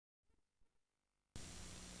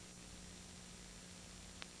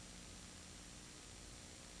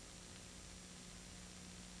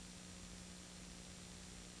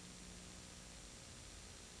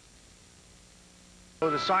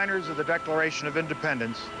The signers of the Declaration of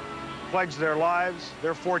Independence pledged their lives,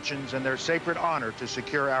 their fortunes, and their sacred honor to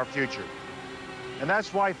secure our future. And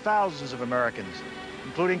that's why thousands of Americans,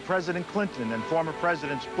 including President Clinton and former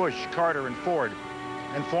Presidents Bush, Carter, and Ford,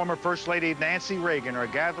 and former First Lady Nancy Reagan, are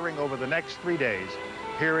gathering over the next 3 days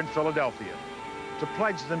here in Philadelphia to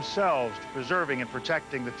pledge themselves to preserving and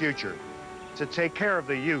protecting the future, to take care of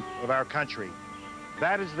the youth of our country.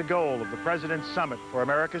 That is the goal of the President's Summit for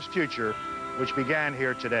America's Future, which began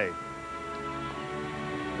here today.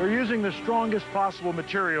 They're using the strongest possible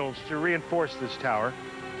materials to reinforce this tower,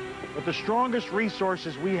 but the strongest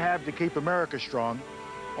resources we have to keep America strong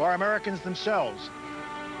are Americans themselves.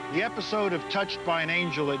 The episode of Touched by an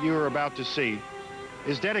Angel that you are about to see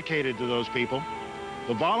is dedicated to those people,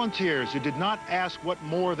 the volunteers who did not ask what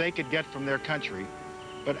more they could get from their country,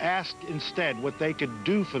 but asked instead what they could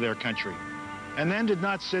do for their country, and then did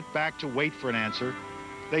not sit back to wait for an answer.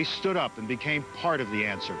 They stood up and became part of the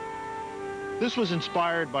answer. This was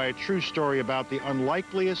inspired by a true story about the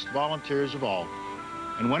unlikeliest volunteers of all.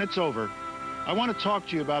 And when it's over, I want to talk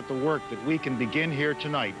to you about the work that we can begin here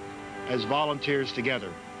tonight as volunteers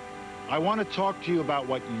together. I want to talk to you about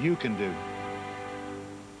what you can do.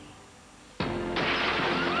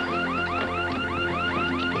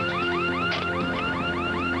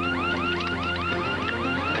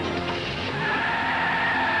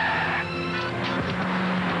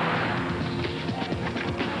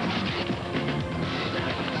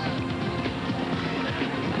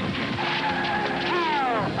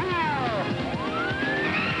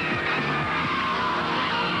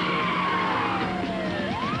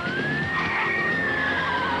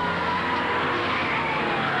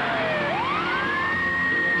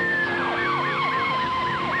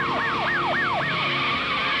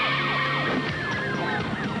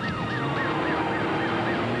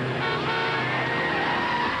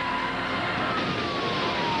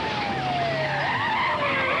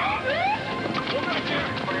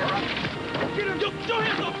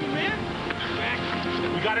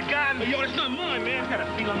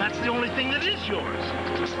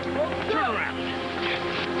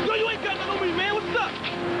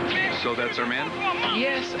 So that's our man?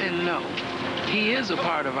 Yes and no. He is a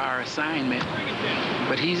part of our assignment,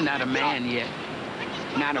 but he's not a man yet.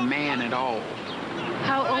 Not a man at all.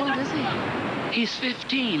 How old is he? He's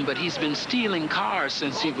 15, but he's been stealing cars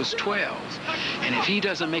since he was 12. And if he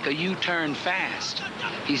doesn't make a U-turn fast,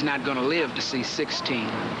 he's not gonna live to see 16.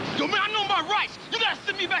 Yo, man, I know my rights. You gotta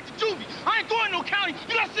send me back to juvie. I ain't going to no county.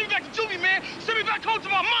 You gotta send me back to juvie, man. Send me back home to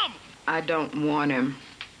my mama. I don't want him.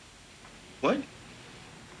 What?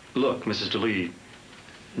 Look, Mrs. DeLee,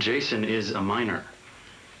 Jason is a minor.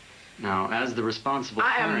 Now, as the responsible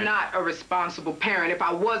parent... I am not a responsible parent. If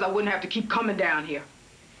I was, I wouldn't have to keep coming down here.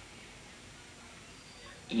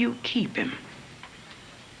 You keep him.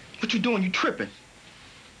 What you doing? You tripping?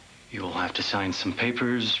 You'll have to sign some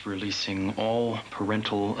papers releasing all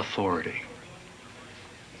parental authority.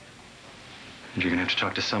 And you're gonna have to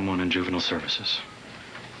talk to someone in juvenile services.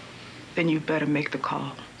 Then you better make the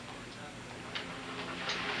call.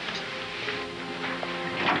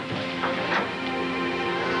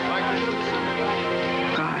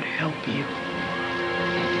 God help you.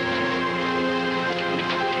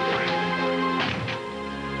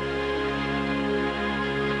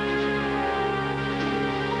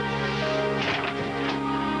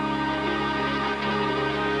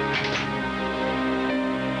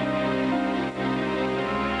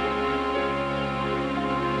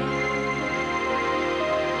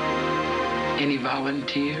 Any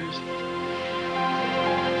volunteers?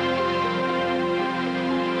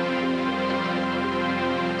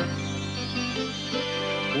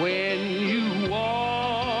 When you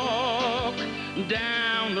walk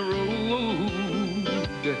down the road,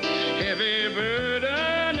 heavy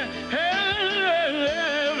burden,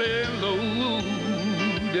 heavy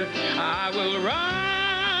load, I will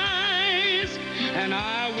rise and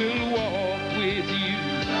I will walk with you.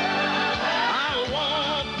 I'll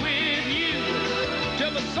walk with you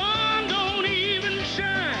till the sun don't even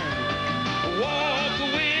shine. Walk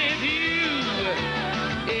with you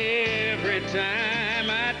every time.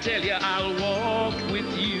 I tell you, I'll walk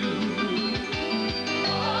with you.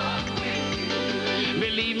 Walk with you.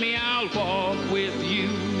 Believe me, I'll walk with you.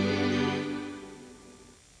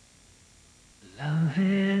 Love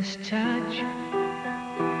is touch.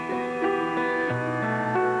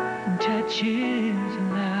 Touch is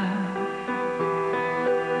love.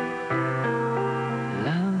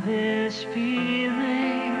 Love is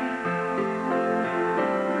feeling.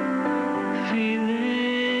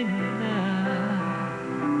 Feeling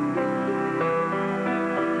love.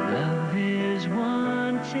 Love is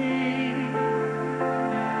wanting.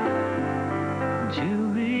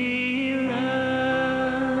 to be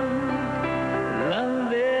loved.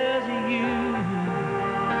 Love is you.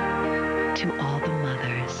 To all the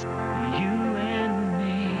mothers, You and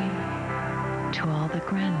me. to all the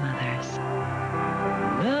grandmothers,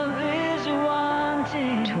 Love is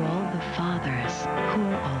wanting to all the fathers who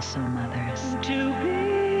are also mothers, to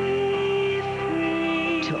be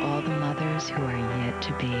free. to all the mothers who are yet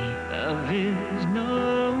to be. Love is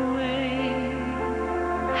no way.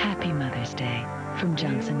 Happy Mother's Day from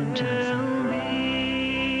Johnson & Johnson.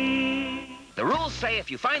 The rules say if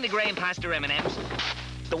you find the gray imposter M&Ms,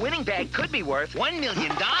 the winning bag could be worth $1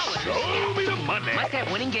 million. Show me the money. Must have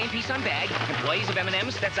winning game piece on bag. Employees of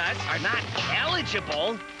M&Ms, that's us, are not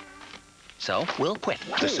eligible. So we'll quit.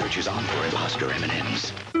 The search is on for imposter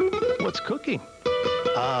M&Ms. What's cooking?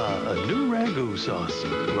 A new ragu sauce,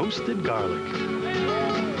 roasted garlic.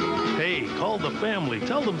 Hey, call the family,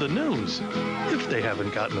 tell them the news, if they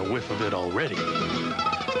haven't gotten a whiff of it already.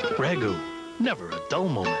 Ragu, never a dull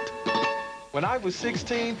moment. When I was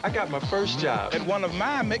 16, I got my first job at one of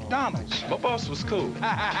my McDonald's. My boss was cool.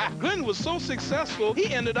 Glenn was so successful,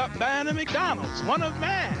 he ended up buying a McDonald's, one of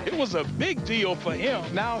mine. It was a big deal for him.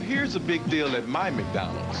 Now here's a big deal at my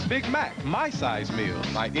McDonald's. Big Mac, my size meal.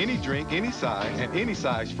 Buy any drink, any size, and any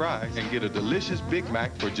size fries, and get a delicious Big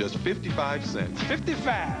Mac for just 55 cents.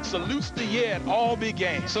 55 salutes the year it all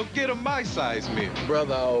began. So get a my size meal.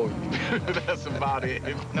 Brother, I owe you. That's about it.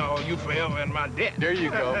 No, you forever in my debt. There you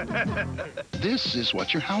go. This is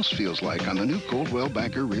what your house feels like on the new Coldwell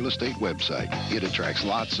Banker Real Estate website. It attracts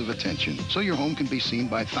lots of attention, so your home can be seen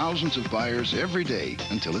by thousands of buyers every day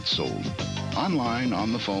until it's sold. Online,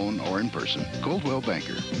 on the phone, or in person. Coldwell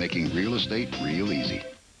Banker, making real estate real easy.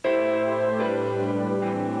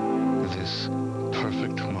 This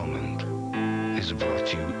perfect moment is brought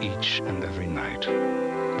to you each and every night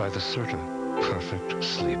by the Serta Perfect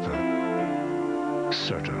Sleeper.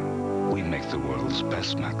 Serta, we make the world's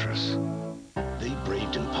best mattress. They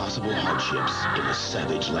braved impossible hardships in a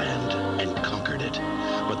savage land and conquered it.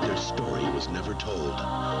 But their story was never told.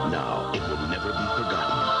 Now it will never be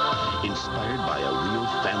forgotten. Inspired by a real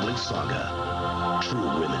family saga. True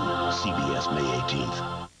Women, CBS, May 18th.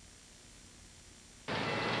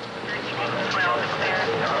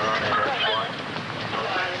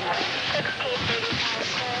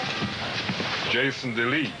 Jason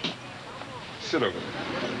DeLee. Sit over there.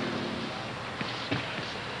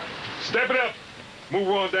 Step it up. Move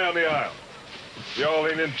on down the aisle. Y'all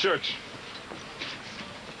ain't in church.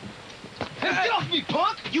 Hey, get off me,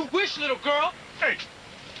 punk! You wish, little girl! Hey,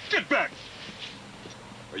 get back!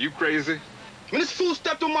 Are you crazy? Man, this fool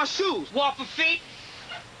stepped on my shoes. Waffle feet.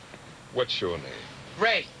 What's your name?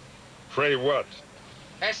 Ray. Ray what?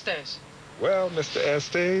 Estes. Well, Mr.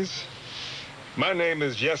 Estes, my name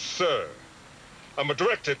is Yes, Sir. I'm a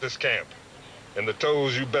director at this camp, and the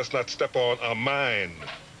toes you best not step on are mine.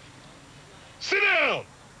 Sit down!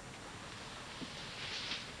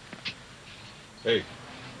 Hey.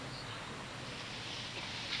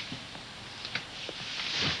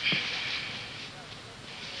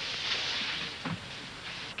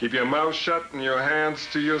 Keep your mouth shut and your hands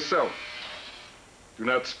to yourself. Do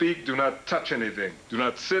not speak, do not touch anything. Do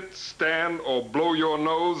not sit, stand, or blow your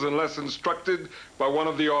nose unless instructed by one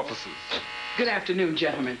of the officers. Good afternoon,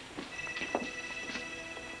 gentlemen.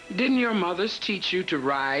 Didn't your mothers teach you to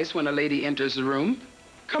rise when a lady enters the room?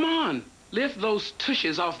 Come on, lift those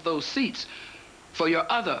tushes off those seats for your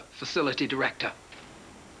other facility director.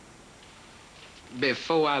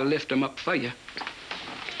 Before I lift them up for you.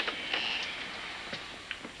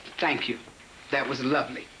 Thank you. That was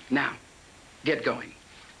lovely. Now, get going.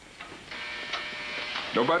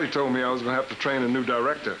 Nobody told me I was going to have to train a new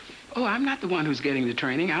director. Oh, I'm not the one who's getting the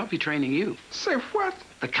training. I'll be training you. Say what?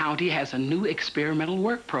 The county has a new experimental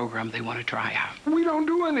work program they want to try out. We don't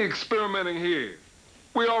do any experimenting here.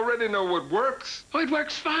 We already know what works. Oh, it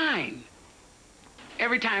works fine.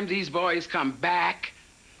 Every time these boys come back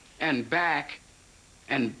and back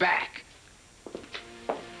and back.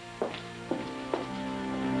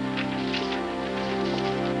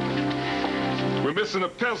 We're missing a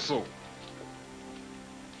pencil.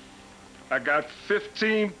 I got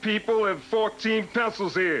 15 people and 14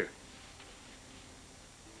 pencils here.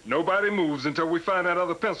 Nobody moves until we find that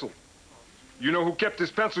other pencil. You know who kept this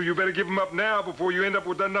pencil. You better give him up now before you end up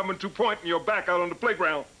with that number 2 point in your back out on the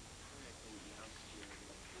playground.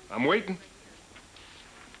 I'm waiting.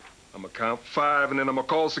 I'm gonna count 5 and then I'm gonna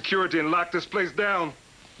call security and lock this place down.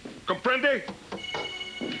 Comprende?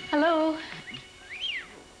 Hello.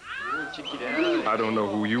 I don't know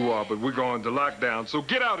who you are, but we're going to lockdown, so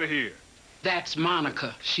get out of here. That's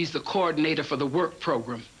Monica. She's the coordinator for the work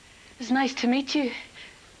program. It's nice to meet you.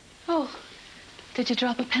 Oh, Did you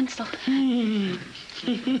drop a pencil?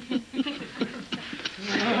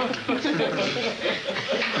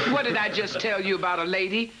 What did I just tell you about a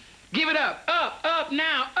lady? Give it up. Up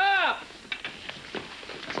now, up!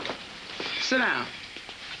 Sit down.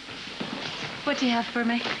 What do you have for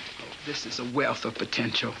me? This is a wealth of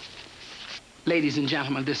potential. Ladies and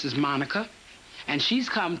gentlemen, this is Monica, and she's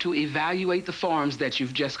come to evaluate the forms that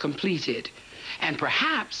you've just completed, and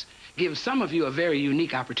perhaps give some of you a very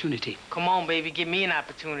unique opportunity. Come on, baby, give me an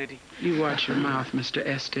opportunity. You watch your mouth, Mr.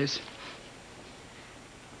 Estes.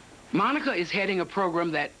 Monica is heading a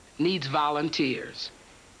program that needs volunteers.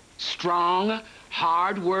 Strong,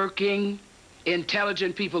 hard-working,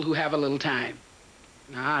 intelligent people who have a little time.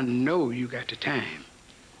 Now, I know you got the time.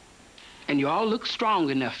 And you all look strong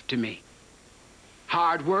enough to me.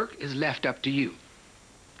 Hard work is left up to you.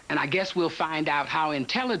 And I guess we'll find out how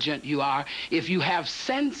intelligent you are if you have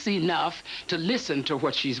sense enough to listen to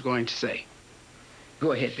what she's going to say.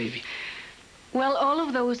 Go ahead, baby. Well, all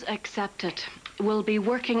of those accepted will be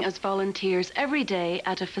working as volunteers every day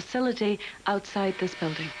at a facility outside this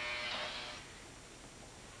building.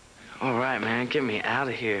 All right, man, get me out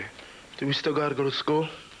of here. Do we still gotta go to school?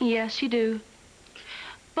 Yes, you do.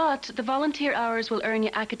 But the volunteer hours will earn you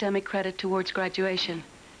academic credit towards graduation.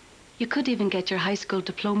 You could even get your high school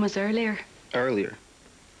diplomas earlier. Earlier?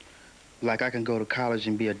 Like I can go to college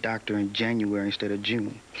and be a doctor in January instead of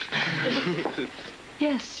June.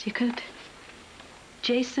 Yes, you could.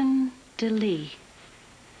 Jason DeLee.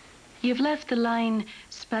 You've left the line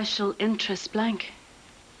special interest blank.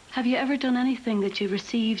 Have you ever done anything that you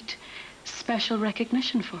received special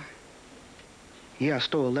recognition for? Yeah, I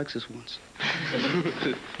stole a Lexus once.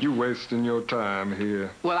 You wasting your time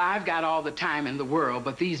here. Well, I've got all the time in the world,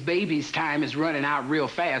 but these babies' time is running out real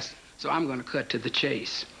fast, so I'm going to cut to the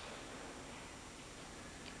chase.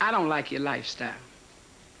 I don't like your lifestyle.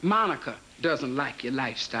 Monica doesn't like your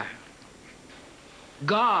lifestyle.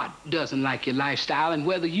 God doesn't like your lifestyle, and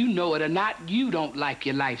whether you know it or not, you don't like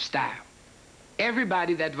your lifestyle.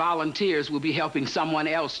 Everybody that volunteers will be helping someone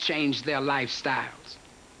else change their lifestyles.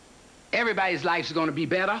 Everybody's life's going to be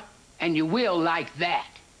better, and you will like that.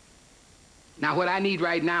 Now, what I need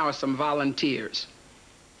right now are some volunteers.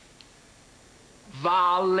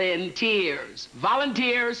 Volunteers.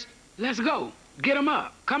 Volunteers. Let's go. Get them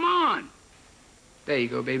up. Come on. There you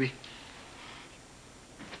go, baby.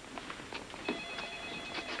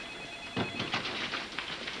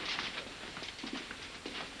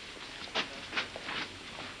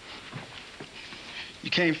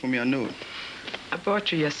 You came for me, I knew it. I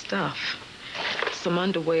brought you your stuff. Some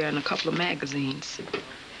underwear and a couple of magazines.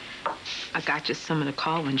 I got you some of the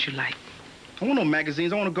call-ins you like. I want no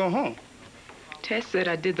magazines. I want to go home. Tess said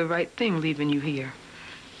I did the right thing leaving you here.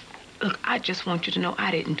 Look, I just want you to know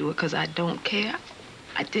I didn't do it because I don't care.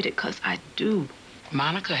 I did it because I do.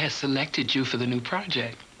 Monica has selected you for the new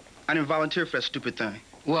project. I didn't volunteer for that stupid thing.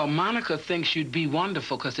 Well, Monica thinks you'd be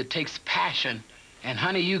wonderful because it takes passion. And,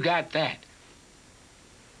 honey, you got that.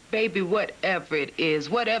 Baby, whatever it is,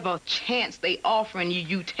 whatever chance they offering you,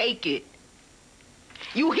 you take it.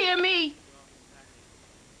 You hear me?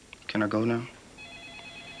 Can I go now?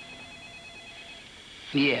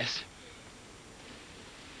 Yes.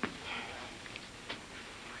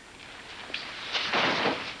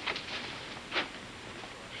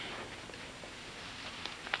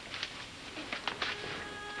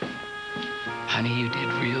 Honey, you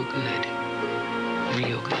did real good.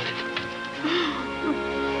 Real good.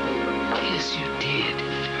 Yes, you did.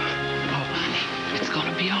 Oh, honey, it's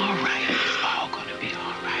gonna be all right. It's all gonna be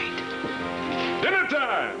all right. Dinner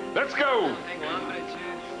time! Let's go!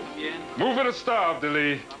 Moving to starve,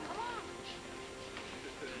 DeLee.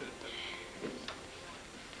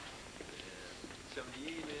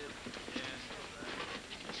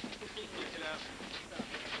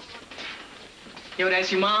 Yo,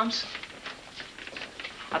 that's your mom's?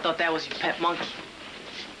 I thought that was your pet monkey.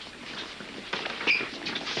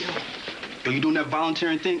 Yo, you doing that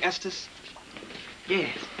volunteering thing, Estes? Yeah.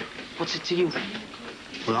 What's it to you?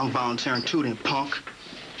 Well, I'm volunteering too, then, punk.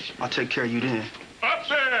 I'll take care of you then. Up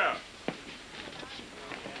there!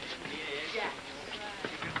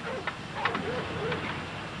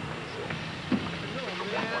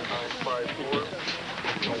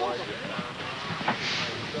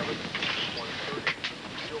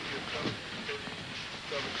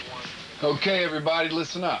 Okay, everybody,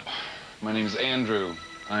 listen up. My name is Andrew.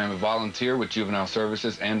 I am a volunteer with Juvenile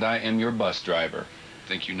Services, and I am your bus driver.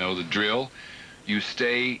 Think you know the drill? You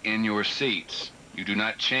stay in your seats. You do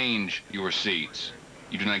not change your seats.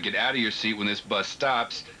 You do not get out of your seat when this bus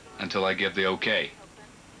stops until I give the okay.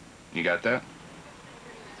 You got that?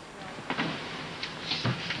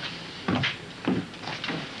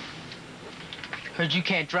 Heard you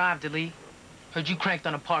can't drive, DeLee. Heard you cranked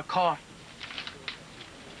on a parked car.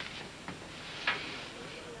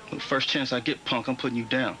 Well, first chance I get, punk, I'm putting you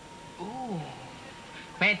down. Ooh.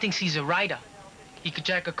 Man thinks he's a writer. He could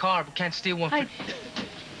jack a car, but can't steal one.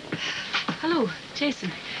 Hello,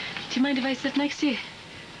 Jason. Do you mind if I sit next to you?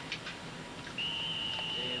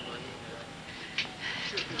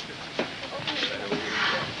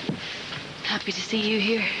 Happy to see you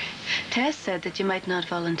here. Tess said that you might not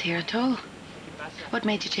volunteer at all. What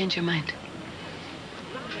made you change your mind?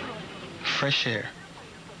 Fresh air.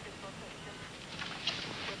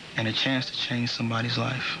 And a chance to change somebody's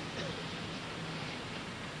life.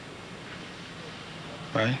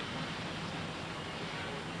 Right?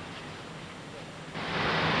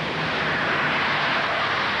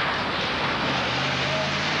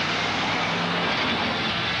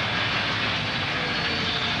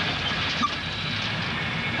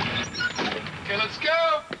 Okay, let's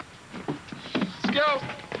go. Let's go.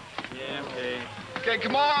 Yeah, okay. Okay,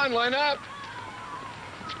 come on, line up.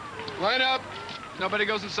 Line up. Nobody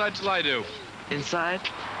goes inside till I do. Inside?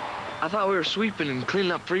 I thought we were sweeping and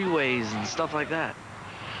cleaning up freeways and stuff like that.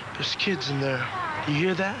 There's kids in there. You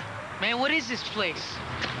hear that? Man, what is this place?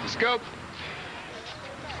 Let's go.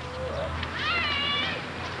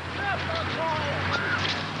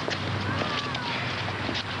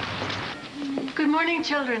 Good morning,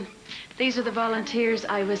 children. These are the volunteers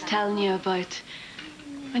I was telling you about.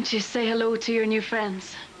 Why don't you say hello to your new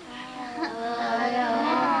friends?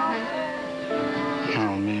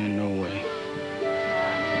 Oh, man, no way.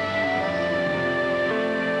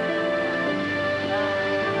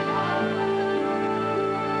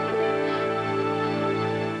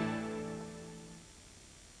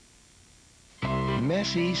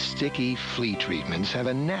 Messy, sticky flea treatments have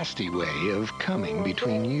a nasty way of coming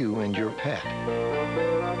between you and your pet.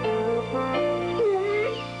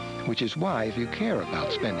 Which is why, if you care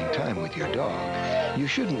about spending time with your dog, you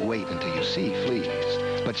shouldn't wait until you see fleas,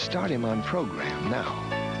 but start him on Program now.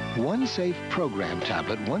 One safe Program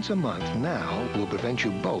tablet once a month now will prevent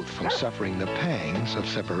you both from suffering the pangs of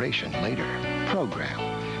separation later. Program,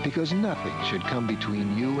 because nothing should come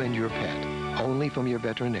between you and your pet, only from your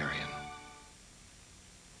veterinarian.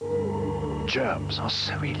 Germs are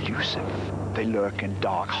so elusive. They lurk in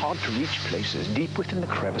dark, hard-to-reach places deep within the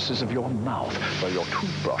crevices of your mouth, where your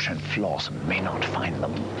toothbrush and floss may not find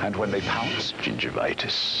them. And when they pounce,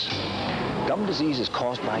 gingivitis. Gum disease is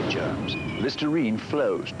caused by germs. Listerine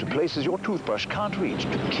flows to places your toothbrush can't reach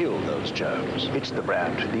to kill those germs. It's the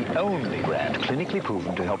brand, the only brand clinically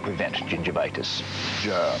proven to help prevent gingivitis.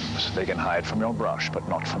 Germs. They can hide from your brush, but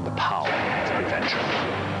not from the power of prevention.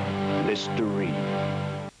 Listerine.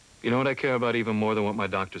 You know what I care about even more than what my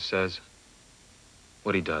doctor says?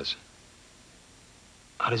 What he does.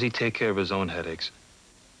 How does he take care of his own headaches?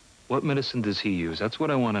 What medicine does he use? That's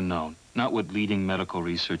what I want to know, not what leading medical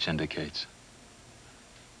research indicates.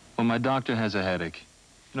 When my doctor has a headache,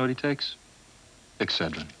 you know what he takes?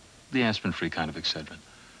 Excedrin. The aspirin-free kind of Excedrin.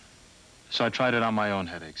 So I tried it on my own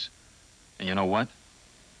headaches. And you know what?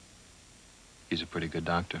 He's a pretty good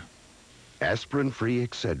doctor. Aspirin-free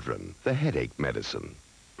Excedrin, the headache medicine.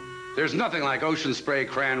 There's nothing like Ocean Spray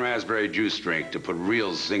Cran Raspberry Juice Drink to put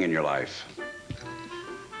real zing in your life.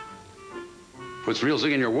 Puts real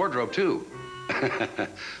zing in your wardrobe, too.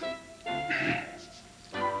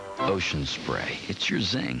 Ocean Spray. It's your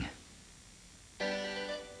zing.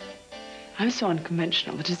 I'm so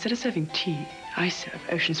unconventional that instead of serving tea, I serve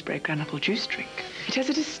Ocean Spray Cran Apple Juice Drink. It has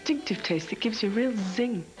a distinctive taste that gives you a real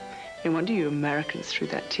zing. No wonder you Americans threw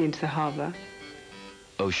that tea into the harbor.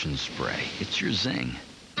 Ocean Spray. It's your zing.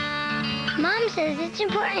 Mom says it's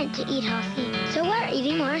important to eat healthy, so we're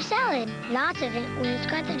eating more salad. Lots of it when it's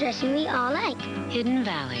got the dressing we all like. Hidden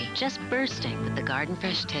Valley, just bursting with the garden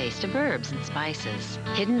fresh taste of herbs and spices.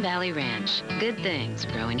 Hidden Valley Ranch, good things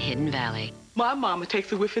grow in Hidden Valley. My mama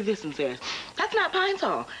takes a whiff of this and says, "That's not Pine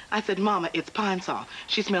Sol." I said, "Mama, it's Pine Sol."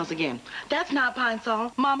 She smells again. "That's not Pine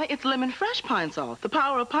Sol. Mama, it's Lemon Fresh Pine Sol. The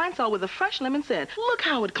power of Pine Sol with a fresh lemon scent. Look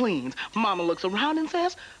how it cleans." Mama looks around and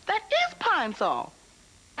says, "That is Pine Sol."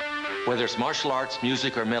 Whether it's martial arts,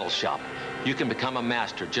 music, or metal shop, you can become a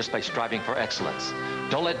master just by striving for excellence.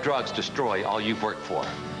 Don't let drugs destroy all you've worked for.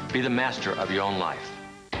 Be the master of your own life.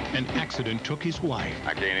 An accident took his wife.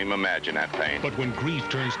 I can't even imagine that pain. But when grief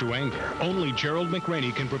turns to anger, only Gerald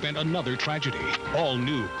McRaney can prevent another tragedy. All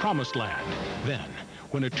new Promised Land. Then,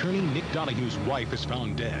 when attorney Nick Donahue's wife is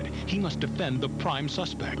found dead, he must defend the prime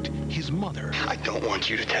suspect, his mother. I don't want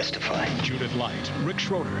you to testify. Judith Light, Rick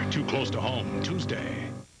Schroeder, Too Close to Home, Tuesday.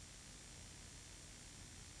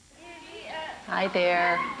 Hi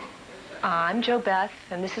there. I'm Jo Beth,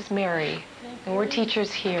 and this is Mary, and we're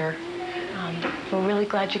teachers here. We're really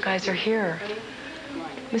glad you guys are here.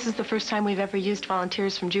 This is the first time we've ever used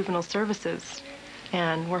volunteers from juvenile services,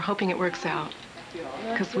 and we're hoping it works out,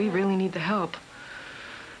 because we really need the help.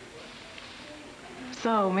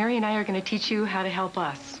 So, Mary and I are going to teach you how to help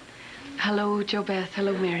us. Hello, Jo Beth.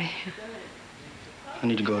 Hello, Mary. I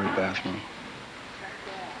need to go to the bathroom.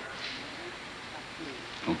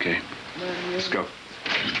 Okay, let's go.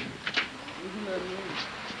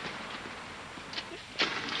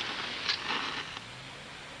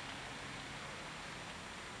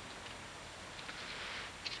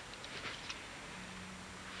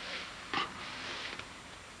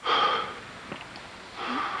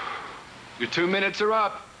 Your 2 minutes are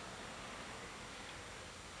up.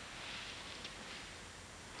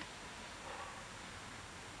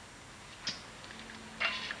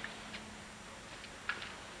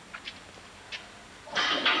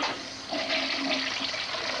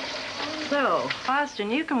 So, Austin,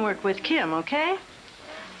 you can work with Kim, okay?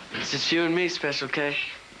 It's just you and me, Special K.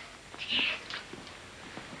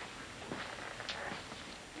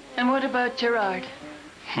 And what about Gerard?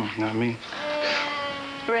 Not me.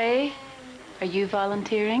 Ray, are you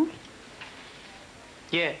volunteering?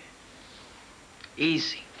 Yeah.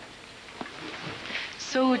 Easy.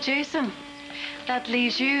 So, Jason, that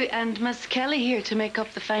leaves you and Miss Kelly here to make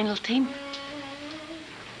up the final team.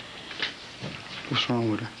 What's wrong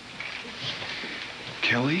with her?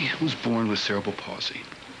 Kelly was born with cerebral palsy.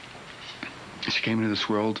 She came into this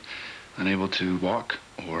world unable to walk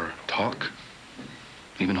or talk,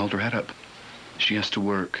 even hold her head up. She has to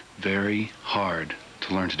work very hard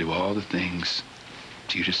to learn to do all the things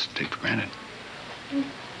you just take for granted.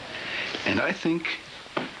 And I think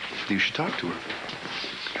you should talk to her.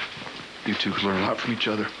 You two could learn a lot from each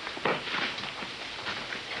other.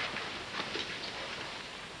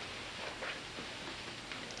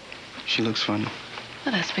 She looks funny.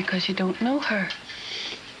 Well, that's because you don't know her.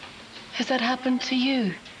 Has that happened to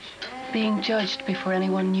you? Being judged before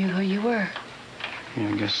anyone knew who you were? Yeah,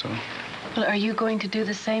 I guess so. Well, are you going to do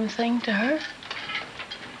the same thing to her?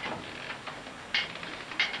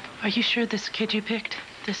 Are you sure this kid you picked,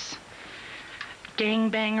 this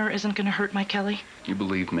gangbanger, isn't going to hurt my Kelly? You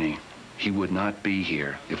believe me, he would not be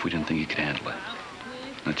here if we didn't think he could handle it.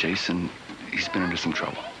 Now, Jason, he's been into some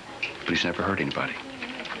trouble, but he's never hurt anybody.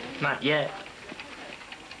 Not yet.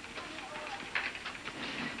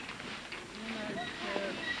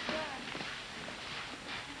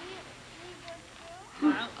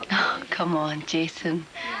 Oh, come on, Jason.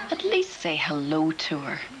 At least say hello to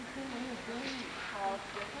her.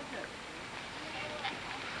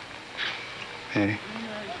 Hey.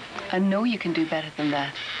 I know you can do better than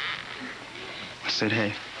that. I said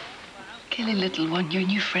hey. Kelly, little one, your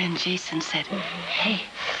new friend Jason said, hey.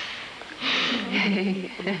 Hey.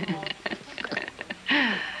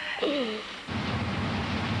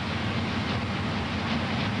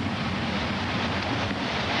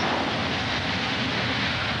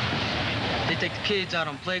 They take the kids out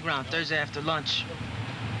on playground Thursday after lunch.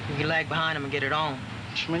 You can lag behind them and get it on.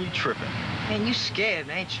 Man, you tripping. Man, you scared,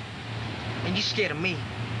 ain't you? And you scared of me.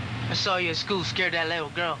 I saw you at school scared that little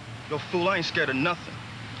girl. Yo, fool, I ain't scared of nothing.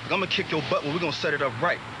 I'm gonna kick your butt when we're gonna set it up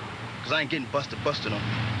right. Because I ain't getting busted on me.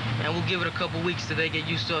 Man, we'll give it a couple weeks till they get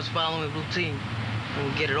used to us following routine. And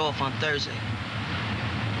we'll get it off on Thursday.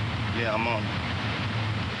 Yeah, I'm on.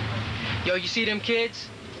 Yo, you see them kids?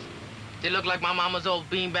 They look like my mama's old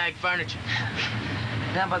beanbag furniture.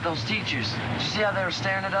 How about those teachers? Did you see how they were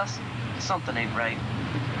staring at us? Something ain't right.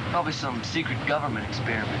 Probably some secret government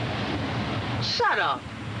experiment. Shut up.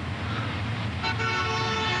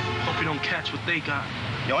 Hope you don't catch what they got.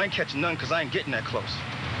 Yo, I ain't catching none because I ain't getting that close.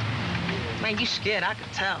 Man, you scared, I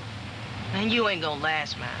could tell. Man, you ain't gonna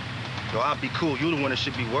last, man. Yo, I'll be cool. You the one that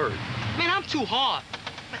should be worried. Man, I'm too hard.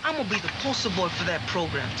 Man, I'm gonna be the poster boy for that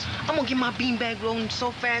program. I'm gonna get my beanbag rolling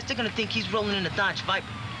so fast, they're gonna think he's rolling in a Dodge Viper.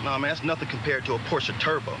 Nah, man, that's nothing compared to a Porsche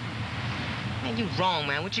Turbo. Man, you wrong,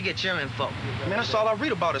 man. What you get your info? Man, that's all I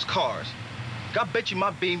read about is cars. I bet you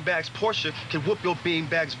my beanbag's Porsche can whoop your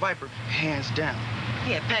beanbag's Viper hands down.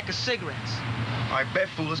 Yeah, a pack of cigarettes. All right, bet,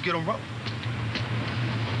 fool. Let's get them rolling.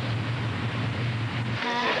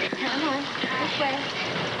 Come on, this way.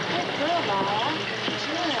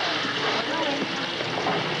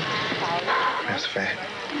 That's fat.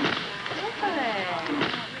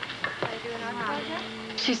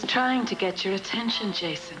 She's trying to get your attention,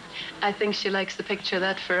 Jason. I think she likes the picture of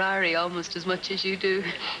that Ferrari almost as much as you do.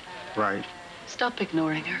 Right. Stop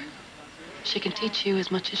ignoring her. She can teach you as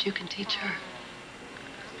much as you can teach her.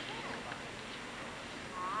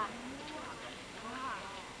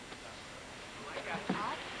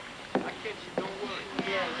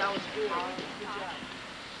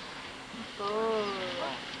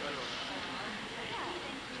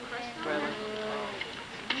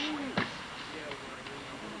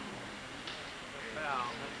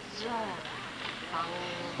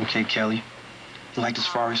 Okay, Kelly. You like this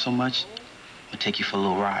Ferrari so much? I'll take you for a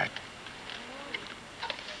little ride.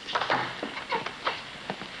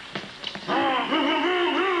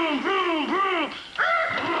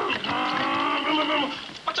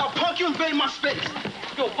 Watch out, punk! You invaded my space.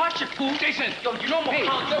 Yo, watch it, fool. Jason! Yo, you know I'm a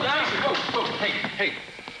punk. Yo, Jason, whoa. Hey.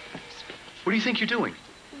 What do you think you're doing?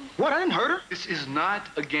 What? I didn't hurt her. This is not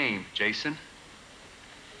a game, Jason.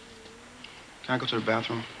 Can I go to the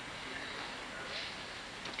bathroom?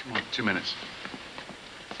 Come on, 2 minutes.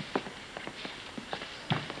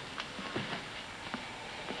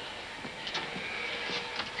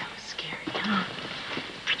 That was scary, huh?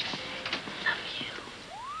 Love you.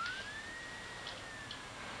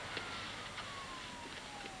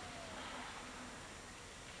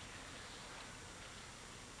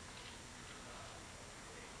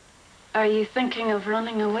 Are you thinking of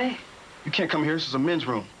running away? You can't come here. This is a men's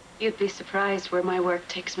room. You'd be surprised where my work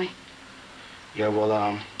takes me. Yeah,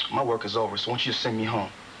 well, my work is over, so why don't you just send me home?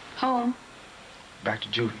 Home? Back to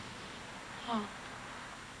Juvie. Oh.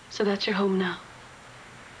 So that's your home now?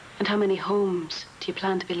 And how many homes do you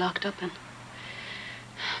plan to be locked up in?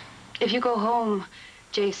 If you go home,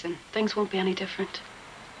 Jason, things won't be any different.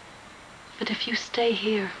 But if you stay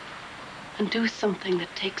here and do something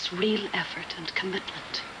that takes real effort and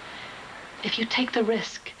commitment, if you take the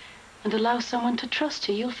risk and allow someone to trust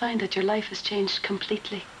you, you'll find that your life has changed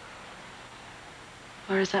completely.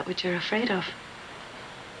 Or is that what you're afraid of?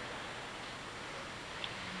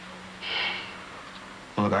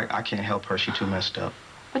 Look, I can't help her. She's too messed up.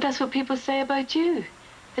 But that's what people say about you.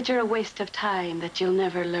 That you're a waste of time, that you'll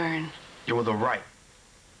never learn. You were the right.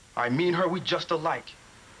 All right, me and her, we just alike.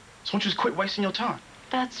 So why don't you just quit wasting your time?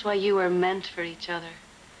 That's why you were meant for each other.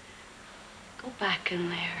 Go back in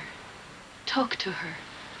there. Talk to her.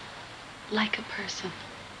 Like a person.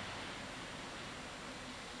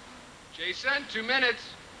 Jason, 2 minutes.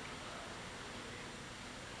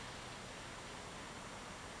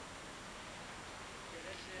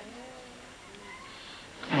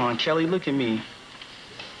 Come on, Kelly, look at me.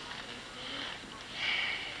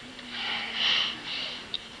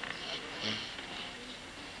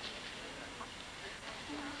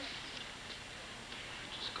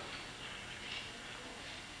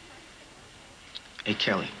 Hey,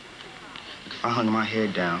 Kelly, if I hung my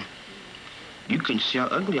head down, you couldn't see how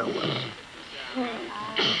ugly I was.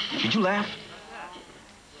 Did you laugh?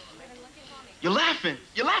 You're laughing.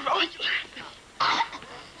 You're laughing. Oh, you're laughing.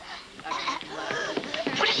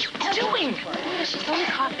 What are you doing? She's only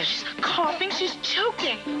coughing. She's not coughing. She's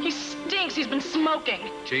choking. He stinks. He's been smoking.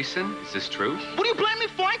 Jason, is this true? What do you blame me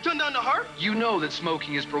for? I ain't done nothing to her. You know that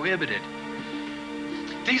smoking is prohibited.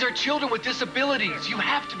 These are children with disabilities. You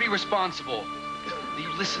have to be responsible. You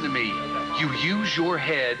listen to me. You use your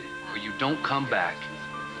head or you don't come back.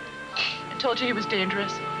 I told you he was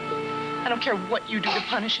dangerous. I don't care what you do to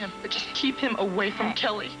punish him, but just keep him away from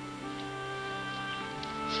Kelly.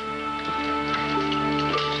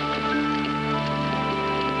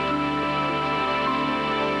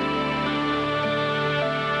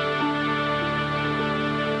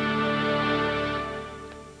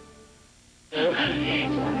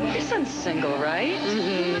 Your son's single, right?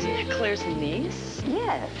 Mm-hmm. Wasn't that Claire's niece?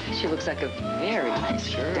 Yes. She looks like a very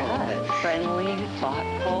nice girl. Friendly,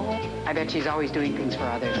 thoughtful. I bet she's always doing things for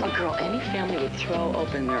others. A girl any family would throw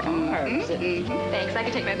open their arms. Thanks, I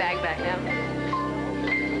can take my bag back now.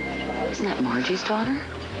 Isn't that Margie's daughter?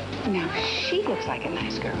 Now, she looks like a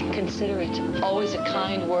nice girl. Considerate. Always a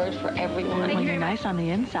kind word for everyone. When you're nice on the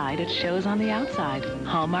inside, it shows on the outside.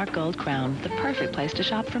 Hallmark Gold Crown, the perfect place to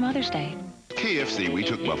shop for Mother's Day. KFC, we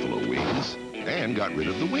took buffalo wings and got rid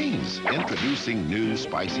of the wings. Introducing new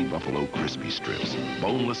spicy buffalo crispy strips.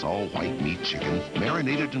 Boneless all-white meat chicken,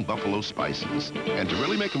 marinated in buffalo spices. And to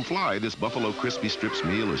really make them fly, this buffalo crispy strips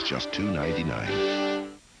meal is just $2.99.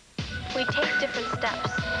 We take different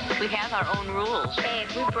steps. We have our own rules. Babe,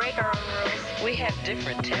 we break our own rules. We have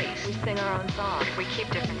different tastes. We sing our own songs. We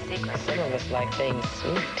keep different secrets. Some of us like things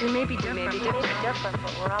sweet. We may be different,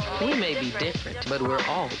 but we're all We may be different, but we're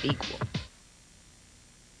all equal.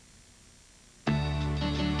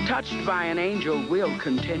 Touched by an angel will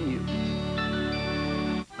continue.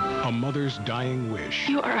 A mother's dying wish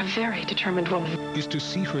You are a very determined woman. is to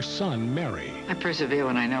see her son marry I persevere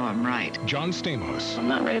when I know I'm right. John Stamos, I'm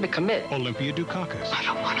not ready to commit. Olympia Dukakis, I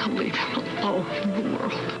don't want to leave him alone in the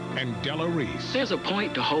world. and Della Reese. There's a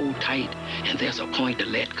point to hold tight, and there's a point to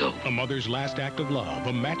let go. A mother's last act of love,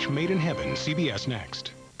 a match made in heaven. CBS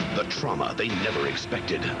next. the trauma they never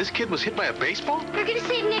expected. This kid was hit by a baseball? You're gonna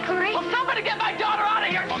save Nick, right? Well, somebody get my daughter out of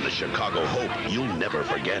here! On the Chicago Hope You'll Never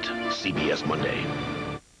Forget, CBS Monday.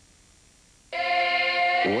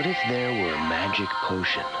 What if there were a magic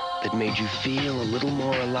potion that made you feel a little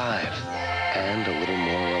more alive and a little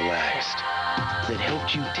more relaxed, that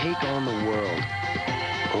helped you take on the world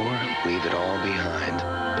or leave it all behind?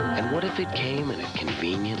 And what if it came in a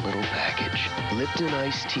convenient little package? Lipton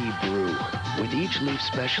Iced Tea Brew. With each leaf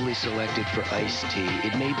specially selected for iced tea,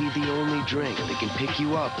 it may be the only drink that can pick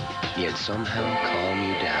you up, yet somehow calm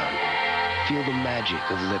you down. Feel the magic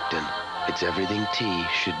of Lipton. It's everything tea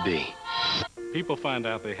should be. People find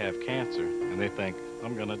out they have cancer, and they think,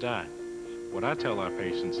 I'm gonna die. What I tell our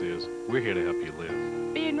patients is, we're here to help you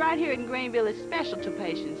live. Being right here in Greenville is special to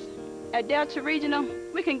patients. At Delta Regional,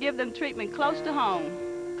 we can give them treatment close to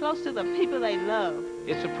home, close to the people they love.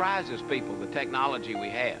 It surprises people, the technology we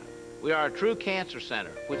have. We are a true cancer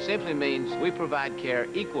center, which simply means we provide care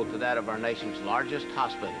equal to that of our nation's largest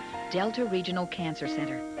hospital. Delta Regional Cancer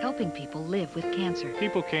Center, helping people live with cancer.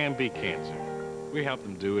 People can beat cancer. We help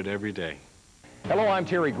them do it every day. Hello, I'm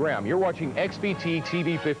Terry Graham. You're watching XVT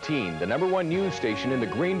TV 15, the #1 news station in the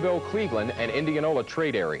Greenville, Cleveland, and Indianola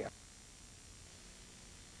trade area.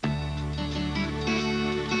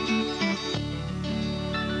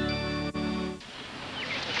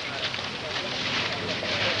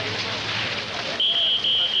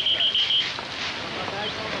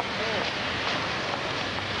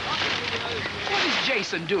 What is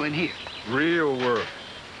Jason doing here? Real work.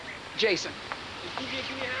 Jason.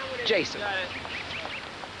 Jason.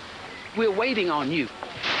 We're waiting on you.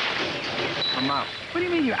 I'm out. What do you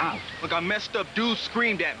mean you're out? Look, I messed up. Dude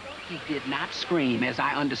screamed at me. He did not scream. As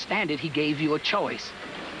I understand it, he gave you a choice.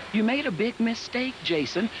 You made a big mistake,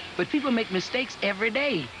 Jason, but people make mistakes every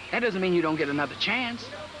day. That doesn't mean you don't get another chance.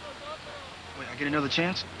 Wait, I get another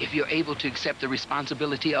chance? If you're able to accept the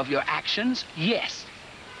responsibility of your actions, yes.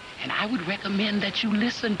 And I would recommend that you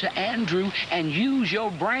listen to Andrew and use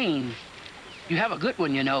your brain. You have a good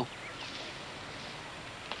one, you know.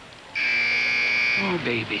 Oh,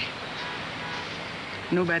 baby.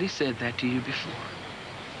 Nobody said that to you before.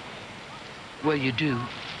 Well, you do.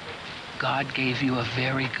 God gave you a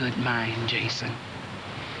very good mind, Jason.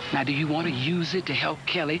 Now, do you want to use it to help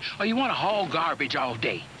Kelly, or you want to haul garbage all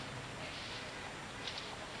day?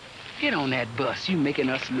 Get on that bus. You're making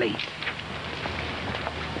us late.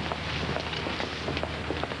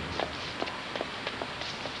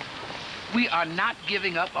 We are not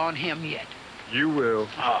giving up on him yet. You will.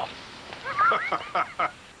 Oh.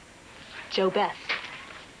 Joe Beth.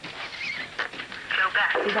 Joe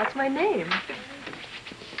Beth. See, that's my name.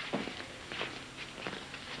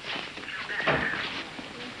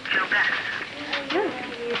 Joe Beth.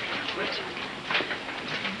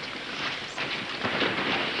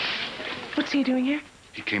 What's he doing here?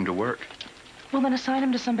 He came to work. Well, then assign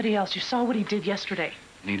him to somebody else. You saw what he did yesterday.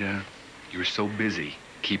 Nita, you were so busy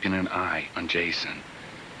keeping an eye on Jason.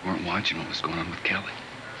 You weren't watching what was going on with Kelly.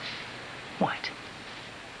 What?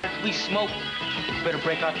 We smoke. Better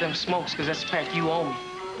break out them smokes, because that's a pack you owe me.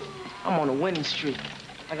 I'm on a winning streak.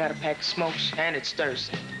 I got a pack of smokes, and it's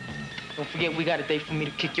Thursday. Don't forget, we got a day for me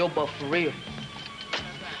to kick your butt for real.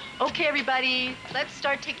 Okay, everybody, let's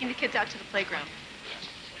start taking the kids out to the playground.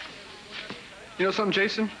 You know something,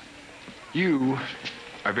 Jason? You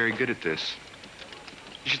are very good at this.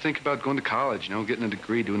 You should think about going to college, you know, getting a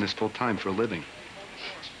degree, doing this full time for a living.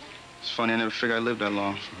 It's funny, I never figured I'd live that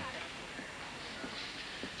long.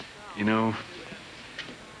 You know,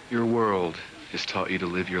 your world has taught you to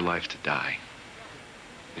live your life to die.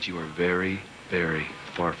 But you are very, very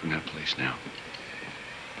far from that place now.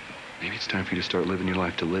 Maybe it's time for you to start living your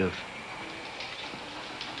life to live.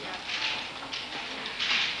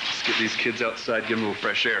 Let's get these kids outside, give them a little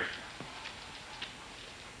fresh air.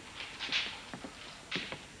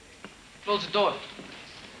 Close the door.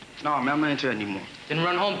 No, man, I'm not into it anymore. Then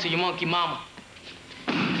run home to your monkey mama.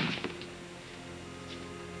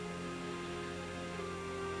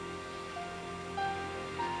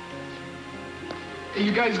 Hey,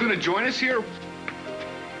 you guys gonna join us here?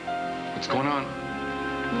 What's going on?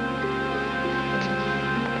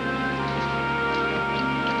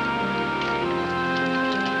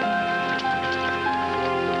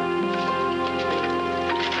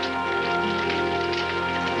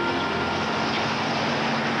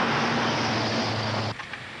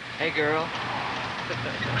 Hey, girl.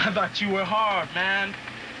 I thought you were hard, man.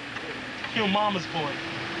 You're mama's boy.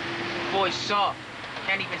 Boy's soft.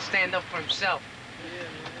 Can't even stand up for himself.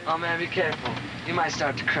 Oh, man, be careful. You might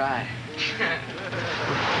start to cry.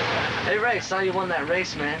 Hey, Ray, saw you won that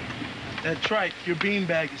race, man. That's right. Your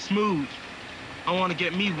beanbag is smooth. I want to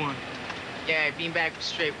get me one. Yeah, beanbag was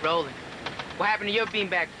straight rolling. What happened to your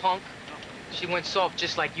beanbag, punk? She went soft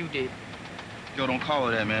just like you did. Yo, don't call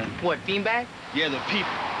her that, man. What, beanbag? Yeah, the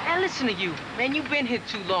people. Man, listen to you. Man, you've been here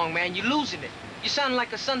too long, man. You're losing it. You sound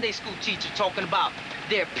like a Sunday school teacher talking about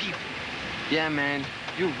their people. Yeah, man,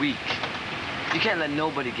 you're weak. You can't let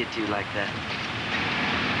nobody get to you like that.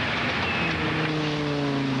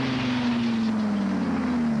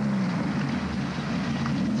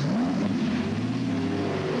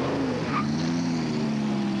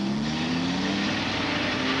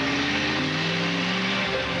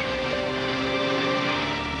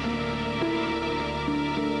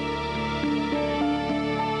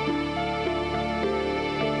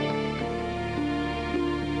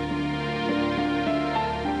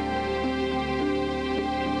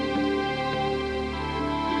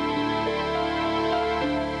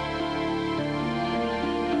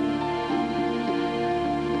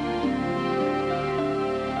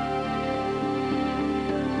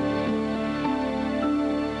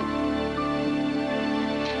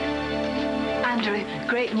 Andrew,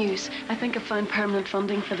 great news. I think I found permanent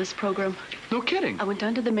funding for this program. No kidding. I went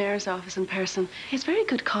down to the mayor's office in person. It's very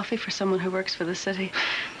good coffee for someone who works for the city.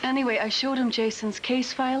 Anyway, I showed him Jason's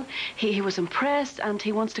case file. He was impressed, and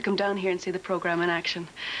he wants to come down here and see the program in action.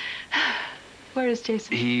 Where is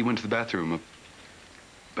Jason? He went to the bathroom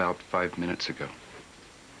about 5 minutes ago.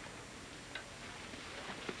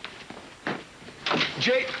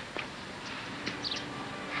 Jason.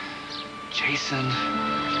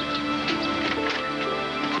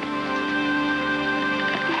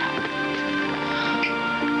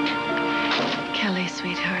 Kelly,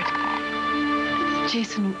 sweetheart.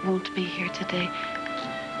 Jason won't be here today.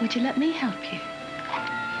 Would you let me help you?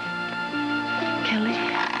 Kelly?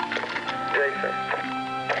 Jason.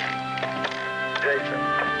 Jason.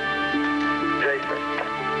 Jason.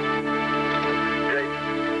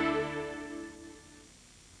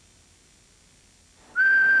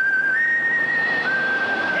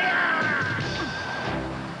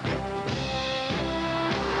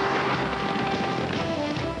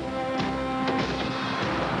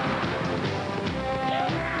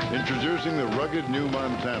 Introducing the rugged new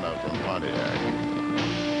Montana from Pontiac.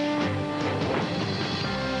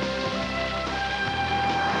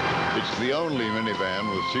 It's the only minivan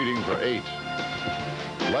with seating for 8.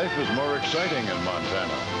 Life is more exciting in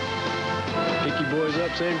Montana. Pick you boys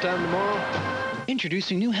up same time tomorrow?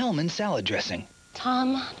 Introducing new Hellman salad dressing.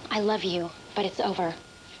 Tom, I love you, but it's over.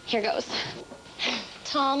 Here goes.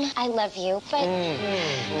 Tom, I love you, but...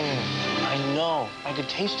 I know. I could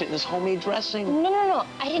taste it in this homemade dressing. No.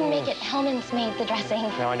 I didn't make it. Hellman's made the dressing.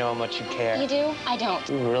 Now I know how much you care. You do? I don't.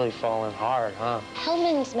 You're really falling hard, huh?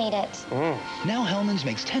 Hellman's made it. Now Hellman's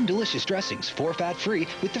makes 10 delicious dressings, 4 fat-free,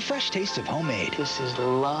 with the fresh taste of homemade. This is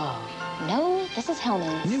love. No, this is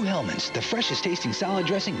Hellman's. New Hellman's, the freshest tasting salad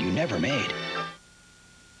dressing you never made.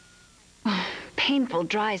 Painful,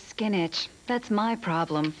 dry skin itch. That's my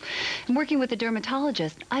problem. I'm working with a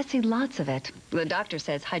dermatologist. I see lots of it. The doctor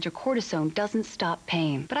says hydrocortisone doesn't stop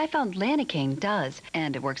pain, but I found Lanacane does,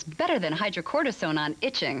 and it works better than hydrocortisone on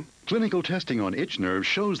itching. Clinical testing on itch nerves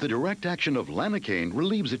shows the direct action of Lanacane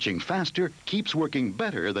relieves itching faster, keeps working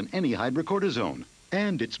better than any hydrocortisone.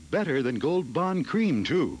 And it's better than Gold Bond Cream,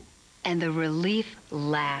 too. And the relief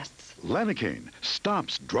lasts. Lanacane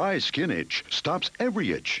stops dry skin itch, stops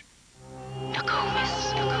every itch.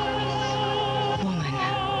 Nokomis. Woman.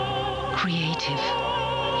 Creative.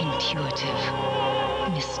 Intuitive.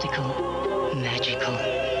 Mystical. Magical.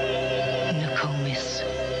 Nokomis.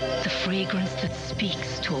 The fragrance that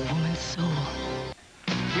speaks to a woman's soul.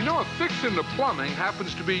 You know, if fixing the plumbing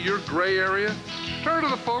happens to be your gray area, turn to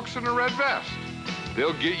the folks in the red vest.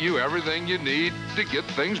 They'll get you everything you need to get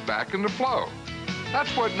things back into flow.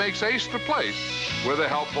 That's what makes Ace the place with the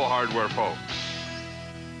helpful hardware folks.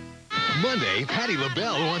 Monday, Patti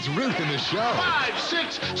LaBelle wants Ruth in the show. 5,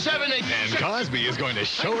 6, 7, 8. And Cosby is going to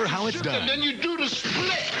show her how it's done. And then you do the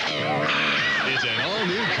split. It's an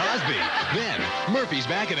all-new Cosby. Then, Murphy's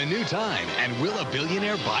back at a new time. And will a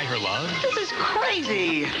billionaire buy her love? This is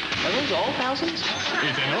crazy. Are those all thousands?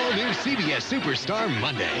 It's an all-new CBS Superstar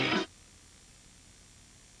Monday.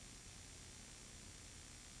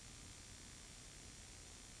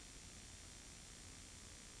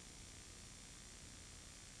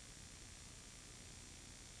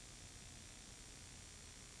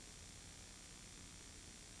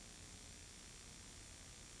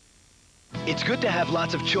 It's good to have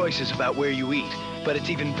lots of choices about where you eat, but it's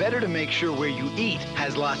even better to make sure where you eat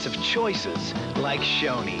has lots of choices, like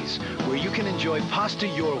Shoney's, where you can enjoy pasta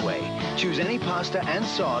your way. Choose any pasta and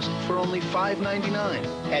sauce for only $5.99.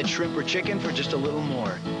 Add shrimp or chicken for just a little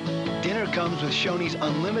more. Dinner comes with Shoney's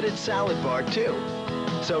unlimited salad bar, too.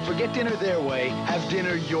 So forget dinner their way, have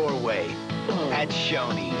dinner your way. At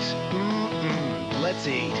Shoney's. Let's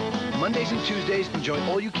eat. Mondays and Tuesdays, enjoy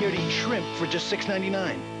all-you-care-to-eat shrimp for just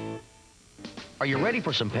 $6.99. Are you ready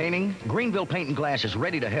for some painting? Greenville Paint and Glass is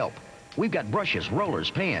ready to help. We've got brushes, rollers,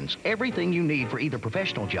 pans, everything you need for either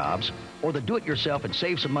professional jobs or the do-it-yourself and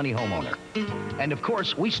save some money homeowner. And of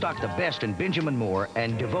course, we stock the best in Benjamin Moore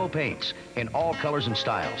and DeVoe paints in all colors and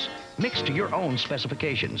styles, mixed to your own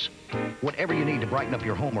specifications. Whatever you need to brighten up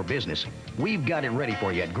your home or business, we've got it ready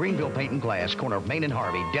for you at Greenville Paint and Glass, corner of Main and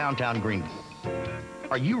Harvey, downtown Greenville.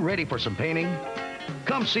 Are you ready for some painting?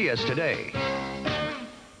 Come see us today.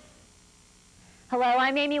 Hello,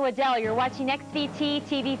 I'm Amy Waddell. You're watching XVT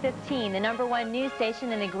TV 15, the #1 news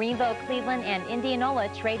station in the Greenville, Cleveland, and Indianola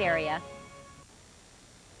trade area.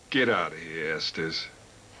 Get out of here, Estes.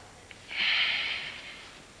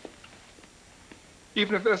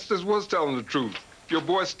 Even if Estes was telling the truth, your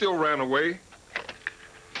boy still ran away.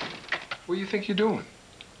 What do you think you're doing?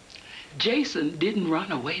 Jason didn't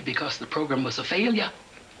run away because the program was a failure.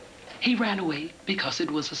 He ran away because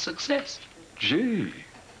it was a success. Gee.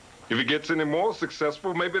 If it gets any more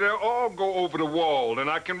successful, maybe they'll all go over the wall and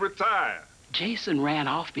I can retire. Jason ran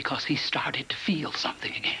off because he started to feel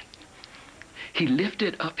something again. He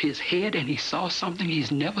lifted up his head and he saw something he's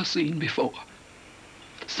never seen before.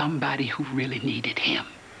 Somebody who really needed him.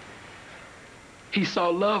 He saw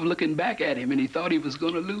love looking back at him and he thought he was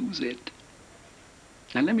going to lose it.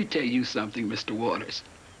 Now let me tell you something, Mr. Waters.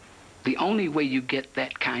 The only way you get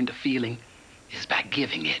that kind of feeling is by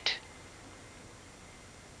giving it.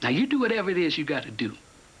 Now, you do whatever it is you got to do,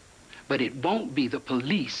 but it won't be the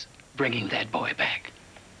police bringing that boy back.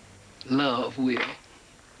 Love will.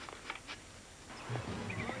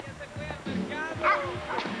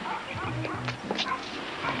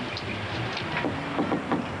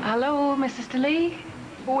 Hello, Mrs. DeLee?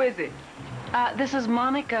 Who is it? This is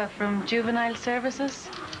Monica from Juvenile Services.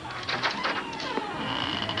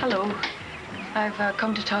 Hello. I've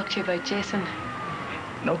come to talk to you about Jason.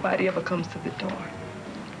 Nobody ever comes to the door.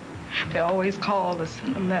 They always call or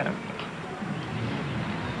send a letter.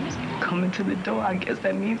 He's coming to the door. I guess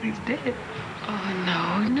that means he's dead.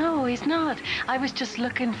 Oh, no, he's not. I was just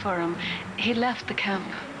looking for him. He left the camp.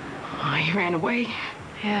 Oh, he ran away?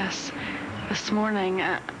 Yes, this morning.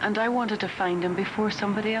 And I wanted to find him before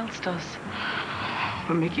somebody else does.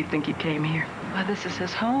 What make you think he came here? Well, this is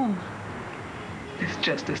his home. It's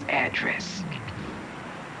just his address.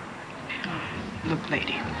 Look,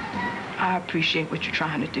 lady, I appreciate what you're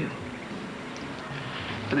trying to do.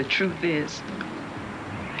 But the truth is,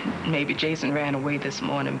 maybe Jason ran away this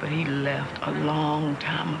morning, but he left a long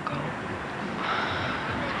time ago.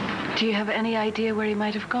 Do you have any idea where he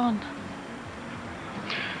might have gone?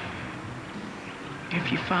 If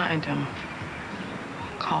you find him,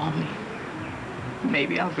 call me.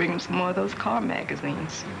 Maybe I'll bring him some more of those car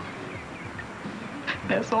magazines.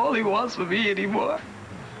 That's all he wants from me anymore.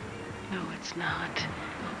 No, it's not.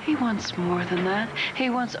 He wants more than that. He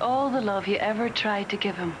wants all the love you ever tried to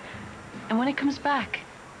give him. And when he comes back,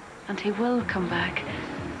 and he will come back,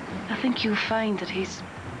 I think you'll find that he's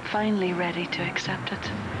finally ready to accept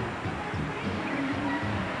it.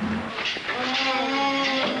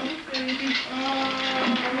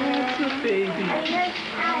 That's a baby.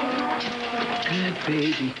 Good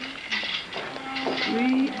baby.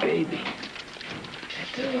 Sweet baby.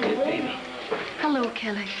 That's a good baby. Hello,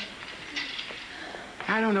 Kelly.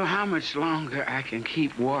 I don't know how much longer I can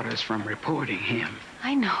keep Waters from reporting him.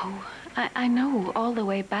 I know. I know. All the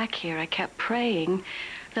way back here, I kept praying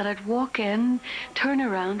that I'd walk in, turn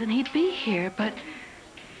around, and he'd be here, but...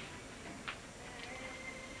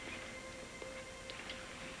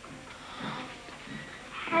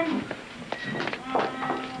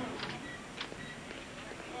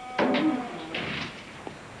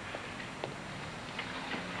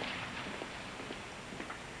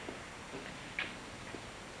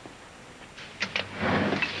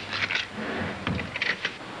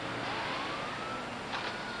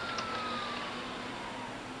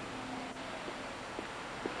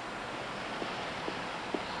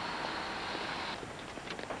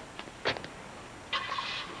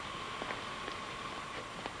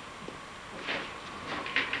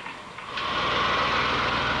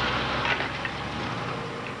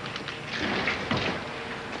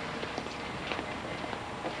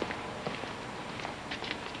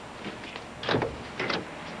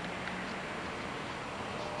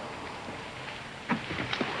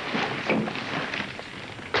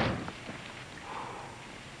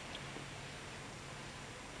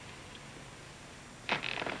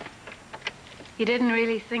 You didn't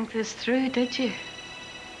really think this through, did you?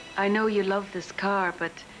 I know you love this car,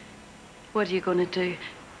 but what are you going to do?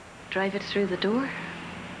 Drive it through the door?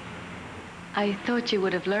 I thought you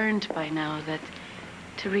would have learned by now that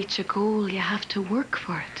to reach a goal, you have to work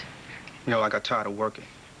for it. You know, I got tired of working.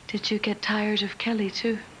 Did you get tired of Kelly,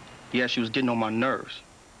 too? Yeah, she was getting on my nerves.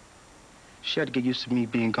 She had to get used to me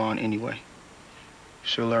being gone anyway.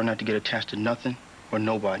 She'll learn not to get attached to nothing or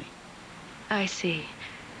nobody. I see.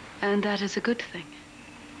 And that is a good thing.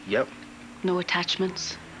 Yep. No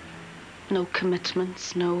attachments, no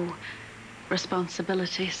commitments, no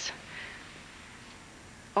responsibilities.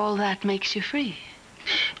 All that makes you free.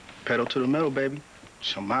 Pedal to the metal, baby.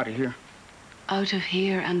 So I'm out of here. Out of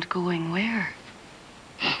here and going where?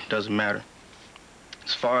 Doesn't matter.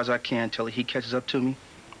 As far as I can till he catches up to me,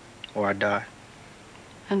 or I die.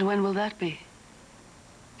 And when will that be?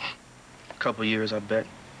 A couple years, I bet.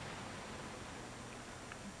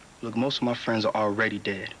 Look, most of my friends are already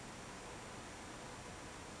dead.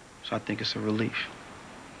 So I think it's a relief.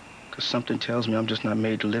 Because something tells me I'm just not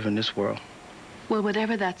made to live in this world. Well,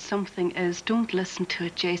 whatever that something is, don't listen to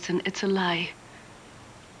it, Jason. It's a lie.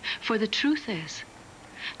 For the truth is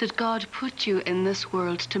that God put you in this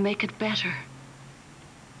world to make it better.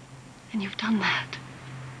 And you've done that.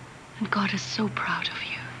 And God is so proud of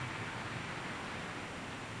you.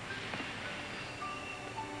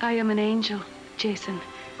 I am an angel, Jason.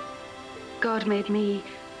 God made me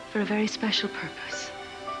for a very special purpose.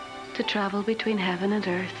 To travel between heaven and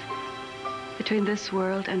earth, between this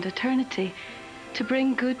world and eternity, to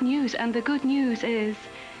bring good news. And the good news is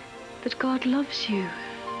that God loves you.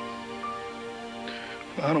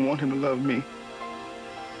 I don't want him to love me.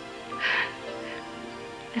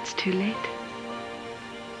 It's too late.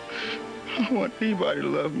 I don't want anybody to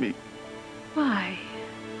love me. Why?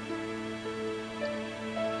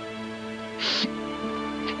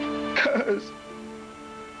 Because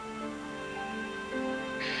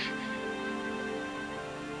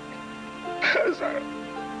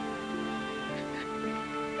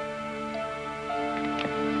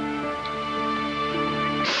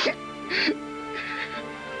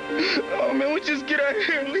oh, man, we just get out of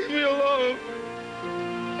here and leave me alone.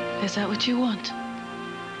 Is that what you want?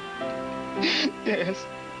 Yes.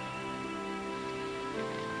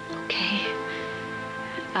 Okay.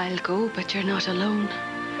 I'll go, but you're not alone.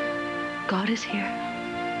 God is here.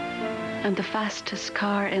 And the fastest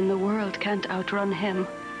car in the world can't outrun him.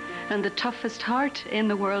 And the toughest heart in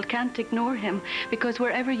the world can't ignore him. Because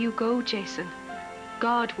wherever you go, Jason,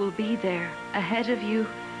 God will be there, ahead of you,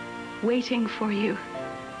 waiting for you,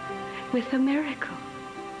 with a miracle.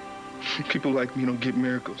 People like me don't get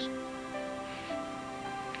miracles.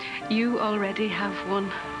 You already have one.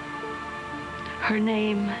 Her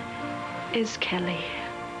name is Kelly.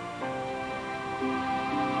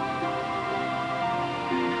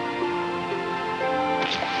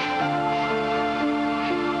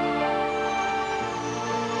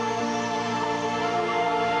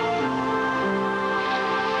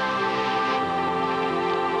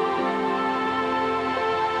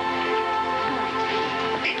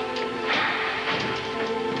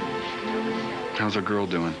 How's our girl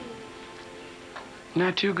doing?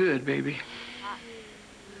 Not too good, baby.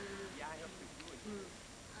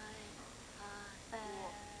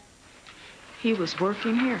 He was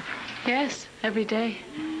working here. Yes, every day.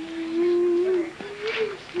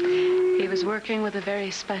 He was working with a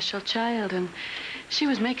very special child, and she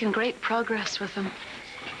was making great progress with him.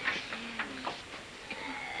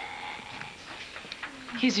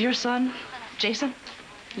 He's your son, Jason?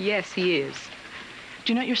 Yes, he is.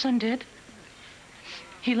 Do you know what your son did?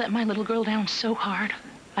 He let my little girl down so hard,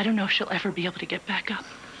 I don't know if she'll ever be able to get back up.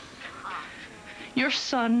 Your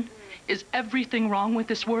son is everything wrong with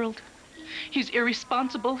this world. He's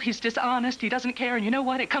irresponsible, he's dishonest, he doesn't care, and you know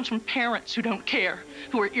what? It comes from parents who don't care,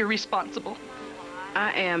 who are irresponsible.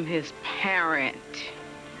 I am his parent.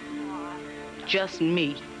 Just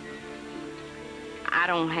me. I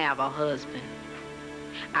don't have a husband.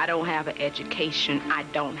 I don't have an education. I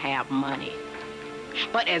don't have money.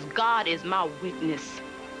 But as God is my witness,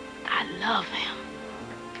 I love him.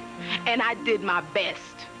 And I did my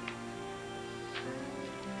best.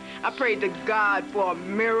 I prayed to God for a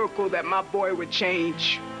miracle that my boy would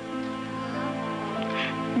change.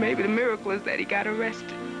 Maybe the miracle is that he got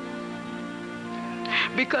arrested.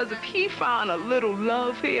 Because if he found a little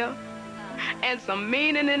love here and some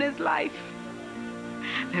meaning in his life,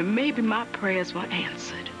 then maybe my prayers were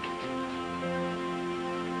answered.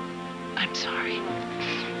 I'm sorry.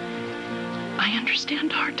 I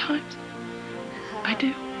understand hard times. I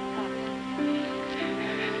do.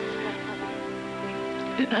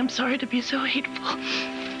 And I'm sorry to be so hateful.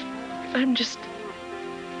 I'm just...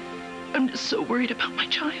 I'm just so worried about my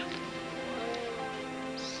child.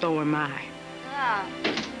 So am I.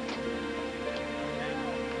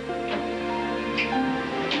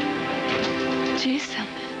 Jason.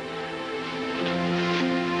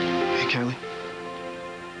 Hey, Kelly.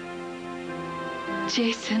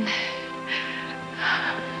 Jason.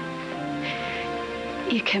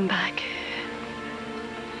 You came back.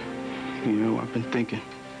 You know, I've been thinking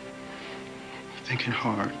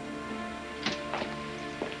hard.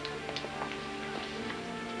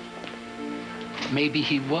 Maybe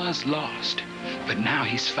he was lost, but now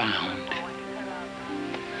he's found.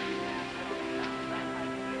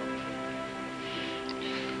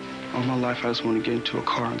 All my life, I just want to get into a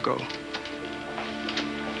car and go.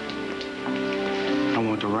 I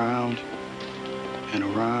went around and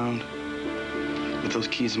around with those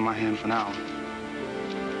keys in my hand for an hour.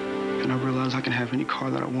 And I realized I can have any car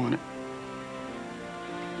that I wanted.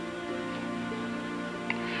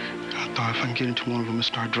 I thought if I can get into one of them and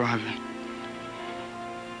start driving,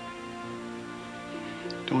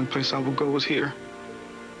 the only place I would go was here.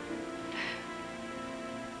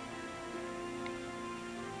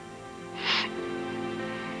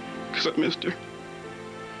 Because I missed her.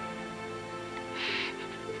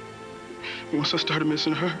 And once I started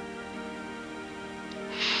missing her,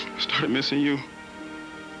 I started missing you.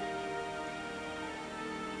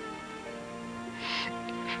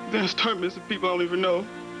 Then I started missing people I don't even know,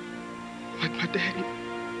 like my daddy.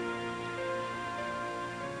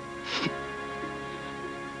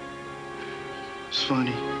 It's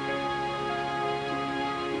funny.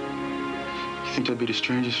 You think that'd be the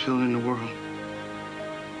strangest feeling in the world.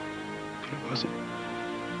 But it wasn't.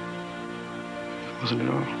 It wasn't at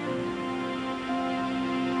all.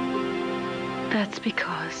 That's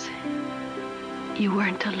because you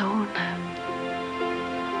weren't alone.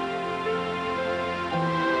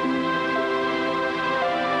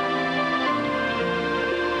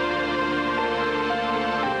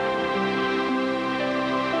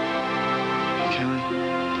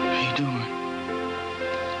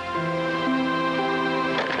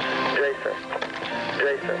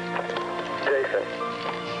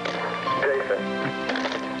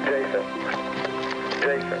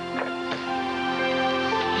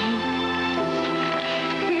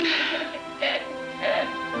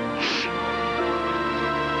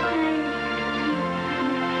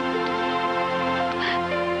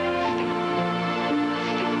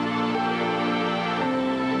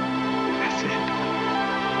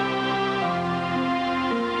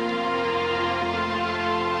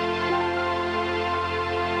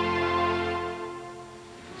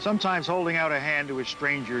 Sometimes holding out a hand to a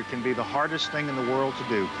stranger can be the hardest thing in the world to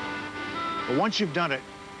do. But once you've done it,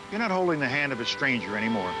 you're not holding the hand of a stranger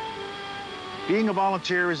anymore. Being a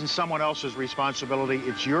volunteer isn't someone else's responsibility.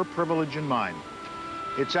 It's your privilege and mine.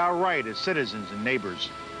 It's our right as citizens and neighbors.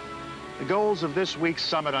 The goals of this week's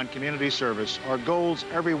Summit on Community Service are goals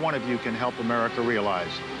every one of you can help America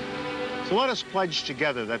realize. So let us pledge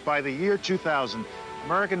together that by the year 2000,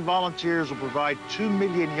 American volunteers will provide 2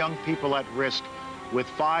 million young people at risk with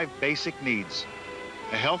 5 basic needs: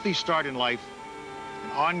 a healthy start in life,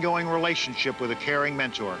 an ongoing relationship with a caring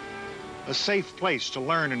mentor, a safe place to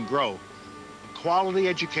learn and grow, a quality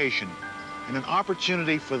education, and an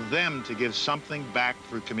opportunity for them to give something back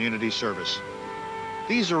through community service.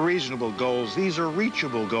 These are reasonable goals, these are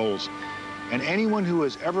reachable goals, and anyone who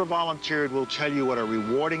has ever volunteered will tell you what a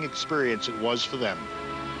rewarding experience it was for them.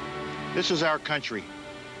 This is our country.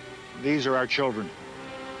 These are our children.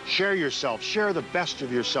 Share yourself, share the best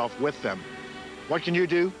of yourself with them. What can you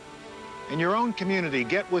do? In your own community,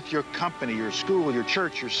 get with your company, your school, your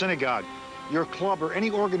church, your synagogue, your club, or any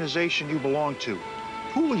organization you belong to.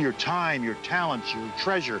 Pool your time, your talents, your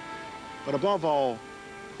treasure, but above all,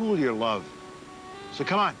 pool your love. So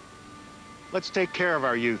come on, let's take care of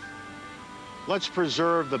our youth. Let's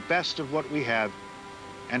preserve the best of what we have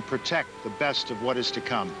and protect the best of what is to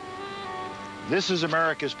come. This is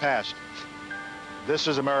America's past. This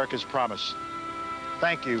is America's promise.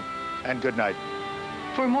 Thank you, and good night.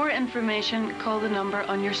 For more information, call the number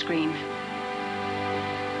on your screen.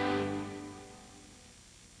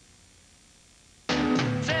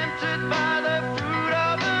 Tempted by the fruit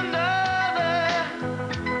of another,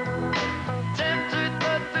 tempted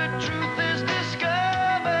but the truth is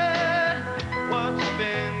discovered. What's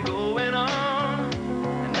been going on?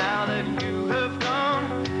 And now that you have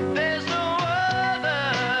gone, there's no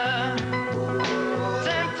other.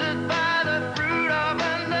 Tempted by the fruit of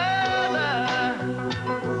another,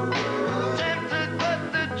 tempted but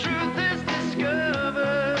the truth is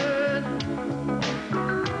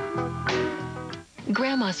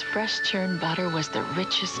Grandma's fresh churned butter was the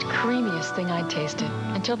richest, creamiest thing I'd tasted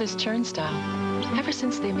until this churn style. Ever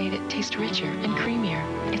since they made it taste richer and creamier,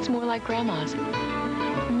 it's more like Grandma's.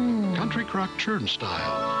 Country Crock Churn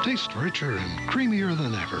Style. Tastes richer and creamier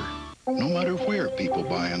than ever. No matter where people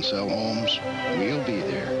buy and sell homes, we'll be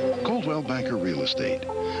there. Coldwell Banker Real Estate.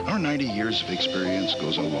 Our 90 years of experience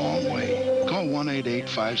goes a long way. Call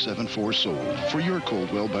 1-888-574-SOLD for your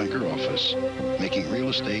Coldwell Banker office, making real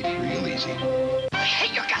estate real easy. I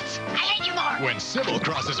hate your guts. I hate you more. When Sybil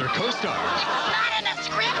crosses her co-star. Not in the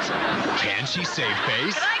script. Can she save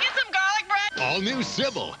face? Can I get some garlic bread? All new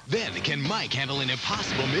Sybil. Then can Mike handle an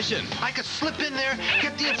impossible mission? I could slip in there,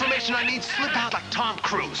 get the information I need, slip out like Tom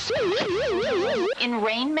Cruise. In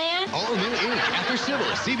Rain Man? All new Ink after Sybil,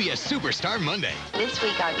 CBS Superstar Monday. This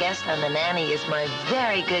week our guest on The Nanny is my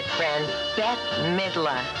very good friend, Beth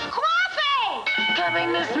Midler. Coffee!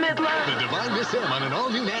 Coming, Miss Midler. The Divine Miss M on an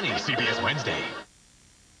all-new Nanny, CBS Wednesday.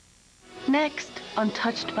 Next,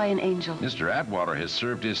 Untouched by an Angel. Mr. Atwater has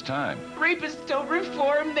served his time. Rapists don't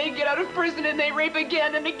reform. They get out of prison and they rape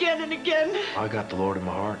again and again and again. I got the Lord in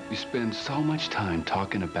my heart. You spend so much time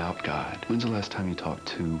talking about God. When's the last time you talked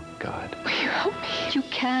to God? Will you help me? You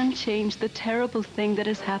can change the terrible thing that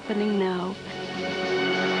is happening now.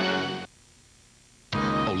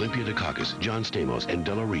 Olympia Dukakis, John Stamos, and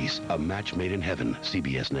Della Reese, A Match Made in Heaven,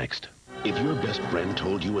 CBS Next. If your best friend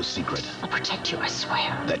told you a secret... I'll protect you, I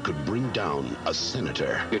swear. ...that could bring down a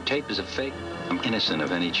senator... Your tape is a fake. I'm innocent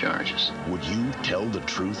of any charges. Would you tell the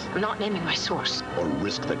truth? I'm not naming my source. Or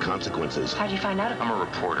risk the consequences? How do you find out? I'm a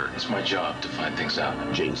reporter. It's my job to find things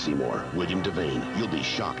out. Jane Seymour, William Devane. You'll be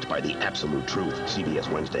shocked by the absolute truth. CBS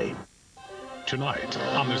Wednesday. Tonight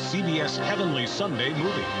on the CBS Heavenly Sunday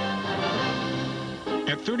movie.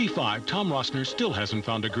 At 35, Tom Rossner still hasn't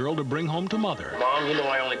found a girl to bring home to Mother. Mom, you know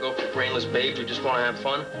I only go for brainless babes who just want to have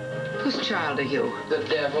fun. Whose child are you? The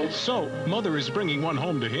devil. So, Mother is bringing one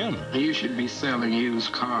home to him. You should be selling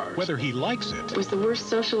used cars. Whether he likes it. It was the worst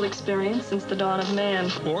social experience since the dawn of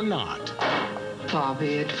man. Or not. Far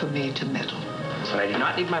be it for me to meddle. But I do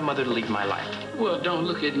not need my mother to lead my life. Well, don't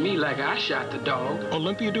look at me like I shot the dog.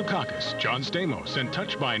 Olympia Dukakis, John Stamos, and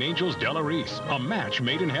Touched by an Angel's Della Reese. A Match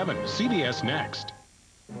Made in Heaven. CBS Next.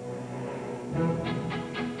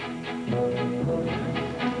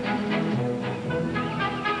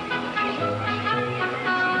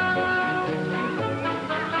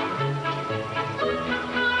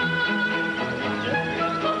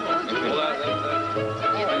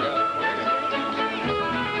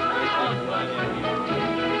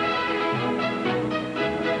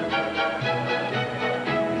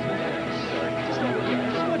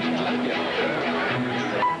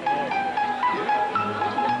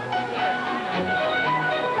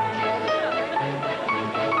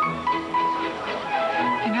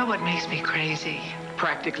 What makes me crazy?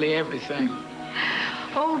 Practically everything.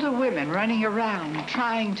 Older women running around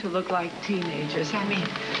trying to look like teenagers. I mean,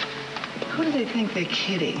 who do they think they're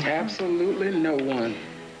kidding? Absolutely no one.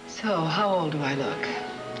 So, how old do I look?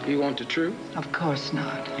 You want the truth? Of course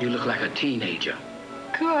not. You look like a teenager.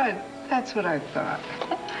 Good. That's what I thought.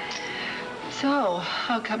 So,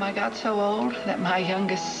 how come I got so old that my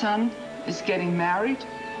youngest son is getting married?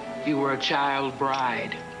 You were a child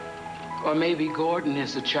bride. Or maybe Gordon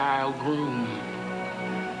is a child groom.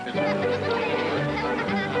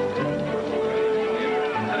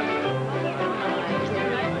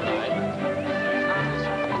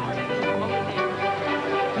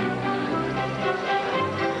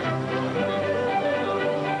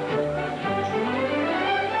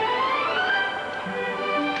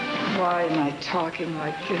 Why am I talking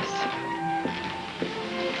like this?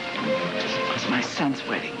 It's my son's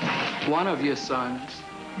wedding day. One of your sons.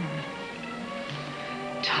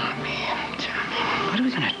 Tommy. What are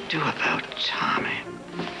we gonna do about Tommy?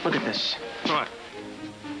 Look at this. What?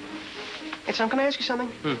 Hey, Tom, can I ask you something?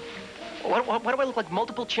 Why do I look like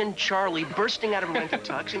multiple chin Charlie bursting out of a rental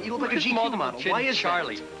tux, and you look like a GQ model? Why is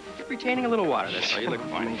Charlie? that? You're retaining a little water, that's all. You look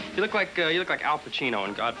fine. You look like Al Pacino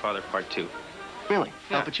in Godfather Part 2. Really?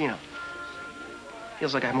 Yeah. Al Pacino.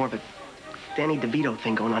 Feels like I have more of a Danny DeVito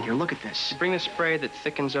thing going on here. Look at this. Bring the spray that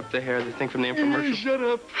thickens up the hair, the thing from the infomercial. Shut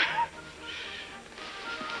up.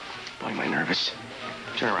 Boy, am I nervous.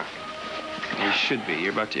 Turn around. You should be.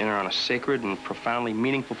 You're about to enter on a sacred and profoundly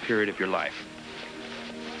meaningful period of your life.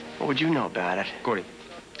 What would you know about it? Gordy,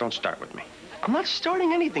 don't start with me. I'm not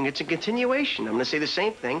starting anything. It's a continuation. I'm going to say the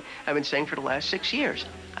same thing I've been saying for the last 6 years.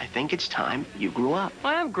 I think it's time you grew up.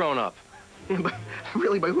 I have grown up.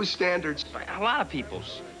 Really, by whose standards? By a lot of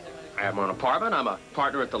people's. I have my own apartment. I'm a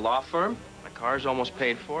partner at the law firm. My car's almost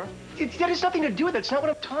paid for. That has nothing to do with it. It's not what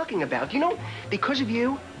I'm talking about. You know, because of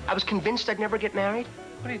you, I was convinced I'd never get married.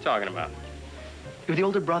 What are you talking about? You're the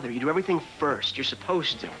older brother. You do everything first. You're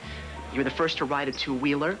supposed to. You were the first to ride a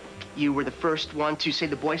two-wheeler. You were the first one to say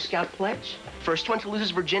the Boy Scout pledge. First one to lose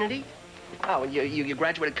his virginity. Oh, and you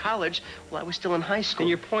graduated college while I was still in high school. And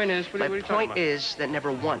your point is, what are you talking about? My point is that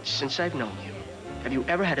never once since I've known you have you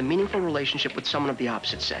ever had a meaningful relationship with someone of the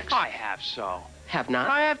opposite sex. I have so. Have not?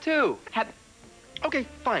 I have too. Okay,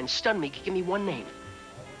 fine. Stun me. Give me one name.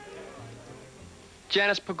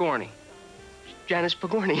 Janice Pagorni. Janice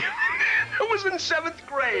Pagorni. That was in 7th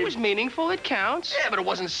grade. It was meaningful. It counts. Yeah, but it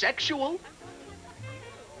wasn't sexual.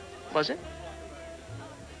 Was it?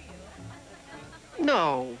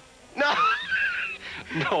 No. No.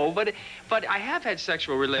 No, but I have had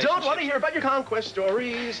sexual relationships. Don't want to hear about your conquest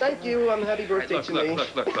stories. Thank you. Happy birthday to me.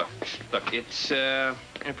 Look. It's in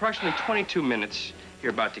approximately 22 minutes,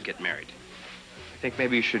 you're about to get married. I think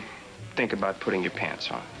maybe you should think about putting your pants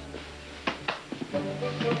on.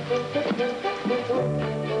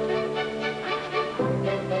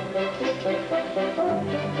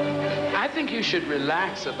 I think you should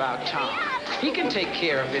relax about Tom. He can take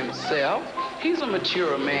care of himself. He's a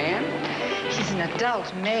mature man. He's an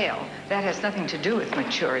adult male. That has nothing to do with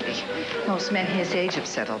maturity. Most men his age have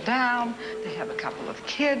settled down. They have a couple of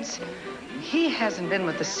kids. He hasn't been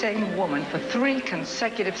with the same woman for 3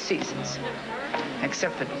 consecutive seasons.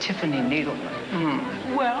 Except for Tiffany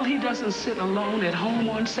Needleman. Well, he doesn't sit alone at home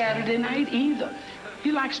on Saturday night either.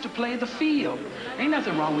 He likes to play the field. Ain't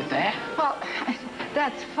nothing wrong with that. Well,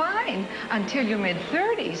 that's fine until your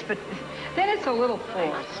mid-30s, but then it's a little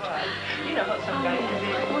forced. You know how some guys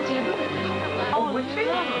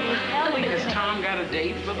Has Tom got a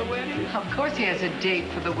date for the wedding? Of course he has a date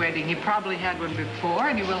for the wedding. He probably had one before,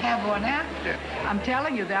 and he will have one after. I'm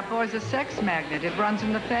telling you, that boy's a sex magnet. It runs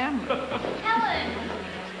in the family. Helen!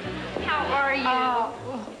 How are you? Oh,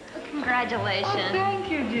 congratulations. Oh, thank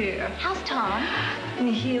you, dear. How's Tom?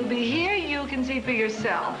 He'll be here. You can see for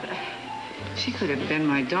yourself. She could have been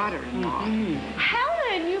my daughter-in-law.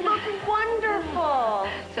 Helen, you look wonderful.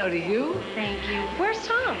 So do you. Thank you. Where's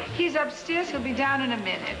Tom? He's upstairs. He'll be down in a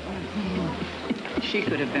minute. She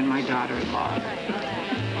could have been my daughter-in-law.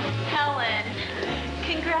 Helen,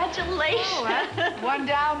 congratulations. Oh, one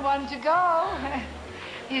down, one to go.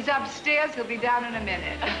 He's upstairs. He'll be down in a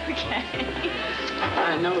minute. Okay.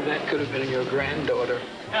 I know that could have been your granddaughter.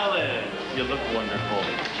 Helen, you look wonderful.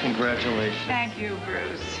 Congratulations. Thank you,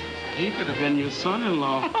 Bruce. He could have been your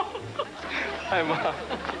son-in-law. Hi, Mom.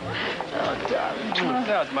 Oh, darling.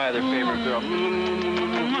 That was my other favorite girl.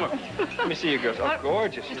 Let me see you girls. Oh,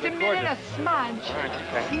 gorgeous. You Just look a minute, gorgeous. a smudge. All right,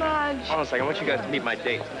 okay. Smudge. Hold on a second. I want you guys to meet my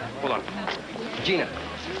date. Hold on. Gina,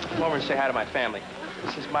 come over and say hi to my family.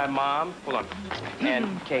 This is my mom. Hold on.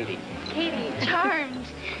 And Katie. Katie, charmed.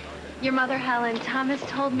 Your mother, Helen, Tom has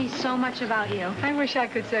told me so much about you. I wish I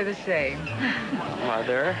could say the same.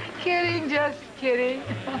 Mother. Kidding, just kidding.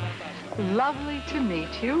 Lovely to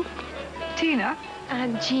meet you. Tina.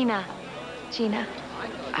 Gina. Gina.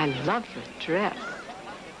 I love your dress.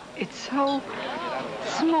 It's so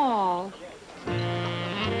small.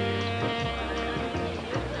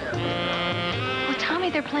 Oh, Tommy,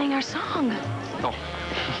 they're playing our song. Oh,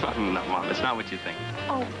 no, Mom. It's not what you think.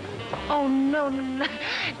 Oh, no,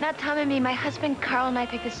 not Tom and me. My husband, Carl, and I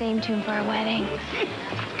picked the same tune for our wedding.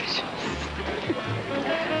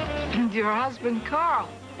 Your husband, Carl.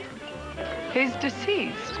 He's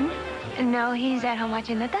deceased. No, he's at home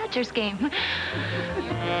watching the Dodgers game.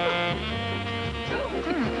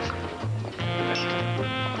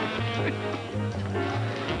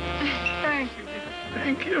 Thank you.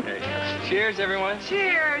 Thank you. Okay. Cheers, everyone.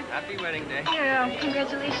 Cheers. Happy wedding day. Yeah.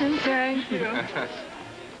 Congratulations. Thank you.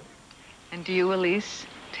 And do you, Elise,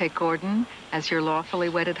 take Gordon as your lawfully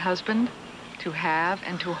wedded husband to have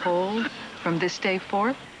and to hold from this day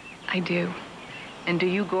forth? I do. And do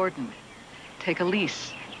you, Gordon, take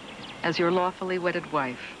Elise as your lawfully wedded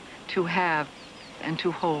wife to have and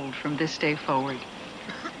to hold from this day forward?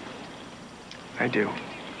 I do.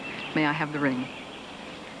 May I have the ring?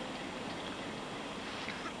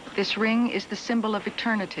 This ring is the symbol of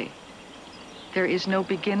eternity. There is no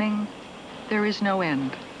beginning, there is no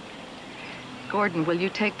end. Gordon, will you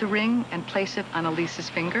take the ring and place it on Elise's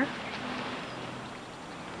finger?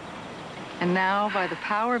 And now, by the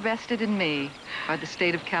power vested in me by the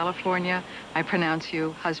state of California, I pronounce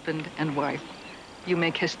you husband and wife. You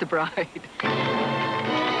may kiss the bride.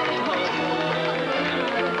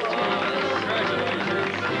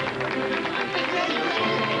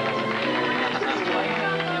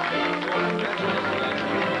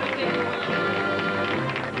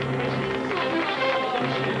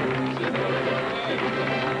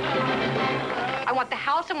 want the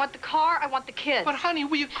house, I want the car, I want the kids. But, honey,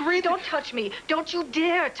 we agreed. Don't touch me. Don't you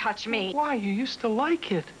dare touch me. Why? You used to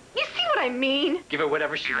like it. You see what I mean? Give her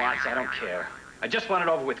whatever she wants. I don't care. I just want it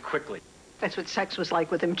over with quickly. That's what sex was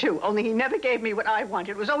like with him, too. Only he never gave me what I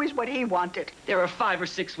wanted. It was always what he wanted. There are 5 or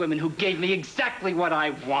 6 women who gave me exactly what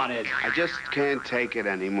I wanted. I just can't take it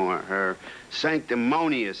anymore. Her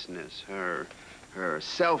sanctimoniousness, her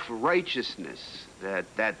self-righteousness,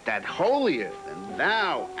 that holier than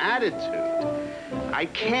thou attitude. I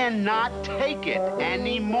cannot take it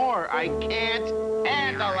anymore. I can't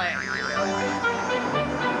handle it.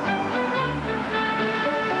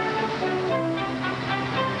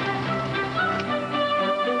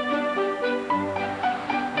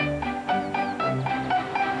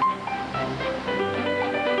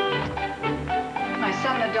 My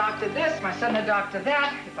son the doctor this, my son the doctor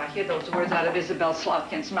that. If I hear those words out of Isabel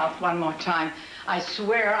Slotkin's mouth one more time, I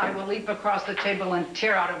swear I will leap across the table and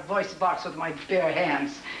tear out a voice box with my bare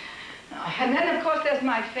hands. And then, of course, there's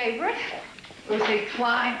my favorite, Ruthie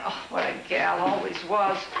Klein. Oh, what a gal, always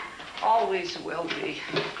was, always will be.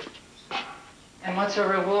 And what's her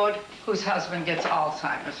reward? Whose husband gets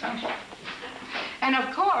Alzheimer's, huh? And,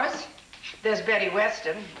 of course, there's Betty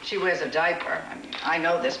Weston. She wears a diaper. I mean, I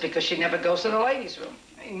know this because she never goes to the ladies' room.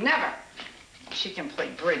 I mean, never. She can play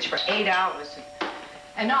bridge for 8 hours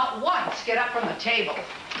and not once get up from the table.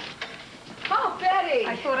 Oh, Betty.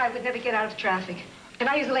 I thought I would never get out of traffic. Can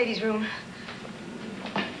I use the ladies' room?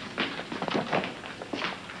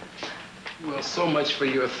 Well, so much for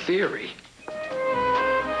your theory.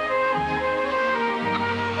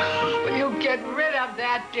 Will you get rid of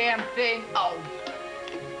that damn thing? Oh.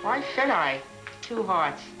 Why should I? 2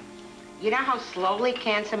 hearts. You know how slowly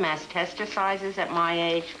cancer metastasizes at my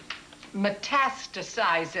age?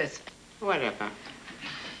 Metastasizes. Whatever.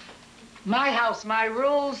 My house, my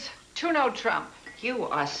rules, to no trump. You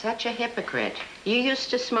are such a hypocrite. You used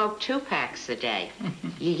to smoke 2 packs a day.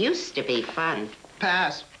 You used to be fun.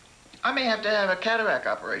 Pass. I may have to have a cataract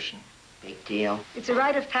operation. Big deal. It's a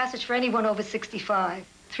rite of passage for anyone over 65.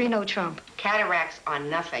 3 no trump. Cataracts are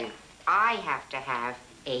nothing. I have to have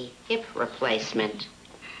a hip replacement.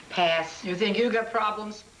 Pass. You think you got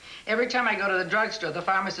problems? Every time I go to the drugstore, the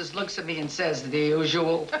pharmacist looks at me and says the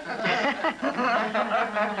usual.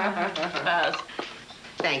 Pass.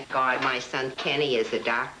 Thank God my son Kenny is a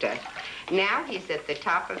doctor. Now he's at the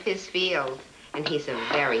top of his field, and he's a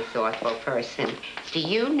very thoughtful person. Do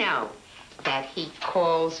you know that he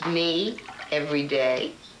calls me every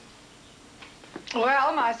day?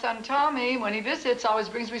 Well, my son Tommy, when he visits, always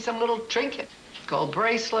brings me some little trinket. Gold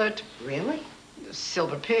bracelet. Really?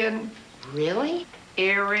 Silver pin. Really?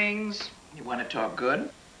 Earrings. You want to talk good?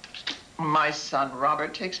 My son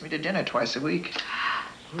Robert takes me to dinner twice a week.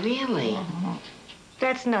 Really?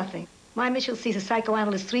 That's nothing. My Mitchell sees a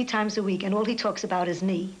psychoanalyst 3 times a week, and all he talks about is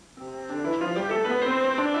me.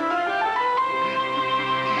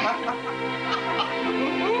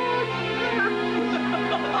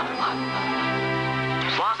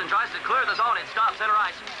 Slauson tries to clear the zone. It stops center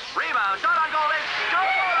ice. Rebound. Shot on goal. It's good.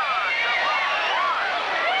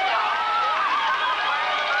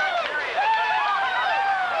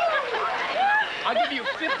 I'll give you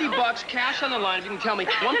 $50 cash on the line if you can tell me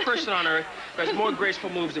one person on earth who has more graceful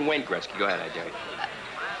moves than Wayne Gretzky. Go ahead, I dare you.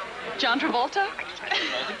 John Travolta?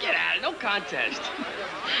 Get out of it. No contest.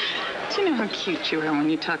 Do you know how cute you are when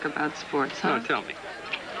you talk about sports, huh? No, tell me.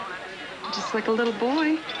 Just like a little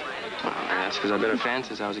boy. Well, that's because I've been a fan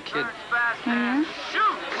since I was a kid. Mm-hmm.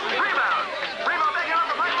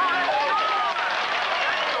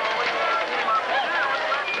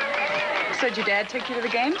 So did your dad take you to the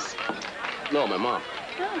games? No, my mom.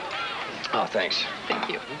 Oh. Oh, thanks. Thank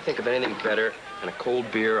you. You think of anything better than a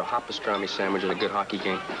cold beer, a hot pastrami sandwich, and a good hockey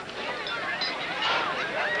game?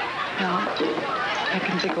 Well, I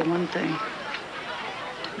can think of one thing.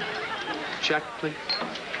 Check, please.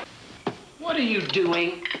 What are you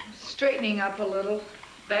doing? Straightening up a little.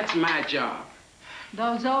 That's my job.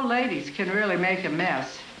 Those old ladies can really make a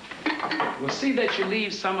mess. Well, see that you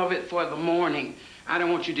leave some of it for the morning. I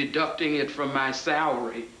don't want you deducting it from my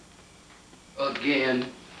salary. Again.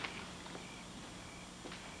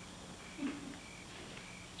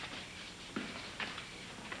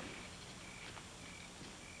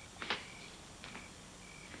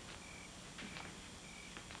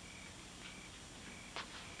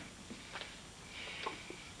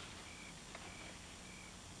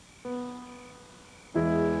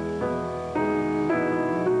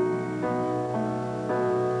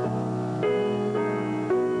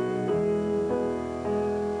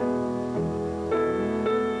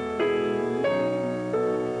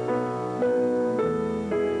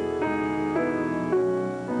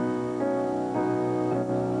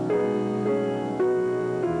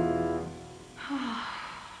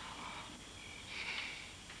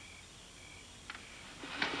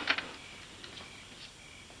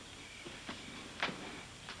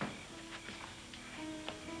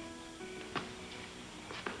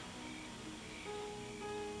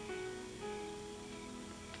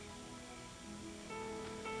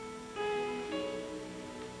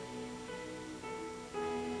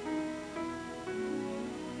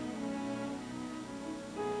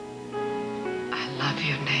 love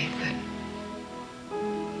you, Nathan.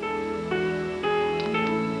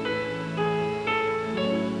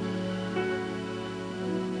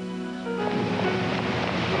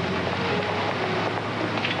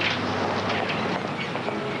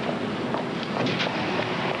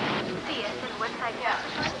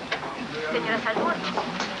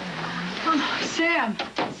 Oh, Sam,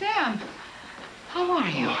 how are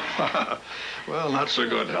you? Well, not so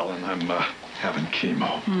good, Helen. I'm having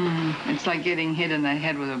chemo. It's like getting hit in the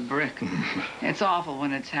head with a brick. It's awful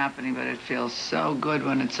when it's happening, but it feels so good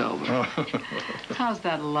when it's over. How's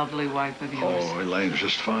that lovely wife of yours? Oh, Elaine's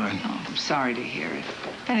just fine. Oh, I'm sorry to hear it.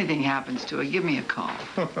 If anything happens to her, give me a call.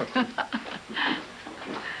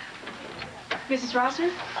 Mrs.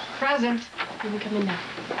 Rosner? Present. You can come in now.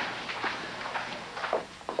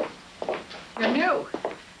 You're new.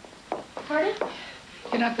 Pardon?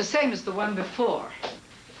 You're not the same as the one before.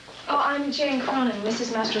 Oh, I'm Jane Cronin.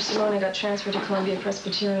 Mrs. Master Simone got transferred to Columbia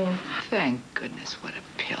Presbyterian. Thank goodness, what a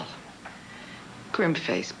pill.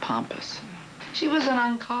 Grim-faced, pompous. She was an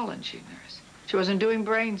oncology nurse. She wasn't doing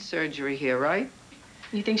brain surgery here, right?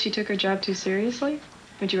 You think she took her job too seriously?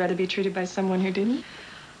 Would you rather be treated by someone who didn't?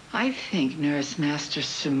 I think Nurse Master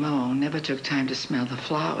Simone never took time to smell the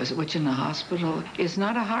flowers, which in the hospital is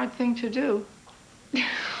not a hard thing to do.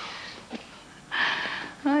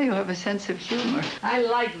 Oh, you have a sense of humor. I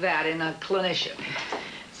like that in a clinician.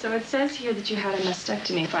 So it says here that you had a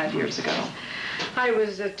mastectomy 5 years ago. I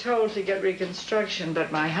was told to get reconstruction,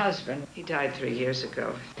 but my husband, he died 3 years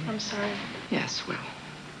ago. I'm sorry. Yes, well,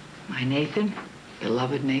 my Nathan,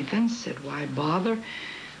 beloved Nathan, said, why bother?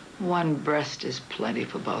 One breast is plenty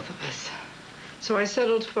for both of us. So I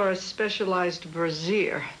settled for a specialized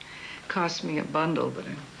brassiere. Cost me a bundle, but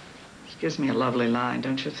it gives me a lovely line,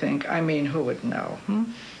 don't you think? I mean, who would know,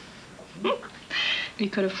 You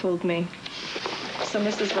could have fooled me. So,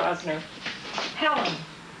 Mrs. Rosner. Helen.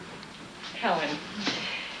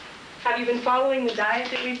 Have you been following the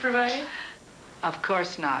diet that we provided? Of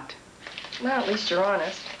course not. Well, at least you're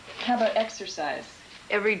honest. How about exercise?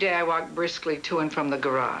 Every day I walk briskly to and from the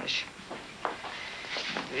garage.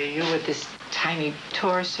 You with this tiny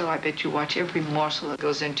torso, I bet you watch every morsel that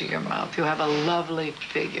goes into your mouth. You have a lovely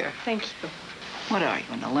figure. Thank you. What are you,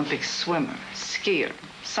 an Olympic swimmer, skier,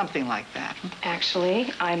 something like that?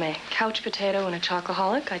 Actually, I'm a couch potato and a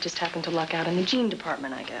chocoholic. I just happen to luck out in the gene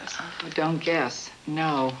department, I guess. Oh, don't guess.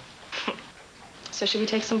 No. So should we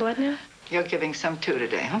take some blood now? You're giving some too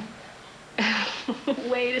today, huh?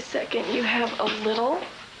 Wait a second. You have a little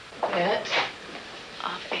bit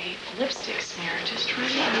of a lipstick smear just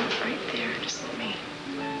right there. Just let me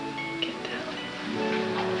get that.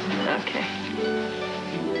 Okay.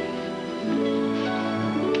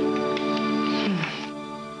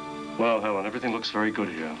 Well, Helen, everything looks very good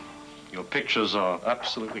here. Your pictures are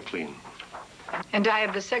absolutely clean. And I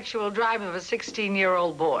have the sexual drive of a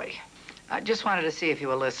 16-year-old boy. I just wanted to see if you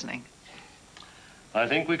were listening. I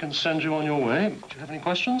think we can send you on your way. Do you have any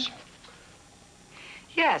questions?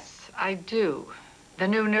 Yes, I do. The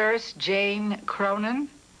new nurse, Jane Cronin,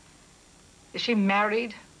 is she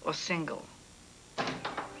married or single?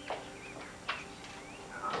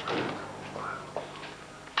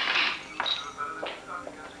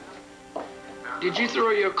 Did you throw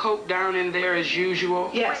your coat down in there as usual?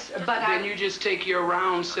 Yes, but then you just take your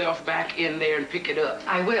round self back in there and pick it up.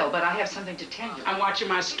 I will, but I have something to tell you. I'm watching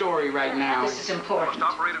my story right now. This is important.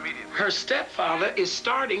 Her stepfather is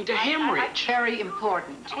starting to hemorrhage. Very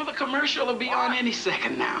important. Oh, the commercial will be on any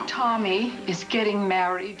second now. Tommy is getting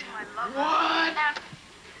married. What?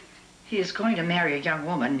 He is going to marry a young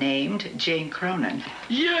woman named Jane Cronin.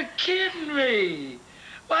 You're kidding me.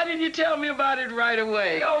 Why didn't you tell me about it right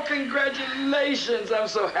away? Oh, congratulations. I'm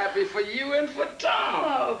so happy for you and for Tom.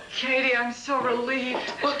 Oh, Katie, I'm so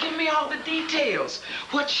relieved. Well, give me all the details.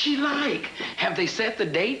 What's she like? Have they set the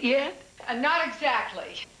date yet? Not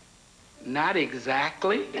exactly. Not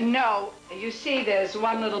exactly? No. You see, there's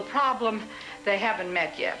one little problem. They haven't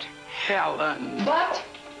met yet. Helen. But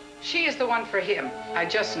she is the one for him. I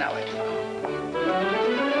just know it.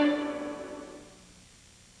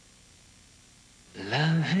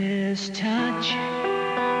 Love is touch.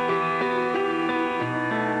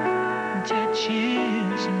 Touch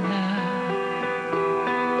is love.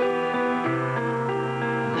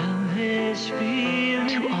 Love is feeling.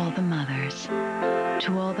 To all the mothers,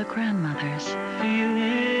 to all the grandmothers,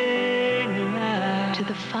 Feeling alive. to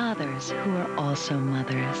the fathers who are also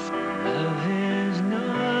mothers, Love is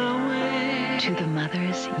no way. to the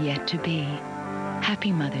mothers yet to be.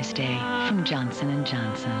 Happy Mother's Day from Johnson &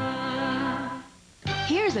 Johnson.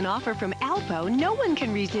 Here's an offer from Alpo no one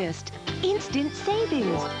can resist. instant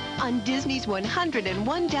savings on Disney's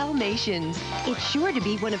 101 Dalmatians. It's sure to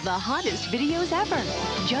be one of the hottest videos ever.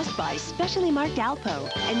 Just buy specially marked Alpo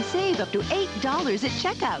and save up to $8 at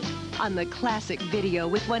checkout on the classic video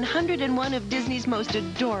with 101 of Disney's most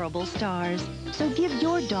adorable stars. So give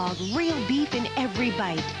your dog real beef in every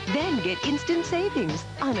bite, then get instant savings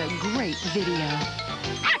on a great video.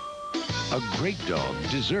 A great dog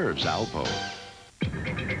deserves Alpo.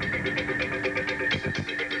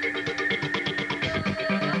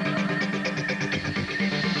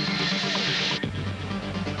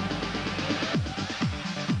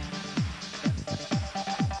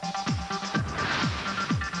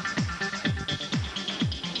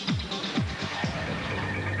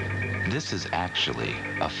 This is actually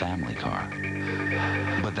a family car,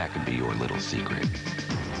 but that could be your little secret.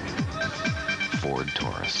 Ford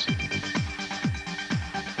Taurus.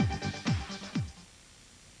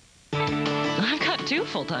 I've got 2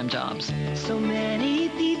 full-time jobs. So many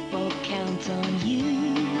people count on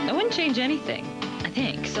you. I wouldn't change anything, I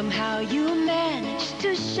think. Somehow you manage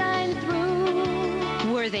to shine through.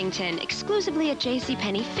 Worthington, exclusively at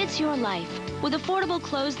JCPenney, fits your life. With affordable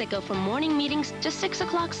clothes that go from morning meetings to 6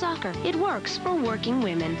 o'clock soccer. It works for working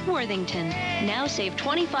women. Worthington. Now save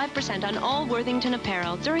 25% on all Worthington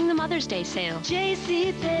apparel during the Mother's Day sale.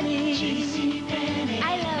 JCPenney. JCPenney.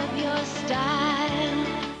 I love your style.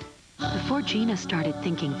 Before Gina started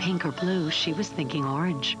thinking pink or blue, she was thinking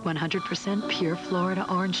orange. 100% pure Florida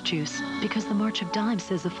orange juice. Because the March of Dimes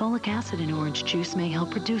says the folic acid in orange juice may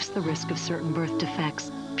help reduce the risk of certain birth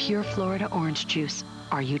defects. Pure Florida orange juice.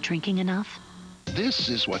 Are you drinking enough? This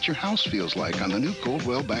is what your house feels like on the new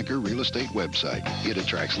Coldwell Banker Real Estate website. It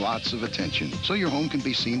attracts lots of attention, so your home can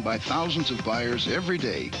be seen by thousands of buyers every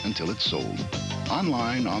day until it's sold.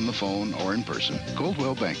 Online, on the phone, or in person.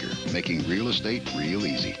 Coldwell Banker, making real estate real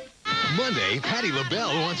easy. Monday, Patti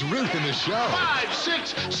LaBelle wants Ruth in the show. 5,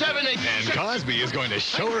 6, 7, 8. And Cosby is going to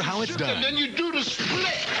show her how it's done. And then you do the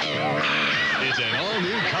split. It's an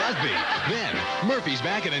all-new Cosby. Then, Murphy's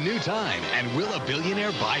back at a new time. And will a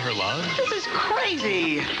billionaire buy her love? This is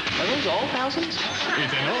crazy. Are those all thousands?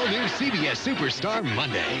 It's an all-new CBS Superstar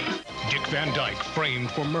Monday. Dick Van Dyke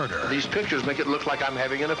framed for murder. These pictures make it look like I'm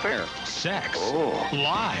having an affair. Sex. Oh.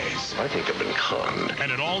 Lies. I think I've been conned.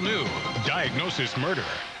 And an all-new Diagnosis Murder.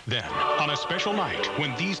 Then, on a special night,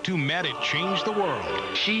 when these two met, it changed the world.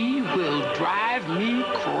 She will drive me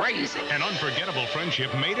crazy. An unforgettable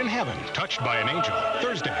friendship made in heaven, touched by an angel.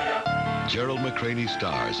 Thursday. Gerald McCraney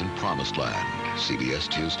stars in Promised Land. CBS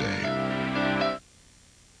Tuesday.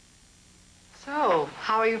 So,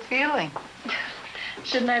 how are you feeling?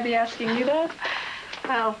 Shouldn't I be asking you that?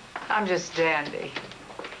 Well, I'm just dandy.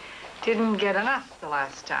 Didn't get enough the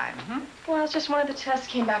last time, Well, it's just one of the tests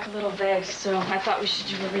came back a little vague, so I thought we should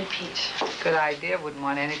do a repeat. Good idea. Wouldn't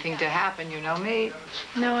want anything to happen. You know me.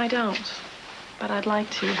 No, I don't. But I'd like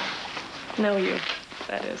to know you,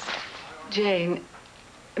 that is. Jane,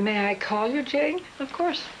 may I call you Jane? Of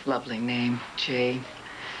course. Lovely name, Jane.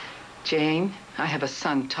 Jane, I have a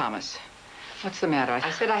son, Thomas. What's the matter? I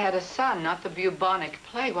said I had a son, not the bubonic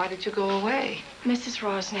plague. Why did you go away? Mrs.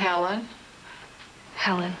 Rosner. Helen?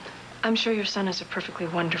 Helen, I'm sure your son is a perfectly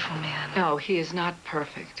wonderful man. No, he is not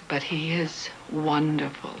perfect, but he is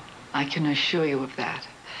wonderful. I can assure you of that.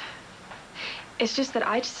 It's just that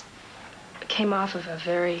I just came off of a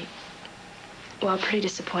very, well, pretty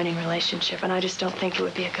disappointing relationship, and I just don't think it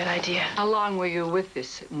would be a good idea. How long were you with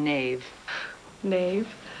this knave? Knave?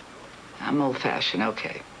 I'm old-fashioned,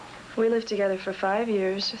 okay. We lived together for 5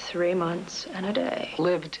 years, 3 months, and a day.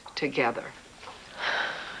 Lived together.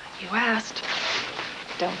 You asked.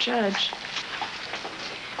 Don't judge.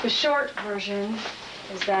 The short version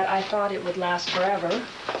is that I thought it would last forever,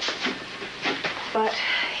 but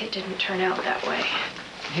it didn't turn out that way.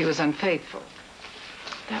 He was unfaithful.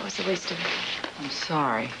 That was the least of it. I'm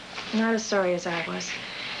sorry. Not as sorry as I was.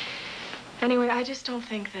 Anyway, I just don't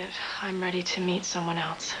think that I'm ready to meet someone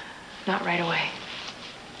else. Not right away.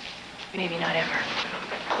 Maybe not ever.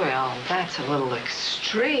 Well, that's a little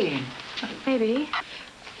extreme. Maybe.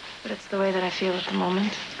 But it's the way that I feel at the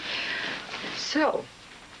moment. So,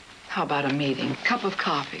 how about a meeting? Cup of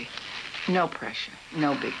coffee. No pressure.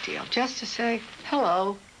 No big deal. Just to say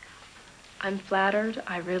hello. I'm flattered.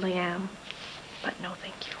 I really am. But no,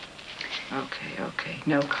 thank you. Okay.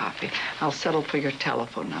 No coffee. I'll settle for your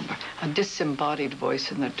telephone number. A disembodied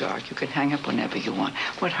voice in the dark. You can hang up whenever you want.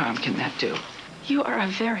 What harm can that do? You are a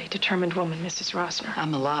very determined woman, Mrs. Rosner.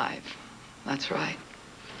 I'm alive. That's right.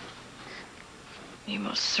 You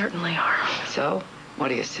most certainly are. So, what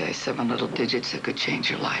do you say? 7 little digits that could change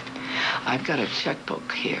your life. I've got a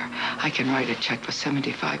checkbook here. I can write a check for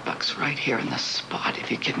 $75 right here in the spot if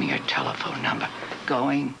you give me your telephone number.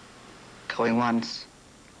 Going once.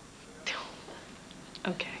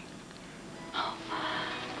 Okay.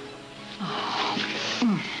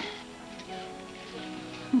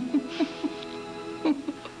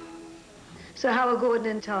 So how are Gordon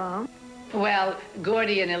and Tom? Well,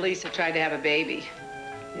 Gordy and Elise have tried to have a baby.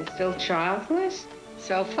 You're still childless?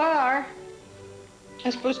 So far. I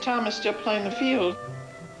suppose Tom is still playing the field.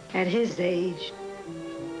 At his age.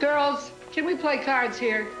 Girls, can we play cards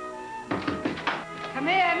here? Come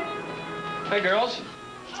in. Hey, girls.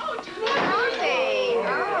 Hey,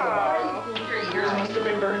 Yours must have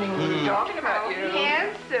been burning. We were talking about you.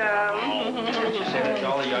 handsome. She said,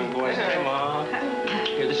 all the young boys. Hey, Mom.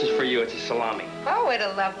 Here, this is for you. It's a salami. Oh, what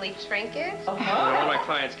a lovely trinket. One of my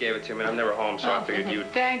clients gave it to me, and I'm never home, so I figured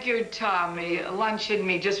you'd... Thank you, Tommy. Luncheon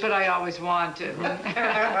meat, just what I always wanted.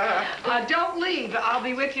 Don't leave. I'll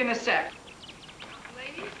be with you in a sec.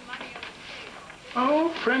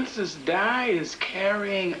 Oh, Princess Di is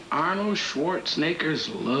carrying Arnold Schwarzenegger's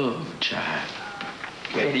love, child.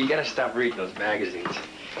 Katie, you gotta stop reading those magazines.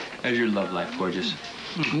 How's your love life, gorgeous?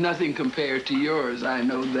 Nothing compared to yours, I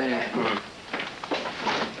know that.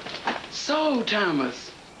 So,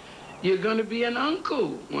 Thomas, you're gonna be an uncle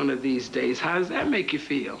one of these days. How does that make you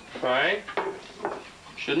feel? Fine.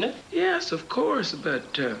 Shouldn't it? Yes, of course,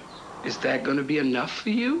 but is that gonna be enough for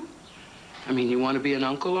you? I mean, you want to be an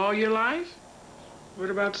uncle all your life? What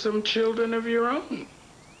about some children of your own?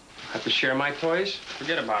 Have to share my toys?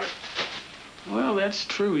 Forget about it. Well, that's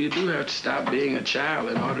true. You do have to stop being a child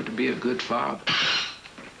in order to be a good father.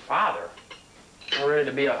 Father? I'm ready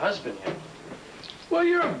to be a husband yet. Well,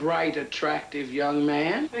 you're a bright, attractive young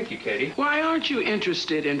man. Thank you, Katie. Why aren't you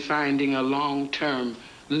interested in finding a long-term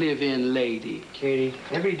live-in lady? Katie,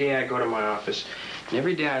 every day I go to my office, and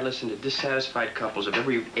every day I listen to dissatisfied couples of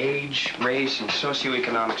every age, race, and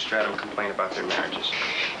socioeconomic stratum complain about their marriages.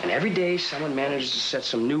 And every day someone manages to set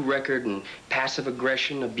some new record in passive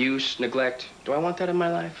aggression, abuse, neglect. Do I want that in my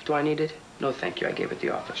life? Do I need it? No, thank you. I gave it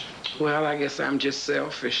the office. Well, I guess I'm just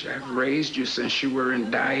selfish. I've raised you since you were in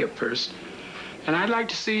diapers. And I'd like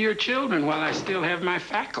to see your children while I still have my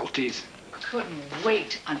faculties. Couldn't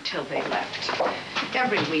wait until they left.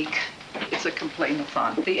 Every week, it's a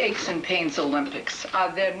complaint-a-thon. The Aches and Pains Olympics.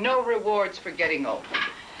 Are there no rewards for getting old?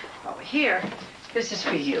 Oh, here, this is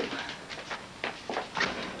for you.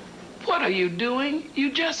 What are you doing?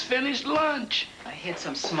 You just finished lunch. I had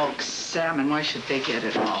some smoked salmon. Why should they get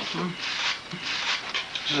it all?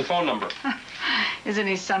 This is a phone number. Isn't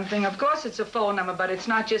he something? Of course it's a phone number, but it's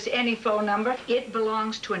not just any phone number. It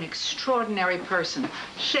belongs to an extraordinary person.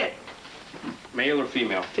 Sit. Male or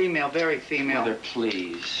female? Female, very female. Mother,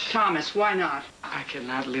 please. Thomas, why not? I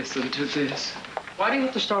cannot listen to this. Why do you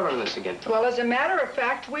have to start on this again? Well, as a matter of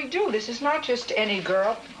fact, we do. This is not just any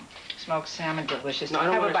girl. Smoked salmon, delicious. No, I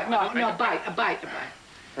don't Have want a bite. it. No, bite, a bite.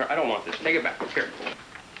 Here, I don't want this. Take it back. Here.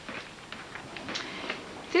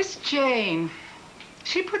 This Jane,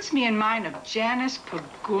 she puts me in mind of Janice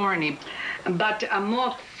Pagorni, but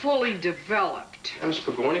more fully developed. Janice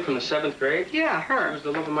Pagorni from the 7th grade? Yeah, her. She was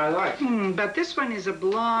the love of my life. But this one is a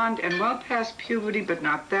blonde and well past puberty, but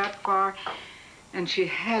not that far. And she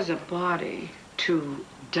has a body to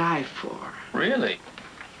die for. Really?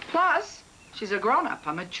 Plus, she's a grown-up,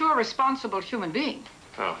 a mature, responsible human being.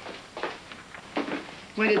 Oh.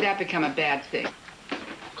 When did that become a bad thing?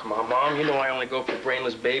 Come on, Mom. You know I only go for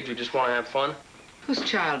brainless babes who just want to have fun. Whose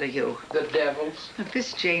child are you? The devil's. Look,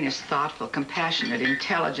 this Jane is thoughtful, compassionate,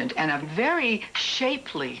 intelligent, and a very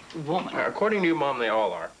shapely woman. According to you, Mom, they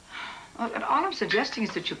all are. Well, and all I'm suggesting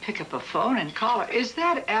is that you pick up a phone and call her. Is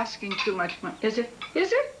that asking too much money? Is it?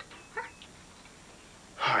 Is it?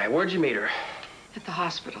 All right, where'd you meet her? At the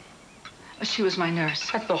hospital. She was my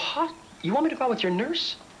nurse. At the hospital? You want me to go out with your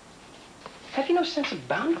nurse? Have you no sense of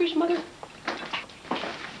boundaries, Mother?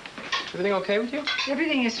 Everything okay with you?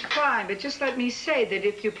 Everything is fine, but just let me say that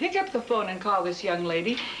if you pick up the phone and call this young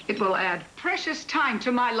lady, it will add precious time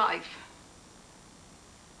to my life.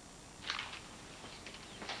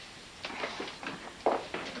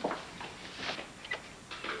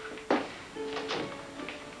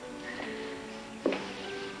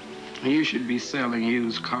 You should be selling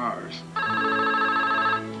used cars.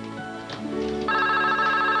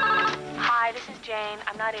 Hi, this is Jane.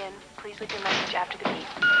 I'm not in. Please leave your message after the beep.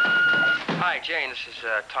 Hi, Jane. This is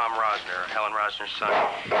Tom Rosner, Helen Rosner's son.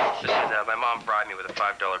 This is, my mom bribed me with a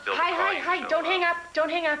 $5 bill to call you. Hi. So, Don't hang up. Don't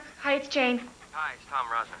hang up. Hi, it's Jane. Hi, it's Tom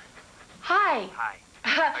Rosner. Hi. Hi.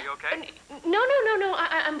 Are you okay? No.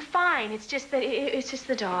 I'm fine. It's just that it's just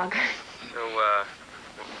the dog. So,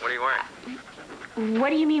 what are you wearing? What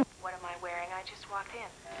do you mean, what I just walked in.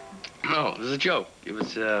 No, it was a joke. It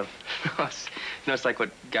was, it's like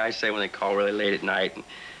what guys say when they call really late at night. And,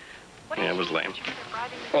 yeah, it was lame.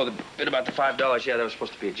 Oh, the bit about the $5, yeah, that was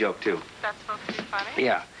supposed to be a joke, too. That's supposed to be funny?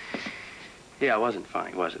 Yeah. Yeah, it wasn't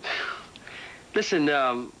funny, was it? Listen,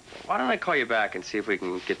 why don't I call you back and see if we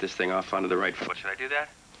can get this thing off onto the right foot? Should I do that?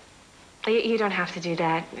 You don't have to do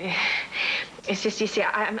that. It's just, you see,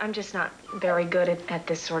 I'm just not very good at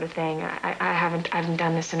this sort of thing. I haven't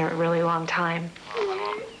done this in a really long time.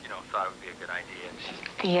 Well, thought it would be a good idea.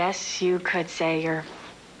 Yes, you could say your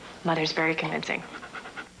mother's very convincing.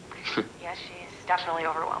 Yes, she's definitely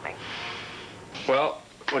overwhelming. Well,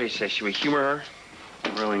 what do you say? Should we humor her?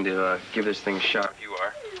 I'm willing to give this thing a shot if you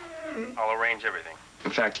are. I'll arrange everything.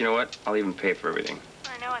 In fact, you know what? I'll even pay for everything.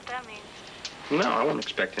 I know what that means. No, I won't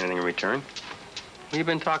expect anything in return. Who you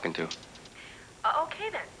been talking to? Okay,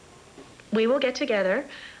 then. We will get together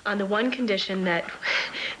on the one condition that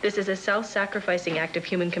this is a self-sacrificing act of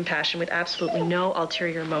human compassion with absolutely no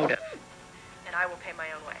ulterior motive. And I will pay my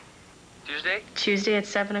own way. Tuesday? Tuesday at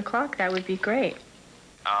 7 o'clock, that would be great.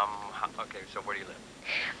 Okay, so where do you live?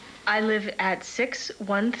 I live at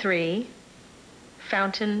 613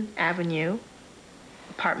 Fountain Avenue,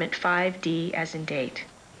 apartment 5D as in date.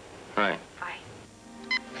 Right.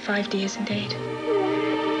 5D as in date.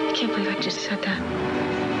 I can't believe I just said that.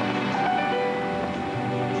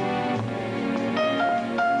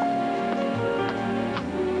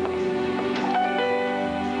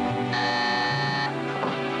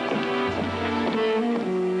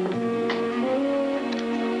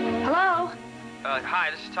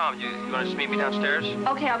 Hi, this is Tom. You want to just meet me downstairs?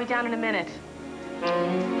 Okay, I'll be down in a minute.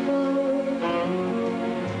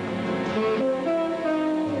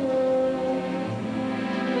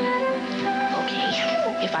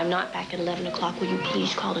 Okay, if I'm not back at 11 o'clock, will you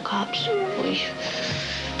please call the cops? Please.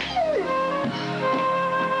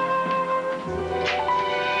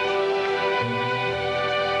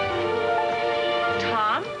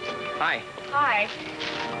 Tom? Hi. Hi.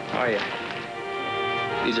 How are you?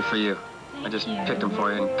 These are for you. I just picked them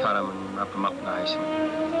for you and cut them and wrapped them up nice.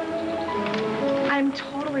 I'm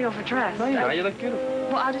totally overdressed. No, yeah, you look beautiful.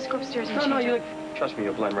 Well, I'll just go upstairs and change. No, you look... Trust me,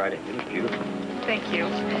 you'll blend right in. You look beautiful. Thank you.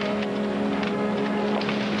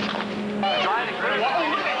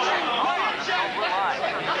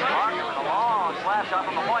 Slash up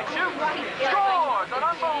from the point. Shoot! Scores! An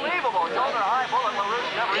unbelievable shoulder high bullet.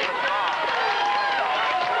 LaRouche never even saw.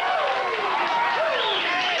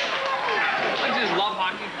 I just love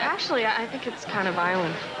hockey. Actually, I think it's kind of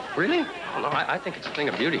violent. Really? Oh, no, I think it's a thing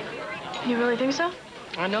of beauty. You really think so?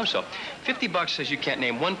 I know so. $50 says you can't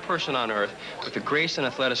name one person on earth with the grace and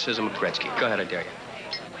athleticism of Gretzky. Go ahead, I dare you.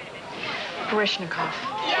 Barishnikov.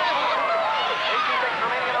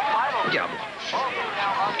 Yeah, but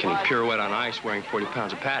can he pirouette on ice wearing 40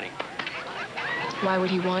 pounds of padding? Why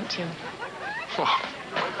would he want to? Well,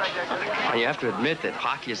 you have to admit that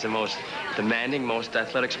hockey is the most demanding, most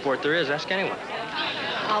athletic sport there is. Ask anyone.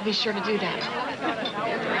 I'll be sure to do that.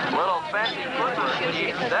 Little fancy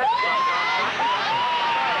footwork. That's...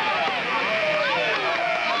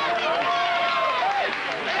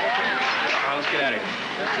 Let's get out of here.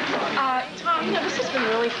 Tom, you know, this has been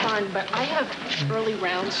really fun, but I have early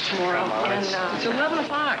rounds tomorrow. And, it's 11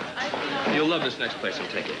 o'clock. You'll love this next place, I'll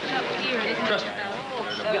take it. Trust me.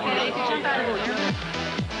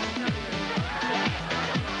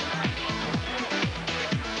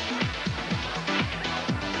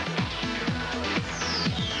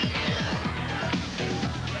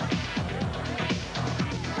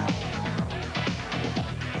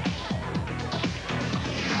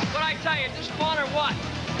 What'd I tell you, just fun or what?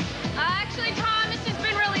 Actually, Tom, this has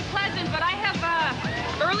been really pleasant, but I have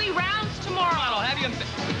early rounds tomorrow. I'll have you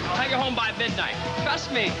home by midnight.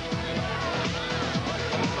 Trust me.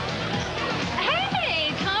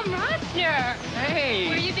 Hey, Tom Rossner. Hey.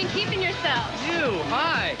 Where you been keeping yourself? You,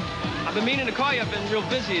 hi. I've been meaning to call you. I've been real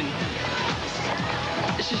busy. And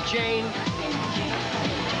this is Jane.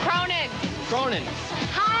 Cronin.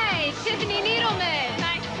 Hi, Tiffany Needleman.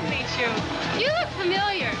 Nice to meet you. You look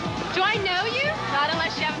familiar. Do I know you? Not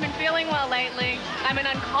unless you haven't been feeling well lately. I'm an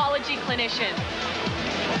oncology clinician.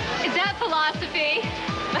 Is that philosophy?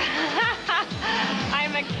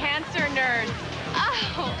 I'm a cancer nurse.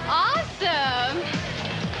 Oh, awesome.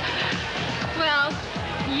 Well,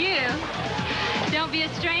 you. Don't be a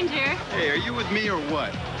stranger. Hey, are you with me or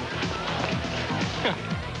what?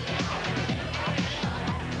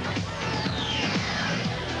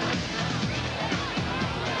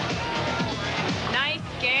 Nice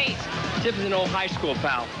skate. Tiff is an old high school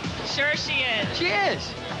pal. Sure she is. She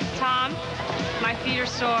is. Tom, my feet are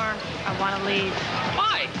sore. I want to leave.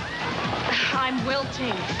 Why? I'm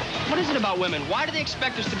wilting. What is it about women? Why do they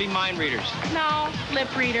expect us to be mind readers? No,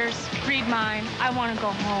 lip readers. Read mine. I want to go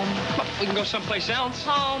home. Well, we can go someplace else.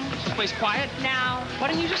 Home. Someplace quiet. Now. Why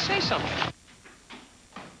didn't you just say something?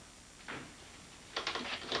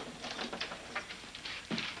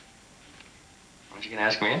 Aren't you going to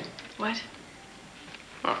ask me in? What?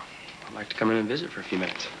 Oh, I'd like to come in and visit for a few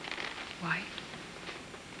minutes. Why?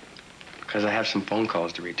 Because I have some phone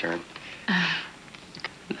calls to return.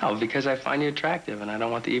 No, because I find you attractive and I don't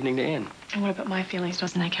want the evening to end. And what about my feelings?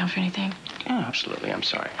 Doesn't that count for anything? Oh, absolutely. I'm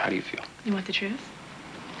sorry. How do you feel? You want the truth?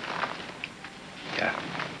 Yeah.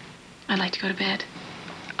 I'd like to go to bed.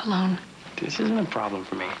 Alone. This isn't a problem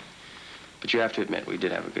for me. But you have to admit, we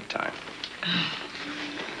did have a good time.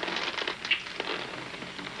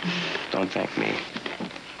 Don't thank me.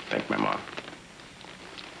 Thank my mom.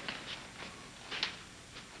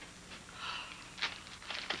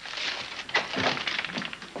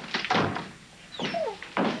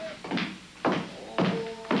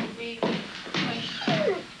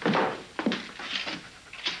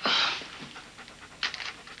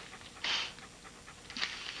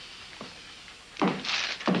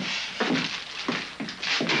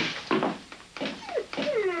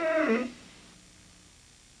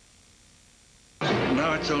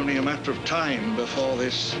 Now it's only a matter of time before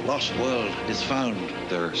this lost world is found.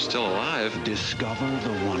 They're still alive. Discover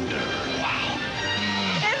the wonder. Wow.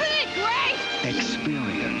 Isn't it great?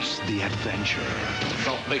 Experience the adventure.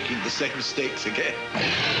 Not making the same mistakes again.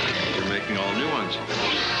 You're making all new ones.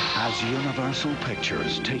 As Universal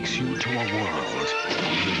Pictures takes you to a world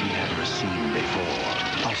you've never seen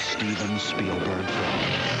before. A Steven Spielberg film.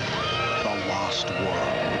 The Lost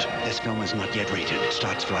World. This film is not yet rated. It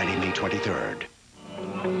starts Friday, May 23rd.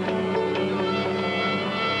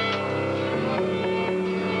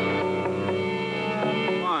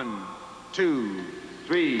 1, 2,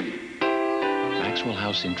 3. Maxwell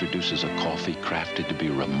House introduces a coffee crafted to be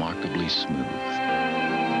remarkably smooth.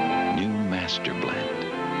 New Master Blend.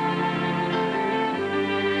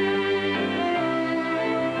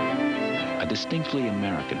 A distinctly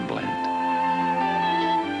American blend.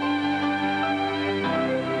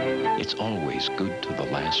 It's always good to the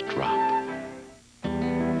last drop.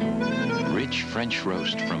 Rich French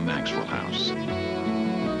roast from Maxwell House.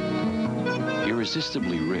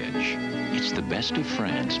 Irresistibly rich, it's the best of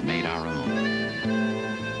France made our own.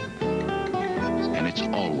 And it's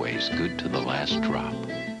always good to the last drop.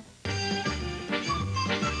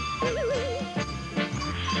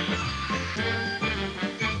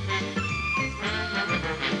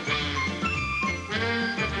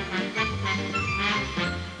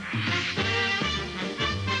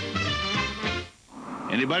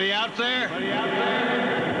 Anybody out there?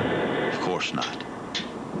 Of course not.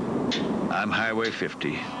 I'm Highway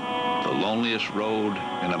 50, the loneliest road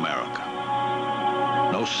in America.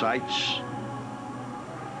 No sights,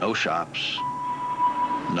 no shops,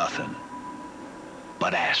 nothing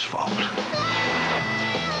but asphalt.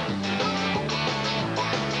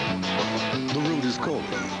 The road is cold,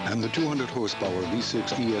 and the 200 horsepower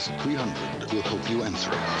V6 ES 300 will help you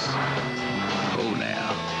answer it. Oh,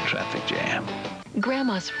 now, traffic jam.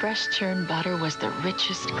 Grandma's fresh churned butter was the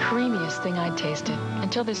richest, creamiest thing I'd tasted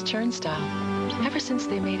until this churn style. Ever since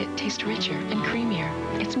they made it taste richer and creamier,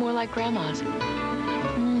 it's more like Grandma's.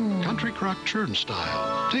 Country Crock Churn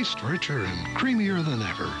Style. Tastes richer and creamier than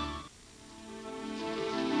ever.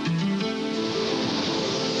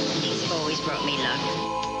 He's always brought me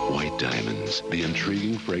luck. White Diamonds, the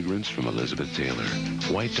intriguing fragrance from Elizabeth Taylor.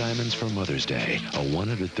 White Diamonds for Mother's Day. A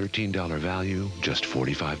 $1 to $13 value, just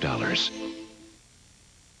 $45.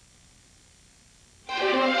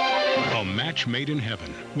 A match made in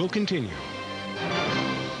heaven will continue.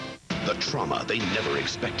 The trauma they never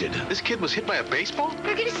expected. This kid was hit by a baseball?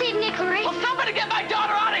 We're gonna save Nick, all right? Well, somebody get my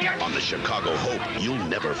daughter out of here! On the Chicago Hope you'll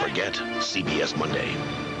never forget. CBS Monday.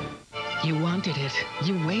 You wanted it.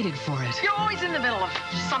 You waited for it. You're always in the middle of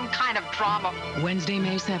some kind of drama. Wednesday,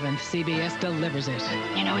 May 7th, CBS delivers it.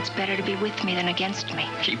 You know, it's better to be with me than against me.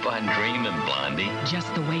 Keep on dreaming, Blondie.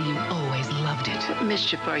 Just the way you always loved it. What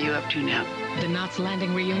mischief are you up to now? The Knots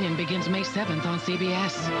Landing reunion begins May 7th on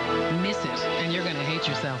CBS. Miss it, and you're gonna hate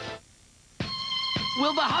yourself.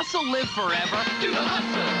 Will the hustle live forever? Do the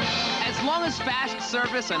hustle! As long as fast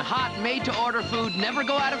service and hot, made-to-order food never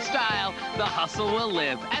go out of style, the hustle will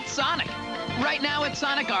live at Sonic. Right now at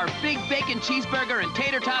Sonic, our Big Bacon Cheeseburger and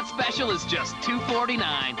Tater Tot Special is just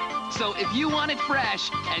 $2.49. So if you want it fresh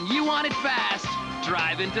and you want it fast,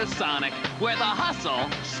 drive into Sonic, where the hustle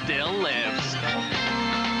still lives.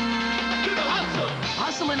 To the hustle!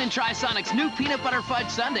 Hustle in and try Sonic's new Peanut Butter Fudge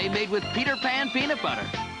Sundae made with Peter Pan peanut butter.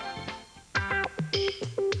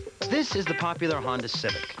 This is the popular Honda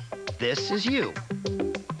Civic. This is you.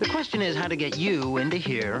 The question is how to get you into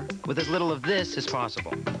here with as little of this as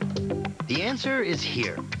possible. The answer is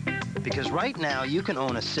here. Because right now, you can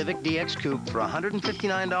own a Civic DX Coupe for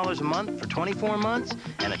 $159 a month for 24 months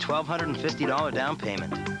and a $1,250 down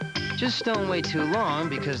payment. Just don't wait too long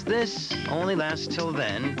because this only lasts till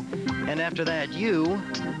then, and after that, you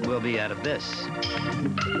will be out of this.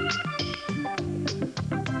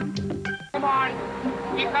 Come on.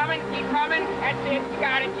 Keep coming, keep coming. That's it. You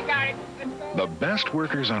got it, you got it. The best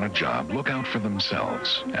workers on a job look out for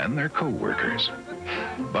themselves and their co-workers.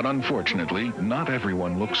 But unfortunately, not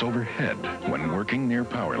everyone looks overhead when working near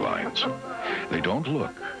power lines. They don't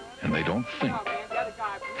look, and they don't think.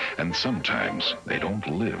 And sometimes they don't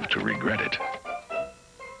live to regret it.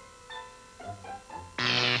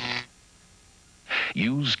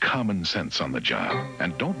 Use common sense on the job,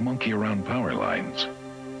 and don't monkey around power lines.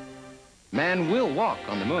 Man will walk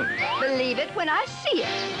on the moon. Believe it when I see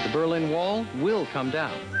it. The Berlin Wall will come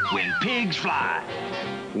down. When pigs fly.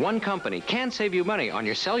 One company can save you money on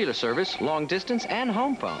your cellular service, long distance, and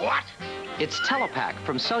home phone. What? It's Telepack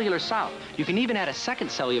from Cellular South. You can even add a second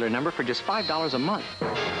cellular number for just $5 a month.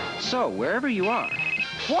 So, wherever you are,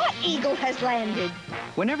 What eagle has landed?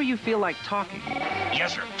 whenever you feel like talking,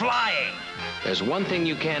 Yes, sir. Flying. there's one thing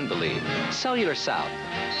you can believe. Cellular South.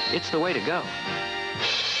 It's the way to go.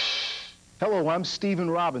 Hello, I'm Stephen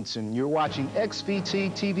Robinson. You're watching XVT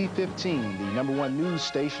TV 15, the #1 news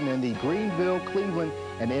station in the Greenville, Cleveland,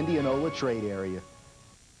 and Indianola trade area.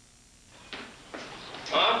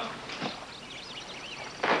 Huh?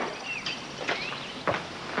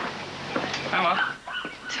 Hello.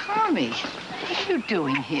 Tommy, what are you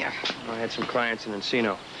doing here? I had some clients in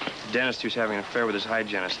Encino. The dentist who's having an affair with his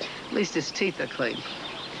hygienist. At least his teeth are clean.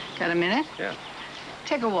 Got a minute? Yeah.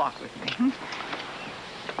 Take a walk with me,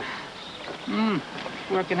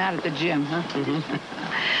 working out at the gym, huh?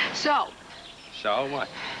 So, So what?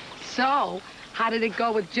 how did it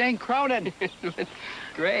go with Jane Cronin?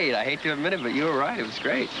 Great. I hate to admit it, but you were right. It was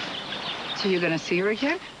great. So you're gonna see her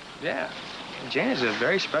again? Yeah. Jane is a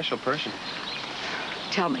very special person.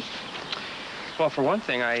 Tell me. Well, for one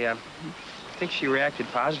thing, I think she reacted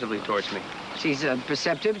positively towards me. She's a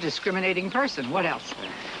perceptive, discriminating person. What else?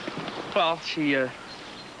 Well, she, oh,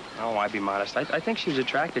 I'd be modest. I think she was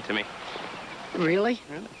attracted to me. Really?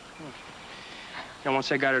 Really? And once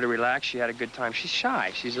I got her to relax, she had a good time. She's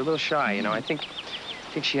shy. She's a little shy, you know. I think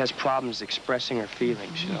she has problems expressing her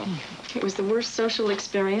feelings, you know. It was the worst social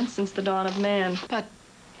experience since the dawn of man. But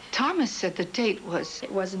Thomas said the date was...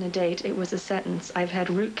 It wasn't a date. It was a sentence. I've had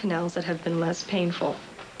root canals that have been less painful.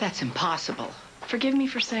 That's impossible. Forgive me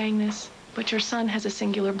for saying this, but your son has a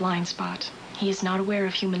singular blind spot. He is not aware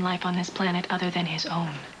of human life on this planet other than his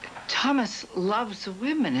own. Thomas loves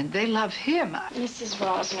women, and they love him. Mrs.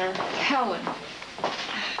 Rosner. Helen.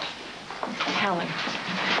 Helen,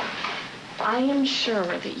 I am sure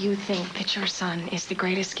that you think that your son is the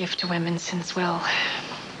greatest gift to women since, well,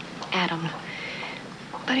 Adam.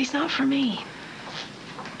 But he's not for me.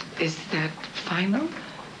 Is that final?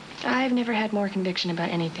 I've never had more conviction about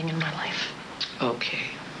anything in my life. Okay.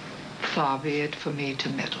 Far be it for me to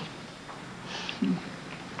meddle.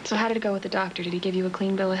 So how did it go with the doctor? Did he give you a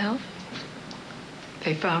clean bill of health?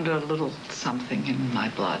 They found a little something in my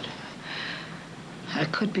blood. I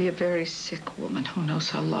could be a very sick woman. Who knows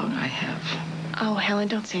how long I have. Oh, Helen,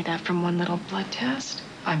 don't say that from one little blood test.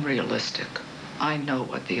 I'm realistic. I know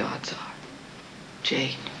what the odds are.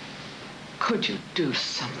 Jane, could you do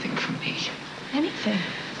something for me? Anything.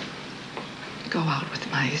 Go out with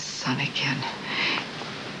my son again.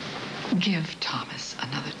 Give Thomas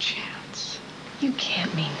another chance. You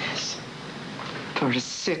can't mean this. For a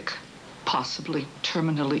sick, possibly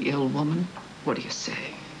terminally ill woman, what do you say?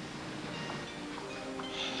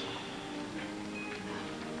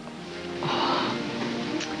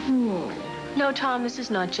 No, Tom, this is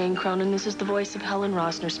not Jane Cronin. This is the voice of Helen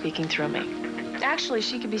Rosner speaking through me. Actually,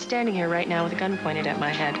 she could be standing here right now with a gun pointed at my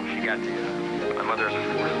head. She got my mother has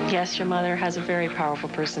a force. Yes, your mother has a very powerful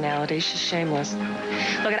personality. She's shameless.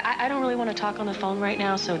 Look, I don't really want to talk on the phone right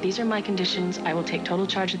now, so these are my conditions. I will take total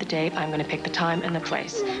charge of the date. I'm going to pick the time and the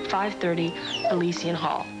place. 5:30, Elysian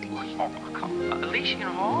Hall. Elysian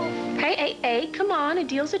Hall? Hey, come on. A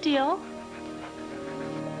deal's a deal.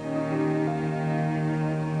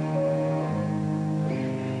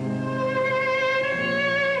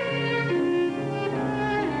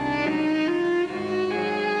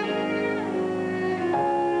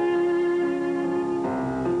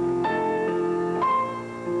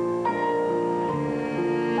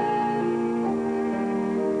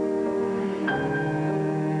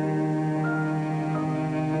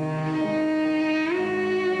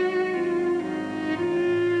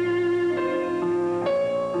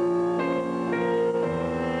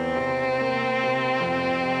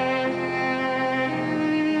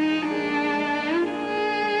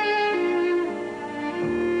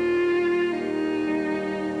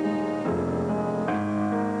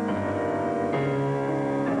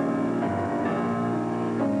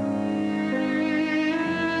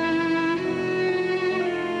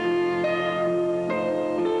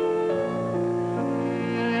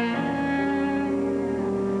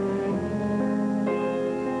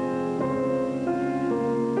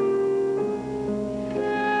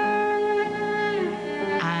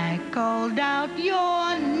 called out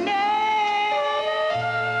your name.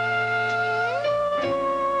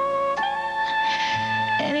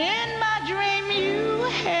 And in my dream you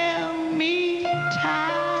held me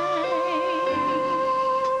tight.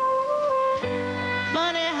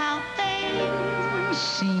 Funny how things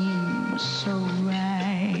seem so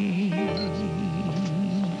right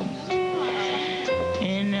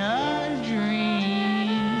in a dream.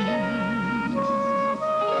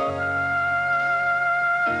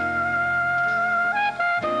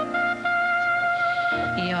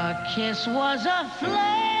 Your kiss was a flame,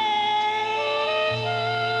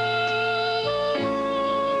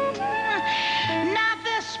 not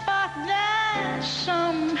the spark that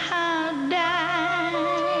somehow died.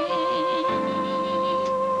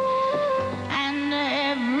 And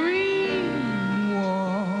every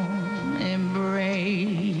warm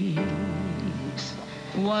embrace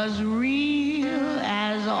was real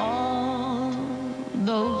as all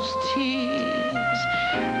those tears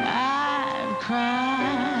I've cried.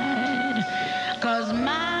 'Cause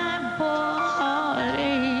my poor heart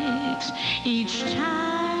aches each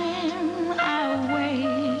time I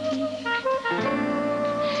wake,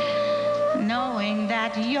 knowing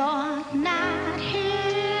that you're not here.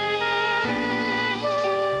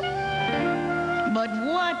 But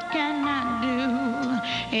what can I do?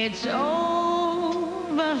 It's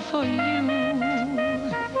over for you,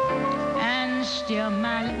 and still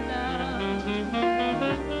my love.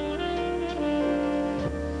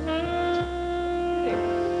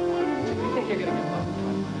 I think you're gonna give up.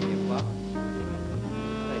 Give up?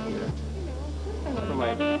 Thank you. For my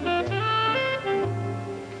good day.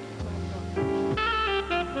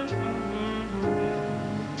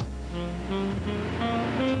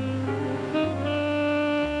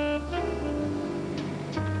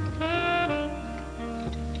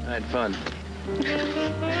 I had fun.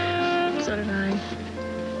 So did I.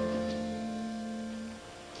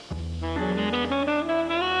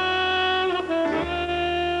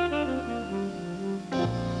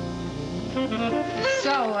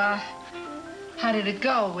 So, how did it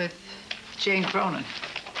go with Jane Cronin?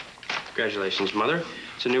 Congratulations, Mother.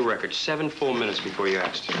 It's a new record. 7 full minutes before you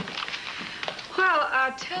asked. Well,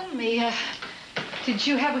 tell me, did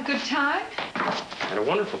you have a good time? Had a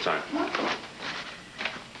wonderful time.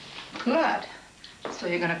 Good. So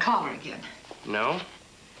you're gonna call her again? No?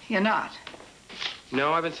 You're not?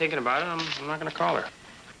 No, I've been thinking about it. I'm not gonna call her.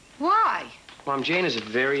 Why? Mom, Jane is a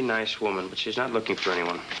very nice woman, but she's not looking for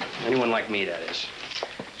anyone. Anyone like me, that is.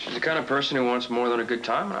 She's the kind of person who wants more than a good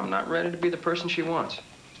time, and I'm not ready to be the person she wants.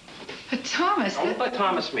 But Thomas... Don't let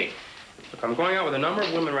Thomas me. Look, I'm going out with a number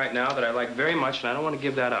of women right now that I like very much, and I don't want to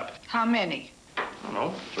give that up. How many? I don't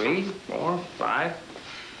know, 3, 4, 5,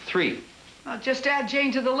 3. Well, just add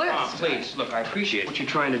Jane to the list. Mom, please, look, I appreciate what you're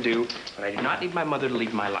trying to do, but I do not need my mother to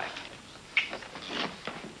leave my life.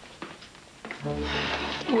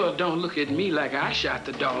 Well, don't look at me like I shot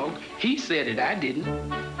the dog. He said it, I didn't.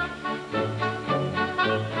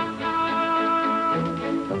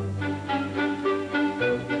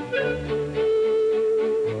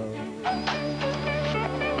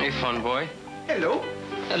 Hey, fun boy. Hello.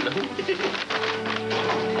 Hello.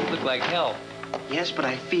 You look like hell. Yes, but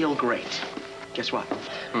I feel great. Guess what?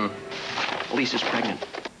 Lisa's pregnant.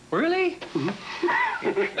 Really?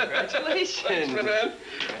 Congratulations. Thanks, man.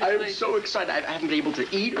 I'm so excited. I haven't been able to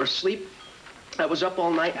eat or sleep. I was up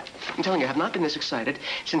all night. I'm telling you, I have not been this excited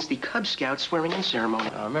since the Cub Scout swearing-in ceremony.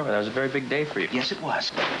 I remember, that was a very big day for you. Yes, it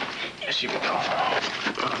was. Yes, you can go.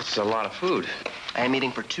 Oh, this is a lot of food. I am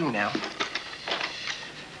eating for 2 now.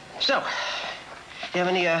 So, you have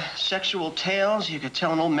any sexual tales you could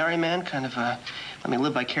tell an old married man, kind of let me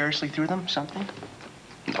live vicariously through them, something?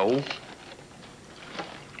 No.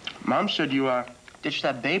 Mom said you ditched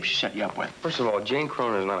that babe she set you up with. First of all, Jane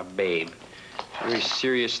Cronin is not a babe. She's a very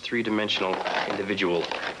serious, 3-dimensional individual.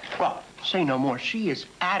 Well, say no more. She is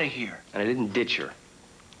out of here. And I didn't ditch her.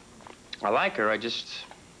 I like her, I just...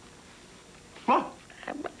 What?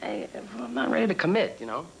 I'm not ready to commit, you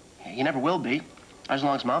know? Yeah, you never will be, as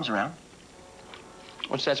long as Mom's around.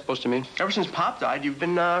 What's that supposed to mean? Ever since Pop died, you've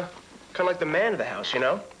been kind of like the man of the house, you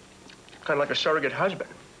know? Kind of like a surrogate husband.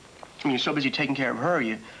 I mean, you're so busy taking care of her,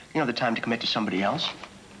 you don't have the time to commit to somebody else.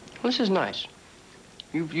 Well, this is nice.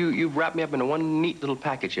 You've wrapped me up into one neat little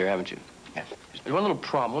package here, haven't you? Yeah. There's one little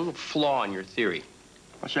problem, one little flaw in your theory.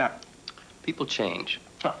 What's that? People change.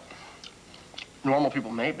 Huh. Normal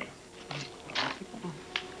people, maybe.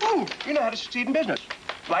 Ooh, you know how to succeed in business.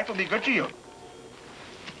 Life will be good to you.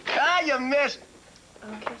 Ah, you missed.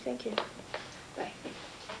 Okay, thank you. Bye.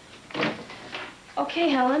 Okay,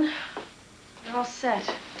 Helen. You're all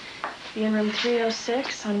set. Be in room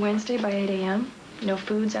 306 on Wednesday by 8 a.m. No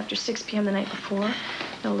foods after 6 p.m. the night before.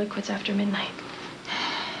 No liquids after midnight.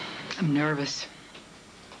 I'm nervous.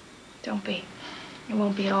 Don't be. It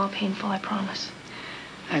won't be at all painful, I promise.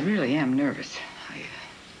 I really am nervous. I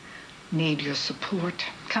need your support.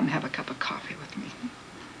 Come have a cup of coffee with me.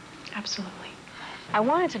 Absolutely. I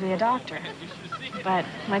wanted to be a doctor, but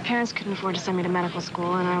my parents couldn't afford to send me to medical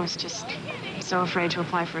school, and I was just so afraid to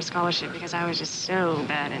apply for a scholarship because I was just so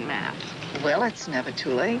bad in math. Well, it's never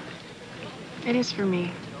too late. It is for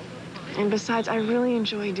me. And besides, I really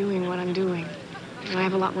enjoy doing what I'm doing. And I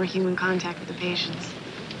have a lot more human contact with the patients.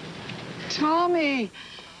 Tommy!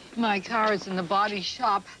 My car is in the body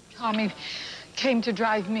shop. Tommy came to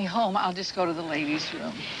drive me home. I'll just go to the ladies'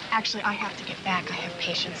 room. Actually, I have to get back. I have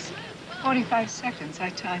patients. 45 seconds. I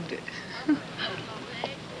timed it.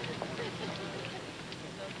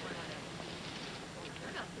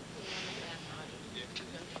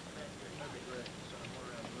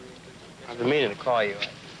 I've been meaning to call you.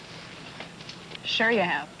 Sure you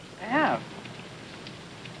have. I have.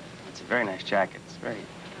 It's a very nice jacket. It's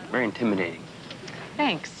very intimidating.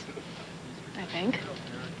 Thanks, I think.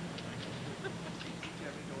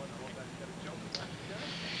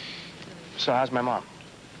 So how's my mom?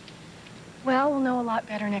 Well, we'll know a lot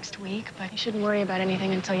better next week, but you shouldn't worry about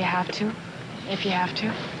anything until you have to, if you have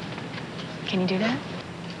to. Can you do that?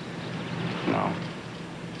 No.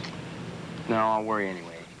 No, I'll worry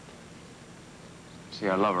anyway. See,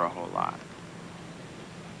 I love her a whole lot.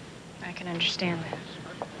 I can understand that.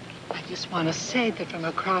 I just want to say that from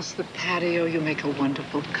across the patio, you make a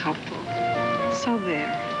wonderful couple. So there.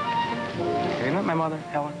 Have you met my mother,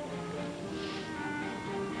 Helen?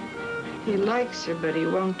 He likes her, but he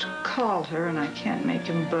won't call her, and I can't make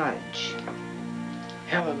him budge.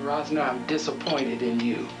 Helen Rosner, I'm disappointed in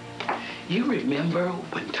you. You remember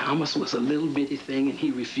when Thomas was a little bitty thing and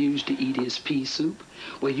he refused to eat his pea soup?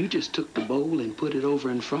 Well, you just took the bowl and put it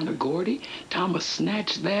over in front of Gordy. Thomas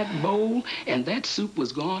snatched that bowl, and that soup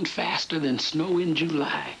was gone faster than snow in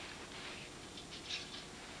July.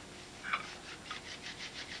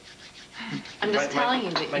 I'm just telling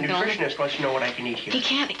you that my you don't... nutritionist wants to know what I can eat here. He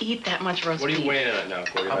can't eat that much roast beef. What are you weighing in at now,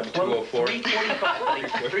 Corey? About 204?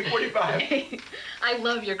 345. 345. I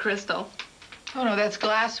love your crystal. Oh, no, that's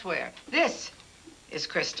glassware. This is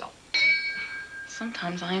crystal.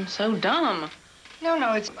 Sometimes I am so dumb.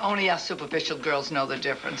 No, it's only us superficial girls know the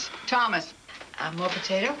difference. Thomas. More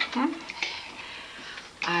potato?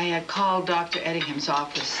 I called Dr. Eddingham's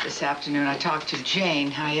office this afternoon. I talked to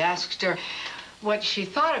Jane. I asked her what she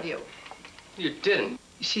thought of you. You didn't.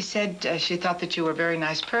 She said she thought that you were a very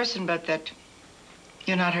nice person, but that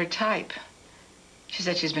you're not her type. She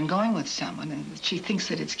said she's been going with someone, and she thinks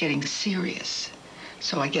that it's getting serious.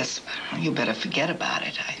 So I guess you better forget about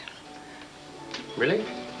it. Really?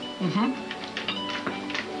 Mm-hmm.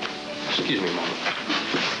 Excuse me, Mom.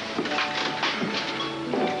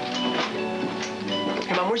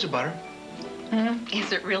 Hey, Mom, where's the butter?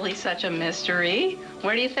 Is it really such a mystery?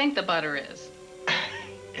 Where do you think the butter is?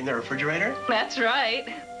 In the refrigerator? That's right.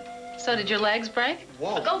 So did your legs break?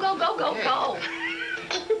 Whoa. Go, go, go, go, go.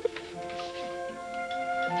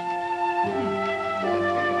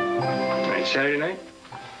 Saturday night?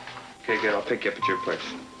 Okay, good. I'll pick you up at your place.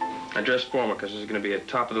 Now dress formal, because this is going to be a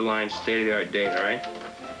top-of-the-line, state-of-the-art date, all right?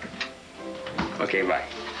 Okay, bye.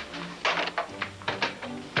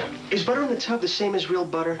 Is butter in the tub the same as real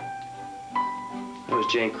butter? That was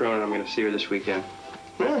Jane Cronin. I'm going to see her this weekend.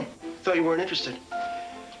 Really? Thought you weren't interested.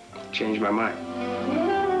 Changed my mind.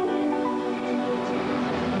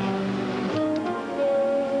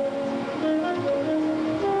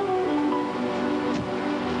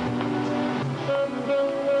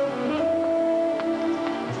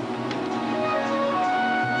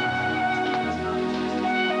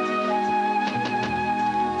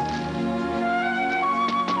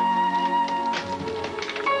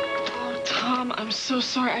 I'm so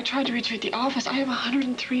sorry. I tried to reach you at the office. I have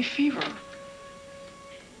 103 fever.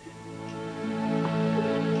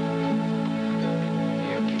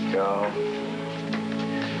 Here we go.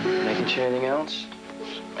 Making sure anything else?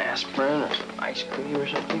 Some aspirin or some ice cream or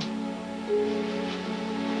something?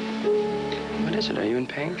 What is it? Are you in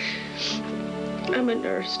pain? I'm a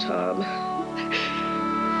nurse, Tom.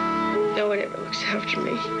 No one ever looks after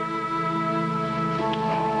me.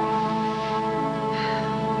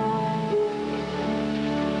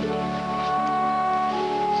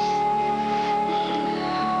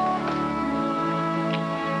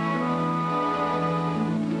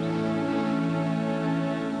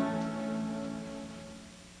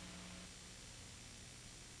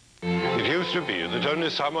 used to be that only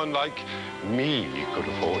someone like me could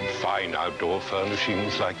afford fine outdoor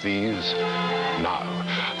furnishings like these. Now,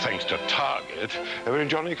 thanks to Target, every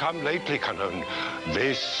Johnny-come-lately can own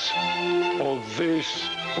this, or this,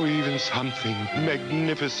 or even something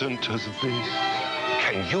magnificent as this.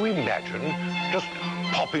 Can you imagine? Just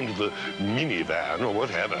pop into the minivan or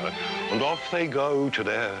whatever, and off they go to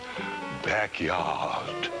their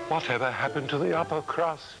backyard. Whatever happened to the upper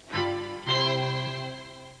crust?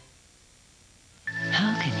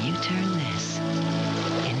 How can you turn this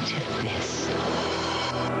into this?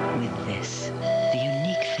 With this, the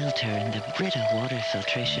unique filter in the Brita water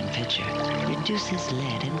filtration pitcher reduces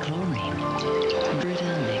lead and chlorine.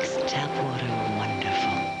 Brita makes tap water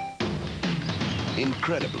wonderful.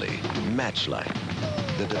 Incredibly, Matchlight,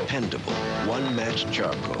 the dependable one-match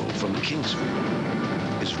charcoal from Kingsford,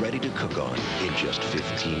 is ready to cook on in just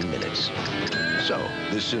 15 minutes. So,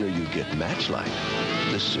 the sooner you get Matchlight,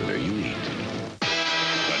 the sooner you eat.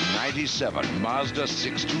 The 97 Mazda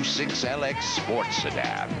 626 LX Sports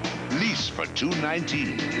Sedan. Lease for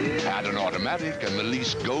 $219. Add an automatic and the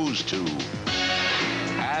lease goes to.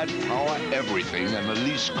 Add power everything and the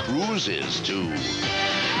lease cruises to.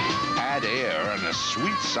 Add air and a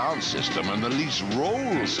sweet sound system and the lease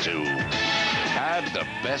rolls to. Add the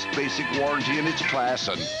best basic warranty in its class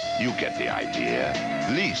and you get the idea.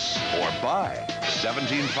 Lease or buy.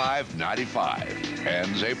 $17,595.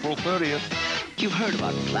 Ends April 30th. You've heard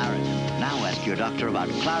about Claritin. Now ask your doctor about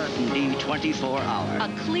Claritin D 24-hour. A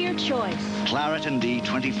clear choice. Claritin D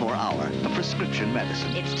 24-hour, a prescription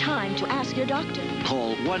medicine. It's time to ask your doctor.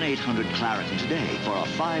 Call 1-800-CLARITIN today for a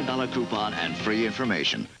 $5 coupon and free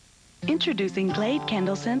information. Introducing Glade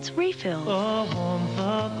Candle Scents Refill. Oh, warm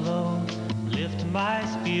the glow. Lift my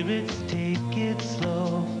spirits, take it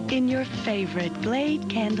slow. In your favorite Glade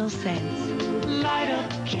Candle Scents. Light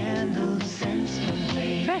up candle scents from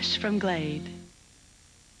Glade. Fresh from Glade.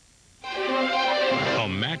 A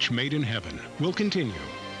match made in heaven will continue.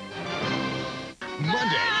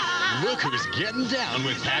 Monday, look who's getting down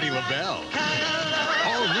with Patti LaBelle.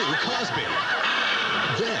 All new Cosby.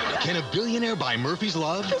 Then, can a billionaire buy Murphy's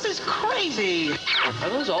Love? This is crazy. Are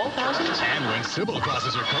those all thousands? And when Sybil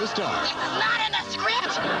crosses her co-star. It's not in the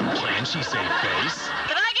script. Can she save face?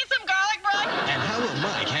 Can I get some garlic bread? And how will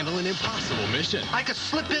Mike handle an impossible mission? I could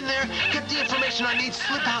slip in there, get the information I need,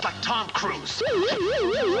 slip out like Tom Cruise.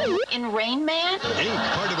 In Rain Man? Ain't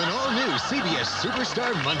part of an all-new CBS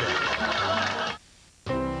Superstar Monday.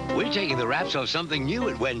 We're taking the wraps off something new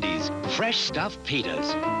at Wendy's. Fresh stuffed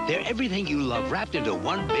pitas. They're everything you love wrapped into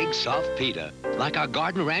one big soft pita. Like our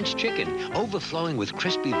Garden Ranch chicken, overflowing with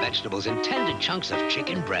crispy vegetables and tender chunks of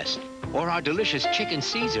chicken breast. Or our delicious chicken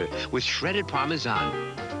Caesar with shredded Parmesan.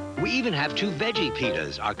 We even have 2 veggie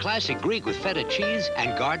pitas, our classic Greek with feta cheese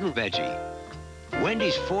and garden veggie.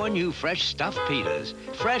 Wendy's 4 new fresh stuffed pitas.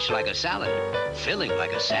 Fresh like a salad, filling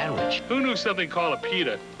like a sandwich. Who knew something called a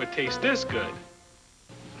pita would taste this good?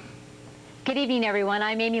 Good evening, everyone.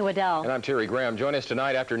 I'm Amy Waddell. And I'm Terry Graham. Join us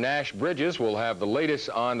tonight after Nash Bridges. We'll have the latest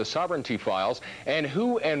on the sovereignty files and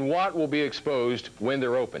who and what will be exposed when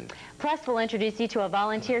they're opened. Plus, we'll introduce you to a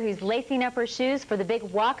volunteer who's lacing up her shoes for the big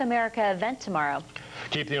Walk America event tomorrow.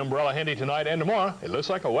 Keep the umbrella handy tonight and tomorrow. It looks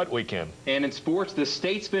like a wet weekend. And in sports, the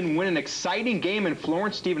Statesmen win an exciting game in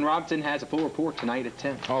Florence. Stephen Robinson has a full report tonight at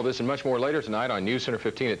 10. All this and much more later tonight on News Center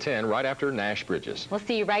 15 at 10, right after Nash Bridges. We'll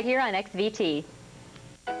see you right here on XVT.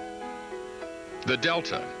 The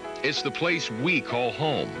Delta. It's the place we call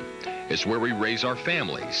home. It's where we raise our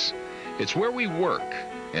families. It's where we work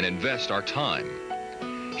and invest our time.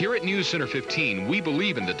 Here at News Center 15, we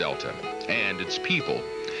believe in the Delta and its people.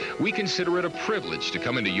 We consider it a privilege to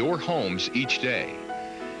come into your homes each day.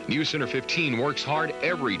 News Center 15 works hard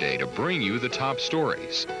every day to bring you the top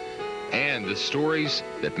stories and the stories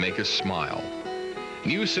that make us smile.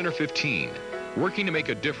 News Center 15, working to make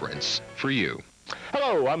a difference for you.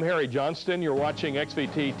 Hello, I'm Harry Johnston. You're watching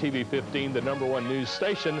XVT TV 15, the #1 news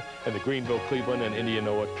station in the Greenville, Cleveland, and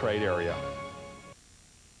Indianola trade area.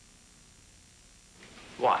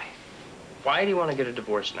 Why? Why do you want to get a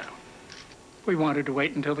divorce now? We wanted to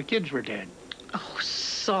wait until the kids were dead. Oh,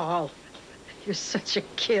 Saul, you're such a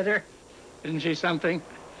kidder. Isn't she something?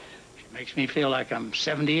 She makes me feel like I'm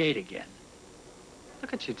 78 again.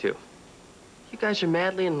 Look at you two. You guys are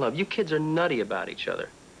madly in love. You kids are nutty about each other.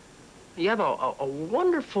 You have a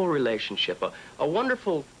wonderful relationship, a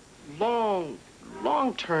wonderful,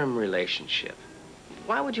 long-term relationship.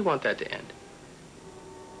 Why would you want that to end?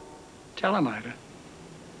 Tell him, Ida.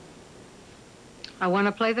 I want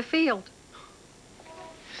to play the field.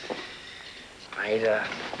 Ida,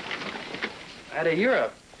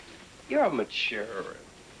 you're a mature,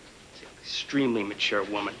 extremely mature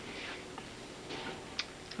woman.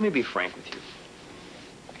 Let me be frank with you.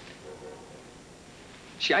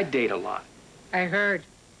 See, I date a lot. I heard.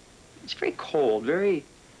 It's very cold, very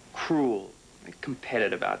cruel, very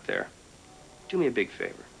competitive out there. Do me a big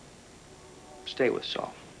favor. Stay with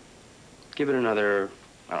Saul. Give it another,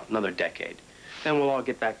 well, another decade. Then we'll all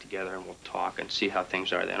get back together and we'll talk and see how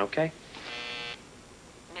things are then, okay?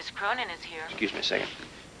 Miss Cronin is here. Excuse me a second.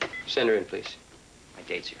 Send her in, please. My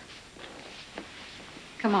date's here.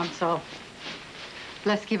 Come on, Saul.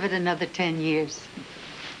 Let's give it another 10 years.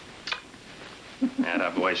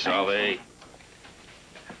 Attaboy, Sully.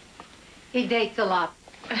 He dates a lot.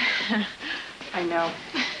 I know.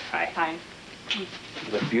 Hi. Hi. You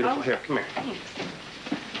look beautiful. Here, come here. Thanks.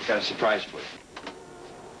 Got a surprise for you.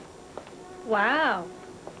 Wow.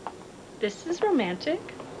 This is romantic.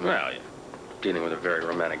 Well, you're dealing with a very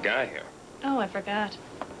romantic guy here. Oh, I forgot.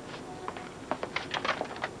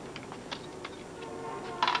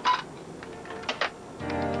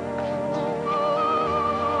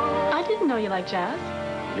 I didn't know you liked jazz.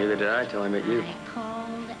 Neither did I till I met you.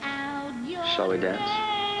 Shall we dance?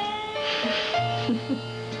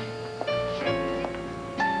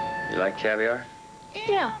 You like caviar?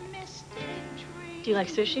 Yeah. Do you like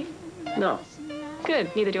sushi? No.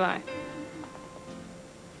 Good, neither do I.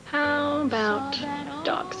 How about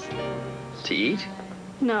dogs? To eat?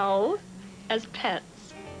 No, as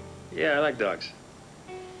pets. Yeah, I like dogs.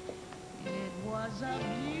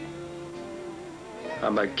 How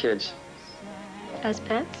about kids? As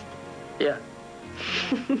pets? Yeah.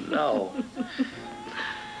 No.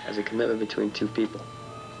 As a commitment between two people.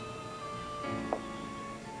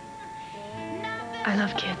 I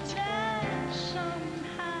love kids.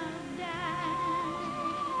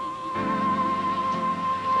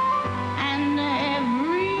 And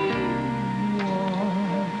every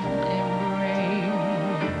warm embrace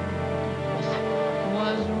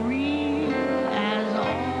was real as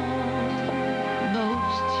all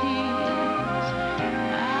those tears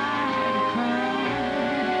I'd cried.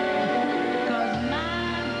 'Cause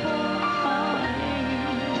my poor heart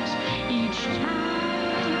aches each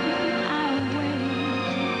time I wake,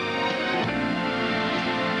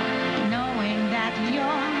 knowing that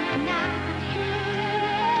you're not here.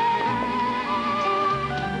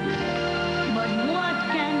 But what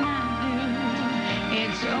can I do?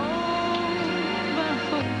 It's over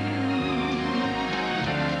for you,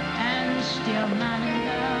 and still my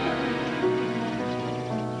love.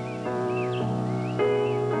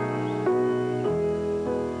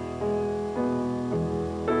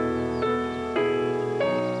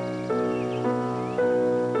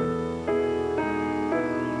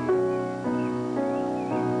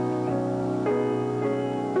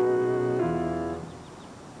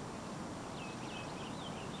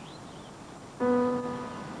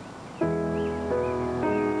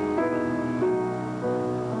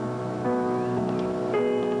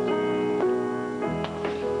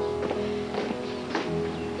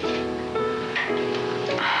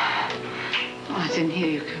 Oh, I didn't hear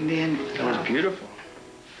you come in. That was beautiful.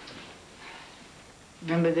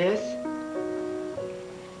 Remember this?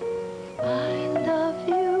 I love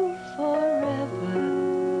you forever.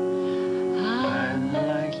 I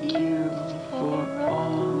like you for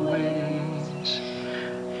always.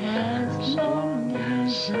 As long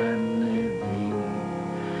as I'm living,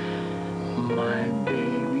 my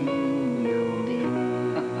baby you'll be.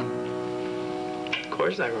 Of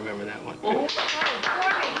course I remember that one. Oh,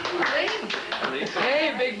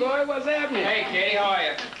 Hey, big boy, what's happening? Hey, Katie, how are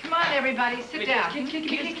you? Come on, everybody, sit down.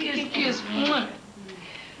 Kiss.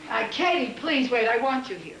 Katie, please wait. I want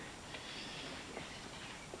you here.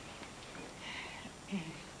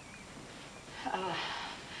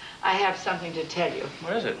 I have something to tell you.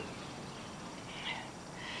 What is it?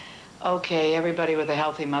 Okay, everybody with a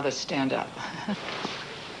healthy mother, stand up.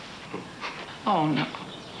 Oh, no.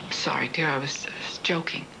 Sorry, dear, I was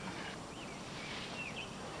joking.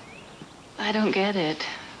 I don't get it.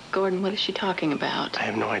 Gordon, what is she talking about? I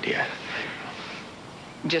have no idea.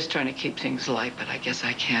 Just trying to keep things light, but I guess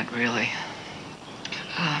I can't really.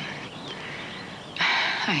 I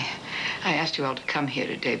asked you all to come here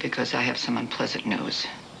today because I have some unpleasant news.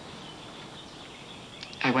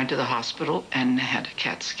 I went to the hospital and had a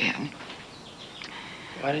CAT scan.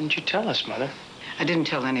 Why didn't you tell us, Mother? I didn't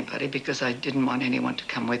tell anybody because I didn't want anyone to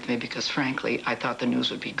come with me because, frankly, I thought the news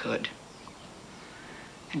would be good.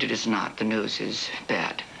 And it is not. The news is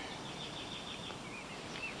bad.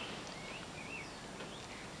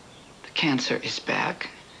 The cancer is back.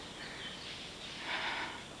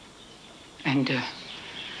 And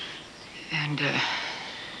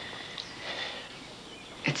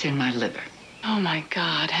it's in my liver. Oh, my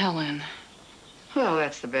God, Helen. Well,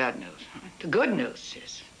 that's the bad news. The good news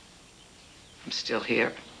is I'm still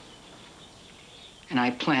here. And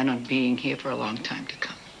I plan on being here for a long time to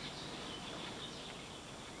come.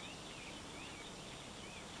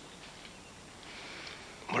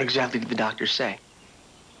 What exactly did the doctor say?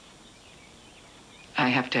 I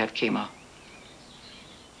have to have chemo.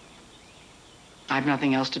 I have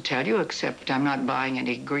nothing else to tell you except I'm not buying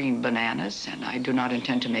any green bananas, and I do not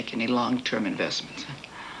intend to make any long-term investments.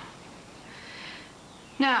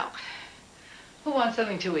 Now, who wants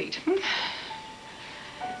something to eat?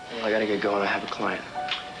 Well, I gotta get going. I have a client.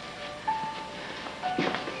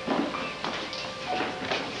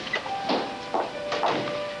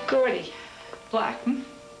 Gordy. Black,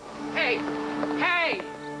 Hey, hey,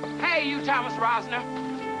 hey, you Thomas Rosner.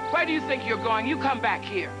 Where do you think you're going? You come back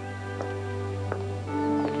here.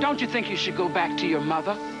 Don't you think you should go back to your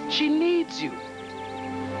mother? She needs you.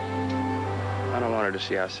 I don't want her to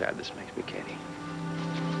see how sad this makes me, Katie.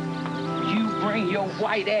 You bring your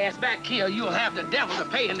white ass back here, you'll have the devil to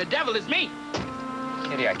pay, and the devil is me.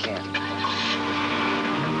 Katie, I can't.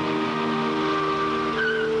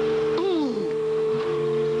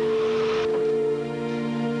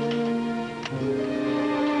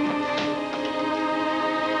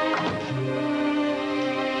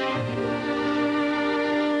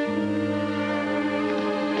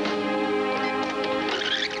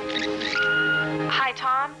 Hi,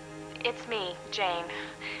 Tom. It's me, Jane.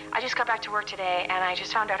 I just got back to work today, and I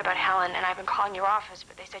just found out about Helen, and I've been calling your office,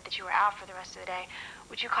 but they said that you were out for the rest of the day.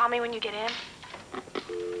 Would you call me when you get in?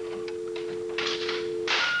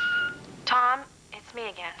 Tom, it's me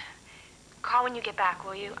again. Call when you get back,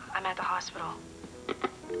 will you? I'm at the hospital.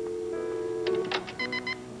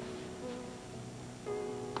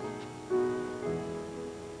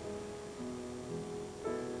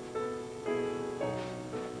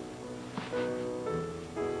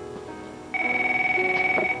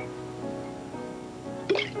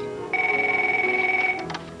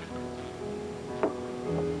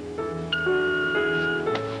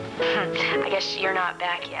 I guess you're not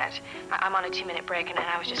back yet. I'm on a 2-minute break, and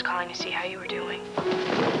I was just calling to see how you were doing.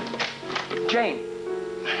 Jane.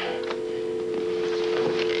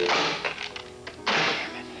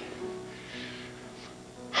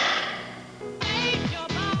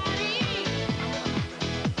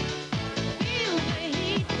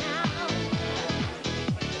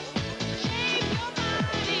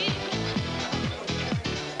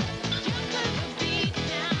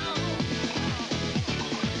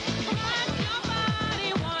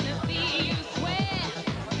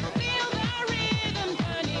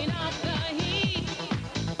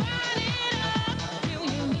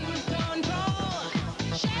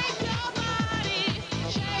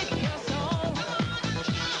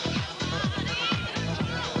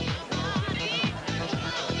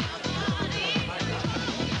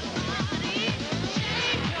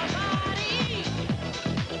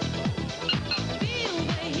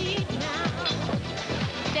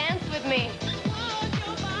 Dance with me.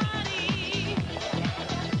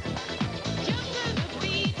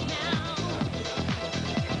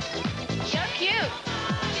 You're cute.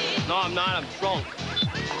 No, I'm not. I'm drunk.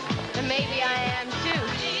 And maybe I am too.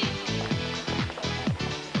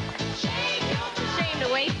 Shame to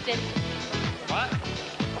waste it. What?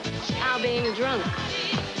 How being drunk.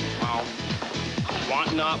 Well,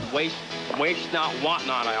 want not, waste not, want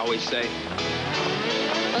not, I always say.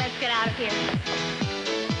 Let's get out of here.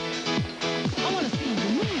 I want to see you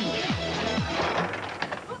move.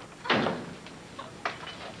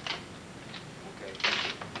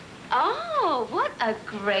 Oh, what a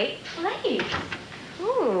great place.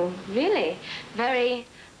 Ooh, really? Very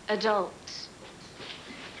adult.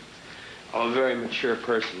 I'm a very mature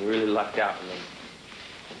person. You really lucked out with me.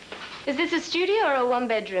 Is this a studio or a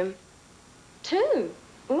one-bedroom? 2.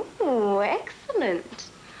 Ooh, excellent.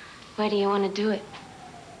 Where do you want to do it?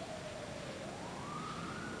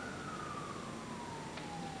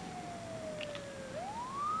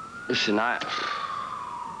 Listen,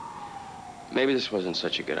 maybe this wasn't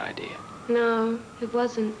such a good idea. No, it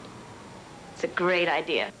wasn't. It's a great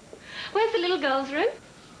idea. Where's the little girl's room?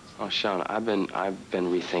 Oh, Shauna, I've been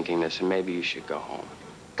rethinking this, and maybe you should go home.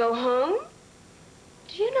 Go home?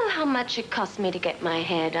 Do you know how much it cost me to get my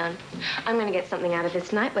hair done? I'm going to get something out of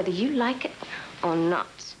this night, whether you like it or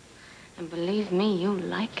not. And believe me, you'll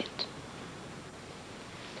like it.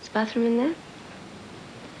 Is the bathroom in there?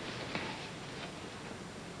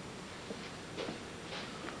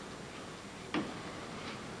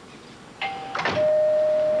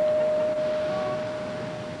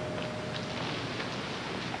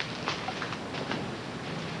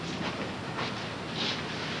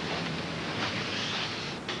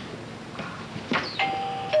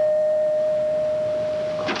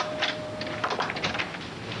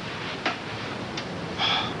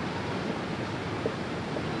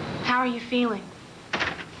 feeling?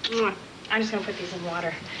 I'm just gonna put these in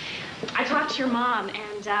water. I talked to your mom,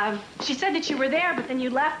 and she said that you were there, but then you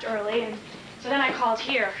left early, and so then I called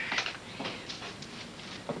here.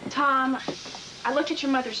 Tom, I looked at your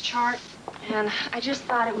mother's chart, and I just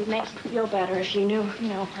thought it would make you feel better if you knew,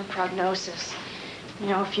 her prognosis.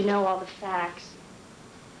 If you know all the facts.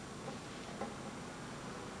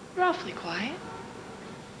 You're awfully quiet.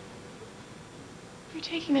 You're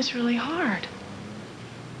taking this really hard.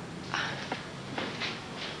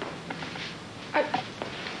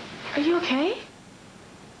 Are you okay?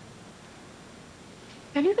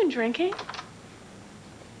 Have you been drinking?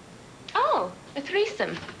 Oh, a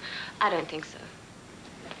threesome. I don't think so.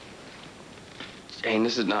 Jane,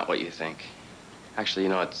 this is not what you think. Actually,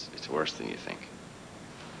 it's worse than you think.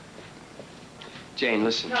 Jane,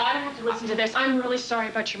 listen. No, I don't have to listen to this. I'm really sorry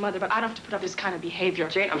about your mother, but I don't have to put up this kind of behavior.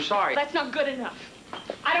 Jane, I'm sorry. That's not good enough.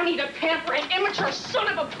 I don't need to pamper an immature son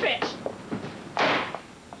of a bitch.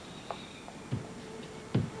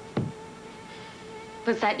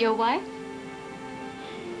 Was that your wife?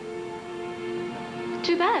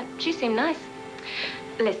 Too bad. She seemed nice.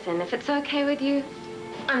 Listen, if it's okay with you,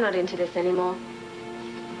 I'm not into this anymore.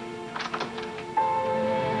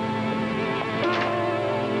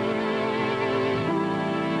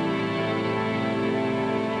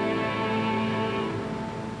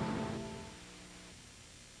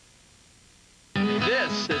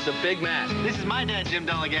 This is a Big Mac. This is my dad, Jim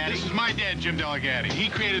Delegati. This is my dad, Jim Delegati. He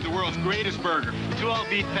created the world's greatest burger. 2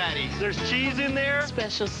 all-beef patties. There's cheese in there.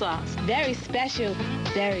 Special sauce. Very special.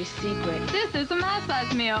 Very secret. This is a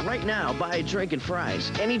my-size meal. Right now, buy a drink and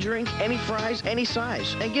fries. Any drink, any fries, any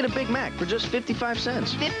size. And get a Big Mac for just 55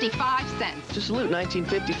 cents. 55 cents. To salute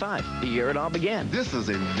 1955, the year it all began. This is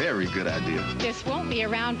a very good idea. This won't be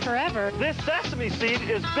around forever. This sesame seed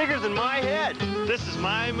is bigger than my head. This is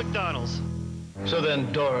my McDonald's. So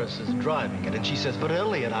then Doris is driving it, and she says, but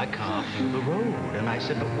Elliot, I can't do the road. And I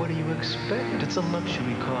said, but what do you expect? It's a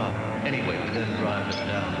luxury car. Anyway, we then drive it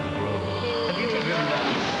down the road. Have you ever driven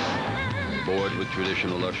down? Bored with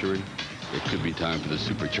traditional luxury? It could be time for the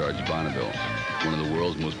supercharged Bonneville, one of the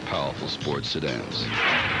world's most powerful sports sedans.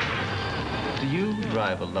 Do you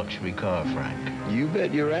drive a luxury car, Frank? You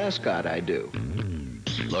bet your ascot I do.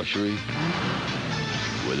 Luxury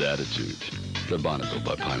with attitude. The Bonneville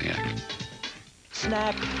by Pontiac.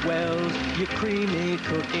 Snackwell's, your creamy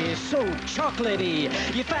cookie, so chocolatey.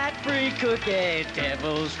 Your fat-free cookie,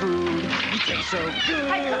 devil's food. You taste so good.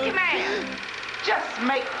 Hey, Cookie Man, just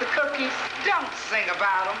make the cookies. Don't sing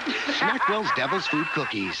about them. Snackwell's Devil's Food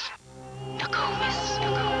Cookies. Nokomis.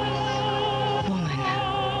 Woman.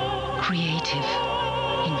 Creative.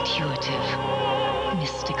 Intuitive.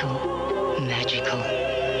 Mystical. Magical.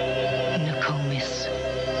 Nokomis.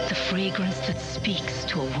 The fragrance that speaks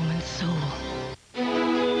to a woman's soul.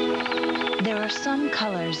 There are some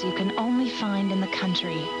colors you can only find in the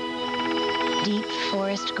country. Deep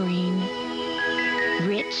forest green,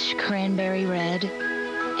 rich cranberry red,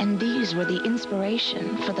 and these were the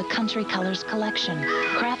inspiration for the Country Colors collection,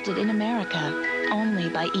 crafted in America only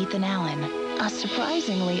by Ethan Allen. A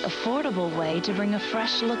surprisingly affordable way to bring a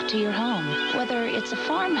fresh look to your home, whether it's a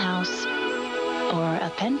farmhouse or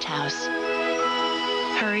a penthouse.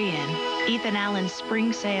 Hurry in. Ethan Allen's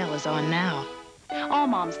spring sale is on now. All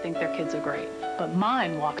moms think their kids are great, but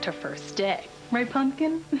mine walked her first day. Right,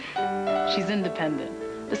 Pumpkin? She's independent,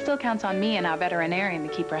 but still counts on me and our veterinarian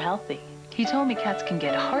to keep her healthy. He told me cats can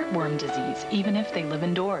get heartworm disease even if they live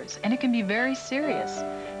indoors, and it can be very serious.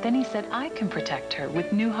 Then he said I can protect her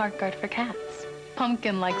with new HeartGuard for Cats.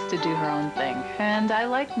 Pumpkin likes to do her own thing, and I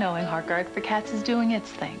like knowing HeartGuard for Cats is doing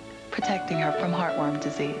its thing, protecting her from heartworm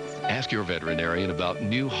disease. Ask your veterinarian about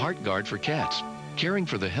new HeartGuard for Cats, caring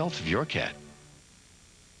for the health of your cat.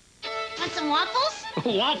 Want some waffles?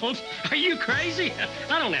 Waffles? Are you crazy?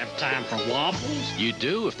 I don't have time for waffles. You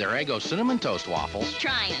do if they're Eggo Cinnamon Toast waffles.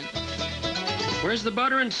 Trying. Where's the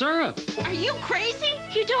butter and syrup? Are you crazy?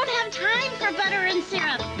 You don't have time for butter and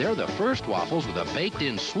syrup. They're the first waffles with a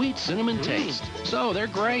baked-in sweet cinnamon taste. So they're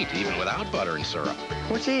great, even without butter and syrup.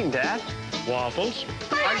 What's he eating, Dad? Waffles.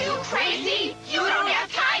 Are you crazy? You don't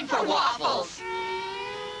have time for waffles.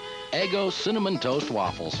 Eggo Cinnamon Toast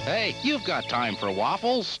waffles. Hey, you've got time for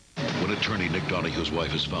waffles. When attorney Nick Donahue's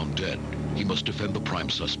wife is found dead, he must defend the prime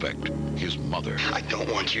suspect, his mother. I don't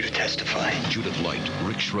want you to testify. Judith Light,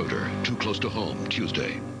 Rick Schroeder, Too Close to Home,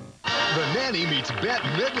 Tuesday. The Nanny meets Bette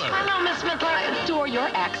Midler. Hello, Miss Midler. I adore your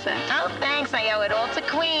accent. Oh, thanks. I owe it all to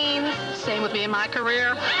Queens. Same with me in my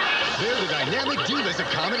career. They're the dynamic divas of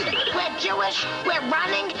comedy. We're Jewish, we're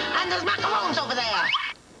running, and there's macaroons over there.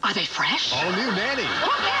 Are they fresh? All new Nanny.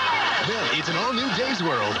 Okay. Then it's an all-new Days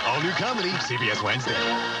World, all-new comedy, CBS Wednesday.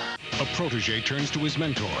 a protege turns to his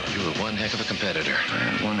mentor. You were one heck of a competitor.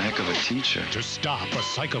 And one heck of a teacher. To stop a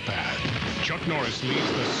psychopath. Chuck Norris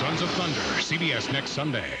leads the Sons of Thunder. CBS next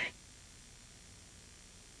Sunday.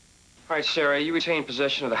 All right, Sarah, you retain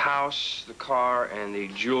possession of the house, the car, and the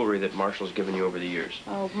jewelry that Marshall's given you over the years.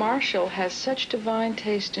 Oh, Marshall has such divine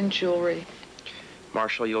taste in jewelry.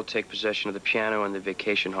 Marshall, you'll take possession of the piano and the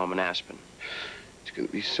vacation home in Aspen. It's going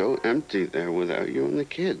to be so empty there without you and the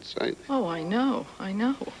kids. Oh, I know.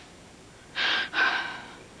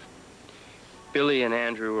 Billy and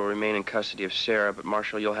Andrew will remain in custody of Sarah, but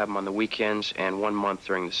Marshall, you'll have them on the weekends and 1 month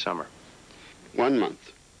during the summer. 1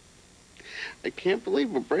 month? I can't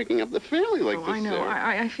believe we're breaking up the family like this, I know.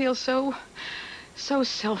 Sarah. I feel so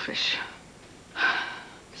selfish.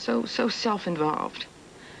 So self-involved.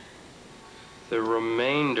 The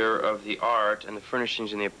remainder of the art and the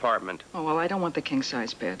furnishings in the apartment. Oh, well, I don't want the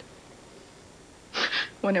king-size bed.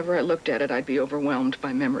 Whenever I looked at it, I'd be overwhelmed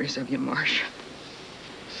by memories of you, Marsh.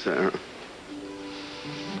 Sarah,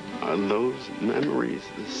 are those memories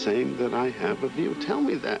the same that I have of you? Tell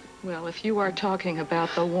me that. Well, if you are talking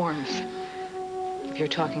about the warmth, if you're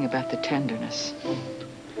talking about the tenderness,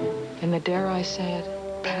 and the, dare I say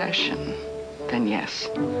it, passion, then yes,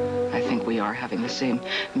 I think we are having the same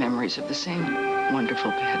memories of the same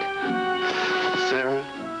wonderful bed. Sarah,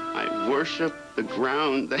 I worship the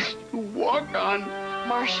ground that you walk on.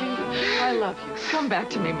 Marshy, I love you. Come back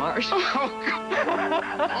to me, Marsh. Oh, God.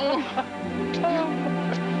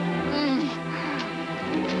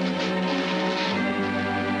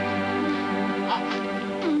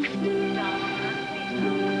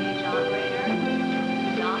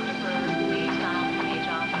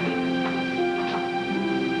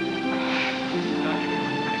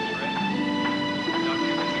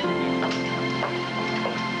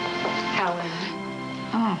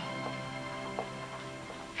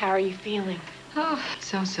 How are you feeling? Oh,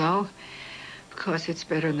 so. Of course, it's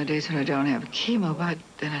better in the days when I don't have chemo, but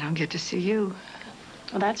then I don't get to see you.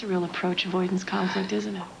 Well, that's a real approach avoidance conflict,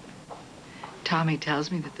 isn't it? Tommy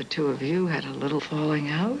tells me that the two of you had a little falling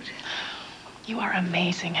out. You are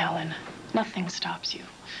amazing, Helen. Nothing stops you.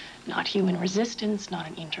 Not human resistance, not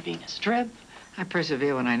an intravenous drip. I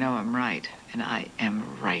persevere when I know I'm right, and I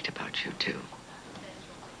am right about you, too.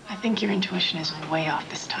 I think your intuition is way off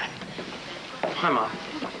this time. Hi, Mom.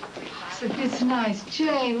 It's nice.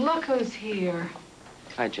 Jane, look who's here.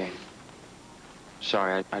 Hi, Jane.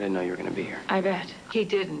 Sorry, I didn't know you were going to be here. I bet. He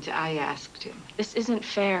didn't. I asked him. This isn't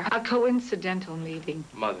fair. A coincidental meeting.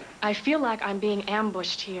 Mother. I feel like I'm being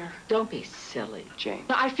ambushed here. Don't be silly. Jane.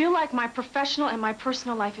 I feel like my professional and my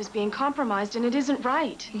personal life is being compromised, and it isn't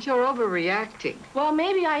right. You're overreacting. Well,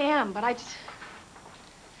 maybe I am, but I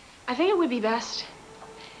think it would be best.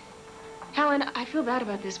 Helen, I feel bad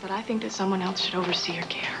about this, but I think that someone else should oversee your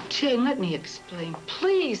care. Jane, let me explain,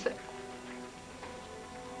 please.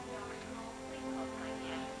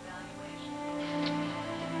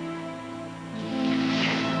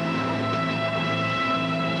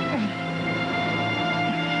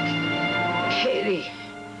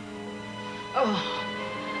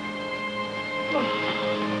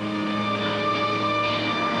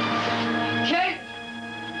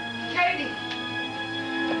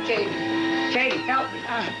 Katie. Katie, help me.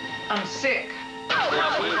 I'm sick.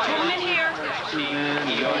 Gentlemen here.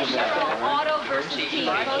 Auto versus T.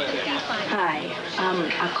 Hi.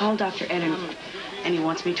 I called Dr. Ed and he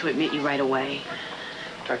wants me to admit you right away.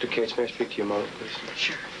 Dr. Cates, may I speak to you a moment, please?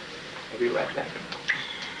 Sure. I'll be right back.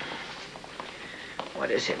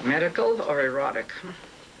 What is it, medical or erotic?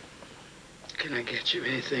 Can I get you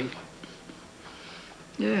anything?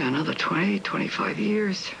 Yeah, another 20, 25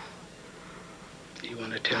 years. You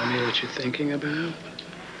want to tell me what you're thinking about?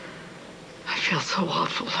 I feel so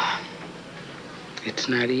awful. It's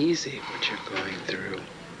not easy what you're going through.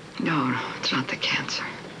 No, it's not the cancer.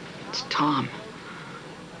 It's Tom.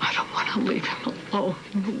 I don't want to leave him alone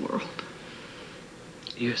in the world.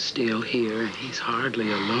 You're still here, and he's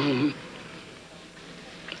hardly alone.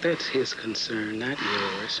 That's his concern, not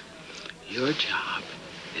yours. Your job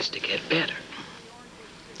is to get better.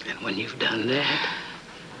 And when you've done that,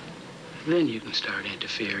 then you can start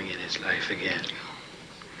interfering in his life again.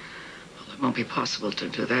 Well, it won't be possible to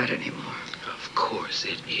do that anymore. Of course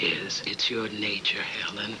it is. It's your nature,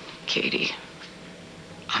 Helen. Katie,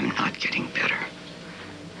 I'm not getting better.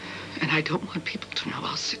 And I don't want people to know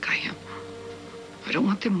how sick I am. I don't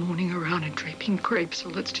want them moaning around and draping grapes, so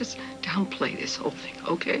let's just downplay this whole thing,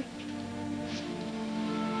 okay?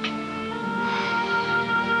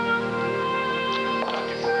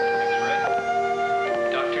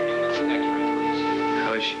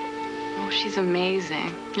 She's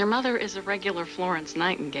amazing. Your mother is a regular Florence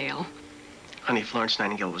Nightingale. Honey, Florence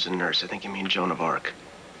Nightingale was a nurse. I think you mean Joan of Arc.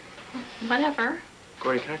 Whatever.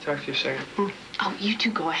 Gordy, can I talk to you a second? Oh, you two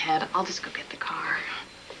go ahead. I'll just go get the car.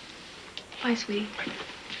 Bye, sweetie.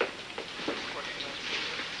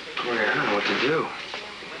 Gordy, I don't know what to do.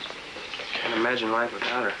 Can't imagine life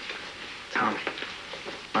without her. Tom,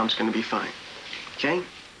 Mom's gonna be fine. Okay?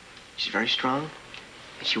 She's very strong,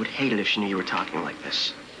 and she would hate it if she knew you were talking like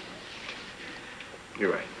this.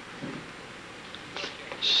 You're right.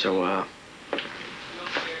 So,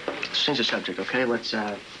 let's change the subject, okay? Let's,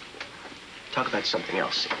 talk about something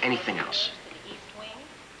else. Anything else.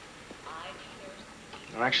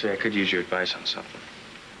 Well, actually, I could use your advice on something.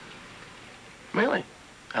 Really?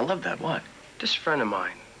 I love that. What? This friend of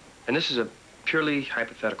mine, and this is a purely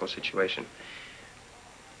hypothetical situation.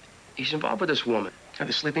 He's involved with this woman. Are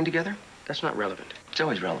they sleeping together? That's not relevant. It's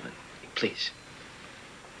always relevant. Please.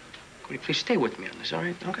 Could you please stay with me on this, all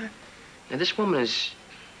right? Okay. Now, this woman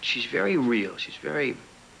she's very real. She's very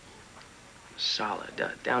solid,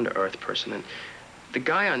 down-to-earth person. And the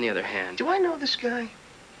guy, on the other hand... Do I know this guy?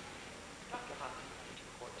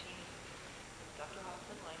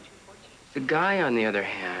 The guy, on the other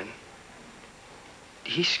hand,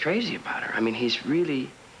 he's crazy about her. I mean, he's really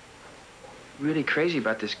crazy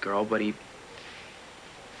about this girl, but he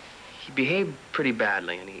behaved pretty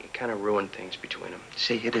badly, and he kind of ruined things between them.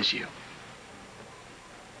 See, it is you.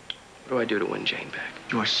 What do I do to win Jane back?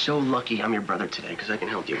 You are so lucky I'm your brother today, because I can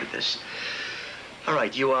help you with this. All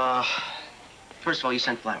right, you, first of all, you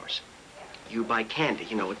send flowers. You buy candy,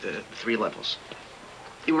 you know, with the 3 levels.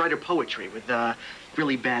 You write her poetry with,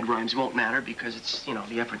 really bad rhymes. It won't matter because it's, you know,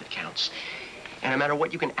 the effort that counts. And no matter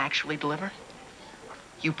what you can actually deliver,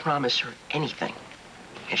 you promise her anything.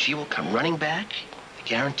 And she will come running back. I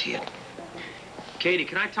guarantee it. Katie,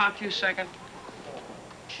 can I talk to you a second?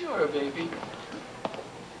 Sure, baby.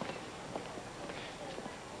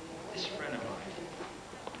 This friend of mine,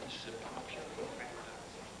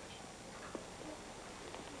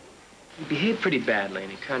 he behaved pretty badly,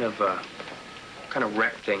 and he kind of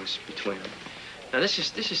wrecked things between them. Now, this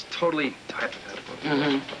is totally hypothetical.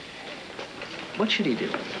 Mm-hmm. What should he do?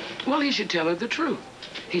 Well, he should tell her the truth.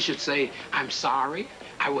 He should say, I'm sorry,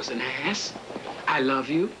 I was an ass, I love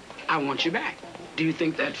you, I want you back. Do you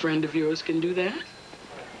think that friend of yours can do that?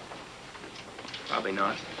 Probably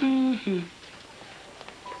not. Mm-hmm.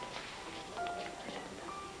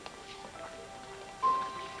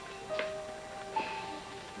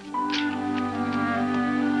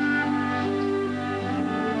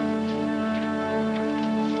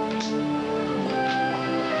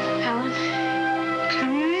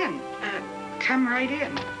 Come right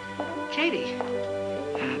in. Katie,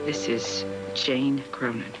 this is Jane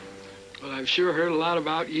Cronin. Well, I've sure heard a lot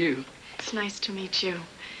about you. It's nice to meet you.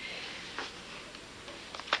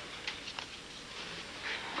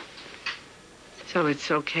 So it's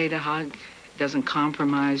okay to hug? Doesn't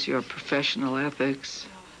compromise your professional ethics?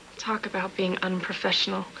 Talk about being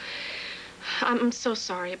unprofessional. I'm so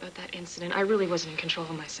sorry about that incident. I really wasn't in control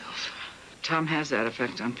of myself. Tom has that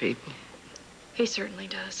effect on people. He certainly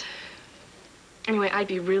does. Anyway, I'd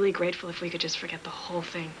be really grateful if we could just forget the whole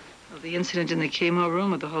thing. Well, the incident in the chemo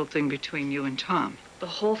room or the whole thing between you and Tom? The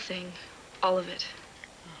whole thing. All of it.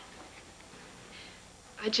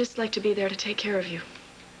 I'd just like to be there to take care of you.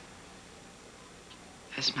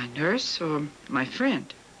 As my nurse or my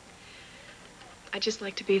friend? I'd just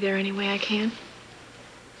like to be there any way I can.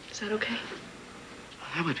 Is that okay? Well,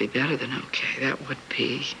 that would be better than okay. That would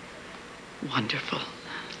be wonderful.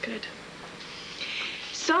 Good.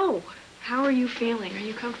 So, how are you feeling? Are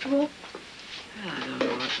you comfortable? Well, I don't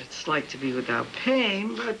know what it's like to be without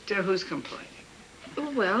pain, but who's complaining?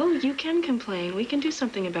 Well, you can complain. We can do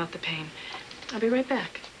something about the pain. I'll be right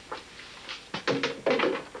back.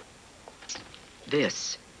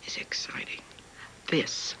 This is exciting.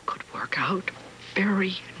 This could work out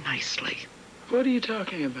very nicely. What are you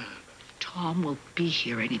talking about? Tom will be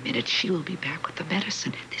here any minute. She will be back with the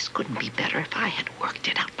medicine. This couldn't be better if I had worked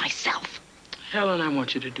it out myself. Helen, I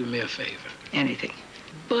want you to do me a favor. Anything.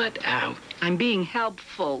 Butt out. I'm being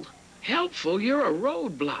helpful. Helpful? You're a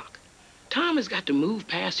roadblock. Tom has got to move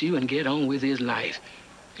past you and get on with his life.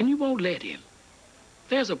 And you won't let him.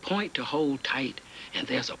 There's a point to hold tight, and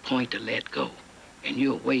there's a point to let go. And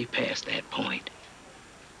you're way past that point.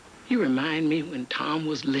 You remind me when Tom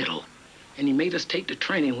was little, and he made us take the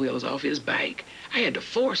training wheels off his bike. I had to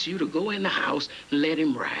force you to go in the house and let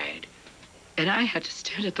him ride. And I had to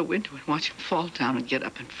stand at the window and watch him fall down and get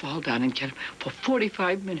up and fall down and get up for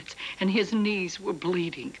 45 minutes, and his knees were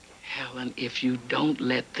bleeding. Helen, if you don't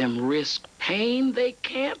let them risk pain, they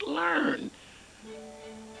can't learn.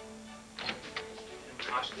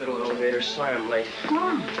 hospital elevator. Sorry I'm late.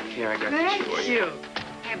 Here, I got this for Thank you. you.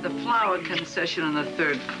 I have the flower concession on the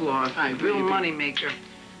 3rd floor. Real money maker.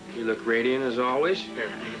 You look radiant as always. Here,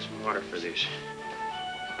 let me get some water for these.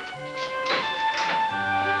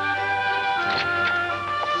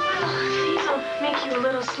 These will make you a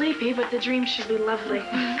little sleepy, but the dream should be lovely.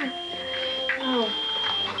 Oh,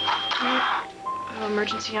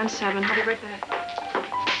 emergency on 7. I'll be right back.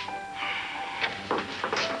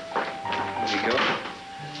 There you go.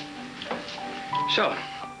 So,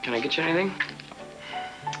 can I get you anything?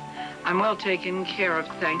 I'm well taken care of,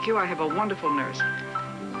 thank you. I have a wonderful nurse. You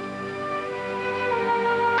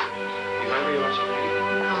hungry? You want something to eat?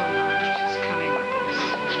 No, she's coming with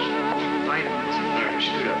vitamins. All right,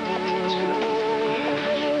 scoot up. Scoot up.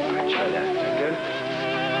 All right, try that. Is that good?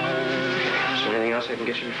 Is there anything else I can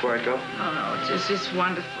get you before I go? Oh, no, it's just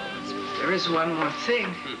wonderful. There is one more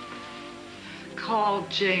thing. Call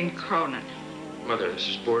Jane Cronin. Mother, this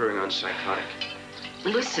is bordering on psychotic.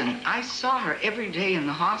 Listen, I saw her every day in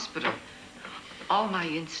the hospital. All my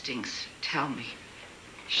instincts tell me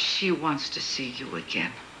she wants to see you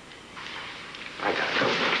again. I gotta go.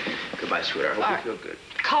 Goodbye, sweetheart. Hope you feel good.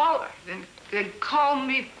 Call her, then call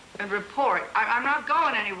me and report. I'm not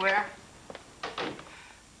going anywhere.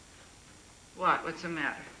 What? What's the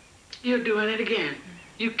matter? You're doing it again.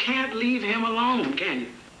 You can't leave him alone, can you?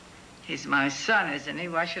 He's my son, isn't he?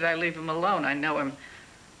 Why should I leave him alone? I know him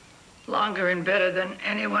longer and better than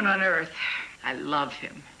anyone on earth. I love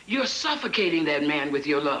him. You're suffocating that man with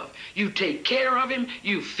your love. You take care of him,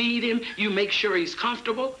 you feed him, you make sure he's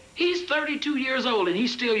comfortable. He's 32 years old and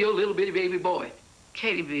he's still your little bitty baby boy.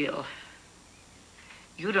 Katie Beale,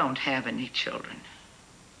 you don't have any children.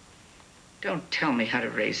 Don't tell me how to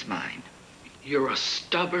raise mine. You're a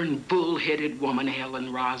stubborn, bull-headed woman,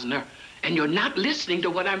 Helen Rosner, and you're not listening to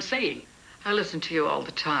what I'm saying. I listen to you all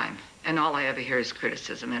the time, and all I ever hear is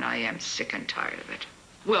criticism, and I am sick and tired of it.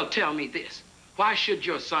 Well, tell me this. Why should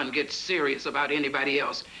your son get serious about anybody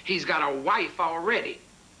else? He's got a wife already.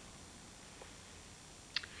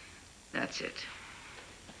 That's it.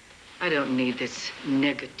 I don't need this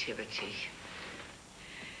negativity.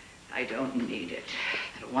 I don't need it.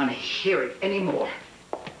 I don't want to hear it anymore.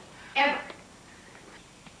 Ever.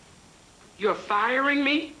 You're firing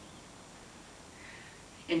me?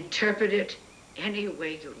 Interpret it any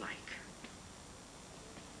way you like.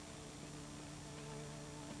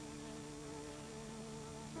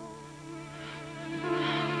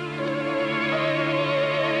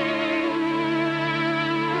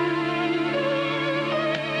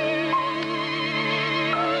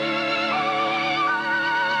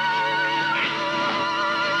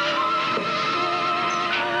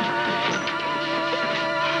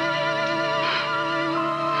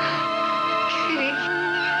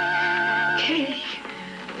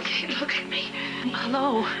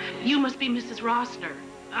 Hello, you must be Mrs. Rosner.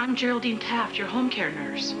 I'm Geraldine Taft, your home care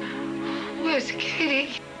nurse. Where's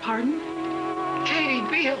Katie? Pardon? Katie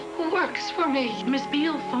Beale, who works for me. Miss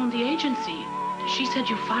Beale phoned the agency. She said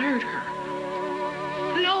you fired her.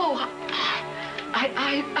 No,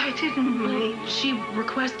 I didn't. She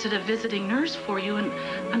requested a visiting nurse for you, and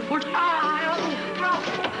unfortunately...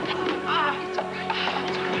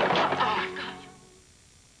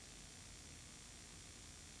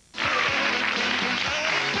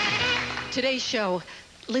 Today's show,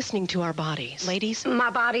 listening to our bodies. Ladies? My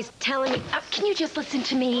body's telling me, can you just listen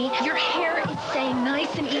to me? Your hair is saying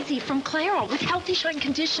nice and easy from Clairol with Healthy Shine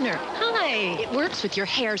Conditioner. Hi. It works with your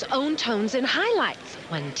hair's own tones and highlights.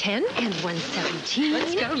 110 and 117.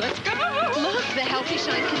 Let's go, let's go. Look, the Healthy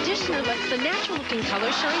Shine Conditioner lets the natural-looking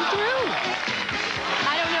color shine through.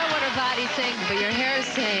 I don't know what her body's saying, but your hair is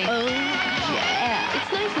saying, oh, yeah.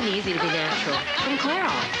 It's nice and easy to be natural. From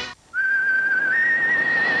Clairol.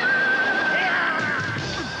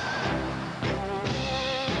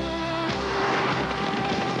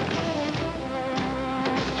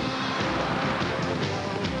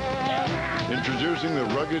 Introducing the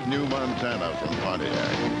rugged new Montana from Pontiac.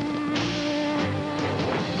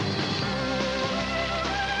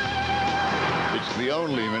 It's the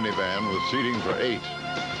only minivan with seating for 8.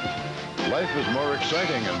 Life is more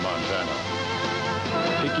exciting in Montana.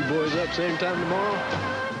 Pick you boys up same time tomorrow?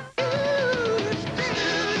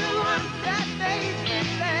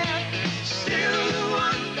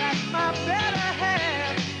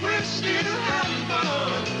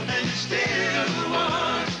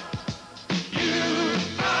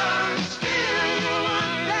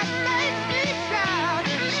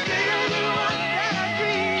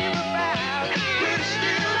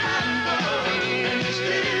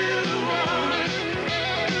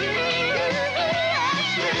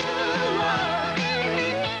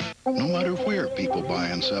 people buy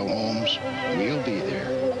and sell homes, we'll be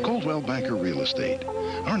there. Coldwell Banker Real Estate.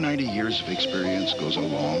 Our 90 years of experience goes a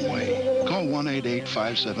long way. Call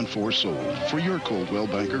 1-888-574-SOLD for your Coldwell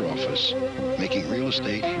Banker office, making real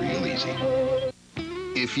estate real easy.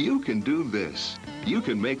 If you can do this, you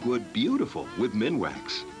can make wood beautiful with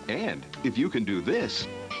Minwax. And if you can do this,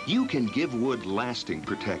 you can give wood lasting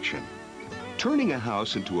protection. Turning a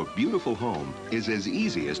house into a beautiful home is as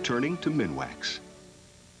easy as turning to Minwax.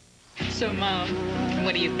 So, Mom,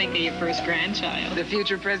 what do you think of your first grandchild? The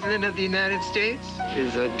future president of the United States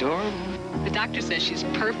is adorable. The doctor says she's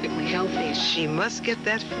perfectly healthy. She must get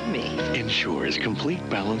that from me. Ensure is complete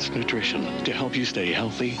balanced nutrition to help you stay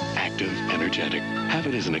healthy, active, energetic. Have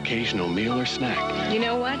it as an occasional meal or snack. You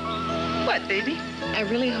know what? What, baby? I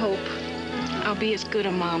really hope I'll be as good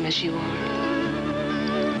a mom as you are.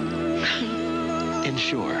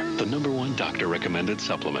 Ensure, the #1 doctor-recommended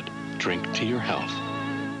supplement. Drink to your health.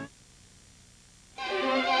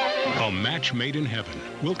 A match made in heaven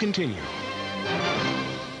will continue.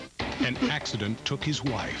 An accident took his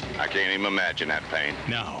wife. I can't even imagine that pain.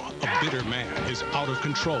 Now, a bitter man is out of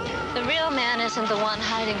control The real man isn't the one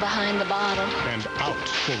hiding behind the bottle. and out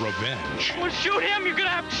for revenge. Well, shoot him. You're gonna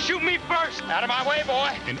have to shoot me first. Out of my way, boy.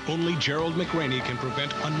 And only Gerald McRaney can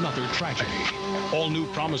prevent another tragedy. All new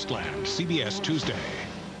Promised Land, CBS Tuesday.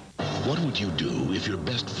 What would you do if your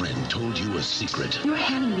best friend told you a secret You're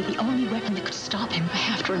handing me the only weapon that could stop him. I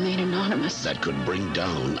have to remain anonymous. that could bring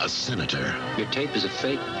down a senator? Your tape is a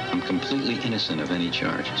fake. I'm completely innocent of any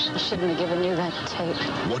charges. I shouldn't have given you that tape.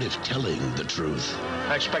 What if telling the truth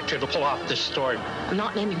I expect you to pull off this story. I'm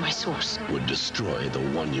not naming my source. would destroy the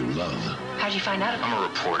one you love? How'd you find out? I'm a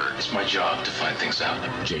reporter. It's my job to find things out.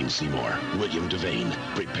 Jane Seymour, William Devane,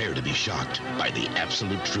 prepare to be shocked by the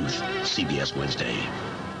absolute truth. CBS Wednesday.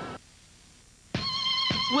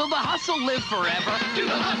 Will the hustle live forever? Do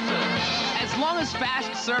the hustle! As long as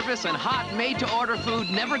fast service and hot made-to-order food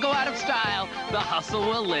never go out of style, the hustle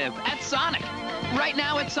will live at Sonic. Right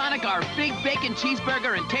now at Sonic, our big bacon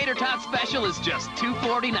cheeseburger and tater tot special is just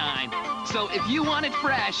 $2.49. So if you want it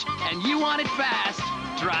fresh and you want it fast,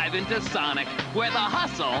 drive into Sonic, where the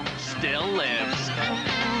hustle still lives.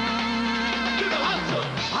 Do the hustle!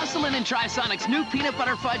 Hustle in and try Sonic's new peanut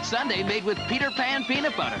butter fudge sundae made with Peter Pan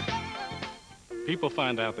peanut butter. People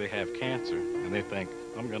find out they have cancer, and they think,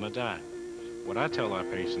 I'm going to die. What I tell our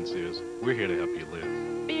patients is, we're here to help you live.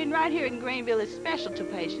 Being right here in Greenville is special to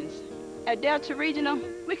patients. At Delta Regional,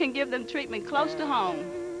 we can give them treatment close to home,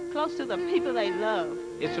 close to the people they love.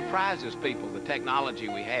 It surprises people, the technology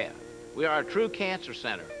we have. We are a true cancer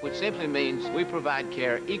center, which simply means we provide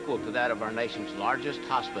care equal to that of our nation's largest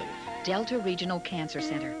hospitals. Delta Regional Cancer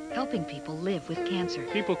Center, helping people live with cancer.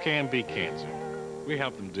 People can beat cancer. We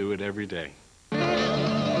help them do it every day.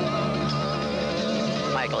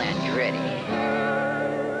 Michael Andretti.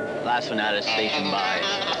 Last one out of station buys.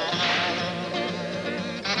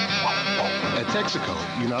 At Texaco,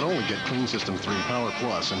 you not only get Clean System 3 Power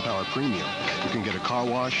Plus and Power Premium, you can get a car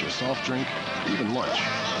wash, a soft drink, even lunch.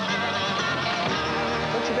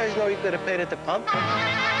 Don't you guys know you could have paid at the pump?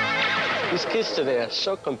 These kids today are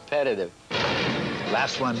so competitive.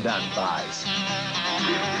 Last one done buys.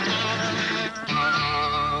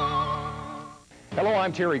 Hello,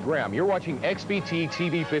 I'm Terry Graham. You're watching XVT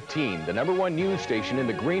TV 15, the #1 news station in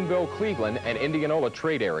the Greenville, Cleveland, and Indianola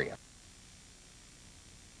trade area.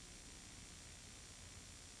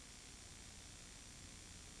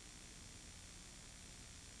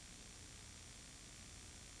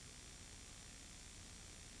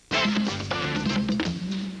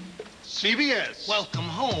 CBS. Welcome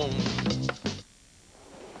home.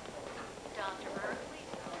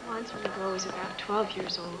 Once when the girl was about 12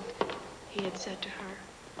 years old, he had said to her,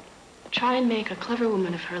 "Try and make a clever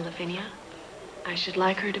woman of her, Lavinia. I should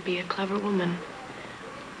like her to be a clever woman."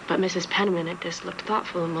 But Mrs. Penniman at this looked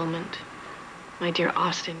thoughtful a moment. "My dear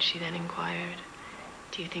Austin," she then inquired,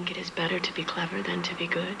 "do you think it is better to be clever than to be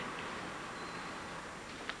good?"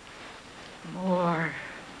 More.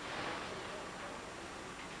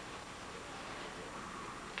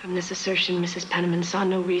 From this assertion, Mrs. Penniman saw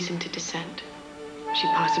no reason to dissent. She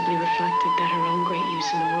possibly reflected that her own great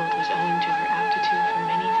use in the world was owing to her aptitude for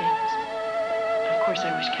many things. "Of course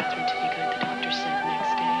I wish Catherine to be good," the doctor said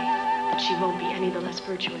next day. "But she won't be any the less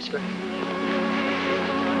virtuous for it."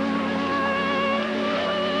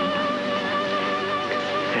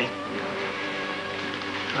 Hey.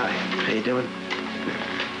 Hi. How you doing?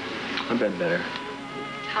 I've been better.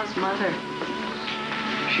 How's Mother?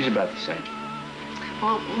 She's about the same.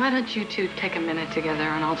 Well, why don't you two take a minute together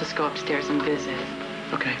and I'll just go upstairs and visit.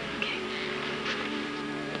 Okay.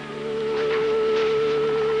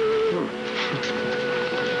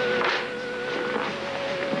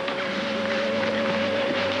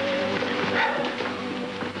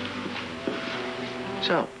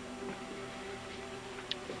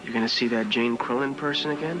 You gonna see that Jane Cronin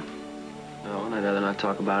person again? No, and I'd rather not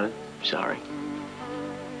talk about it. Sorry.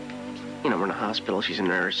 You know, we're in a hospital. She's a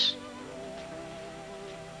nurse.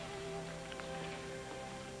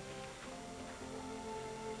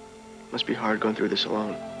 Must be hard going through this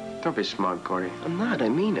alone. Don't be smug, Cordy. I'm not. I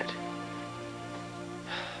mean it.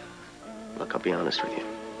 Look, I'll be honest with you.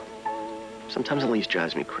 Sometimes Elise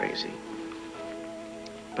drives me crazy.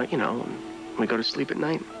 But, you know, when we go to sleep at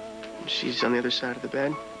night, she's on the other side of the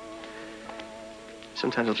bed.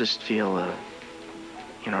 Sometimes I'll just feel,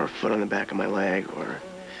 you know, her foot on the back of my leg or,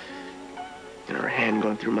 you know, her hand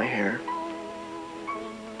going through my hair.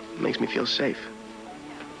 It makes me feel safe.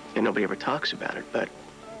 And nobody ever talks about it, but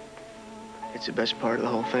it's the best part of the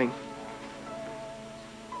whole thing.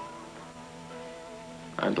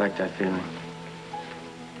 I'd like that feeling.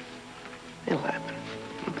 It'll happen.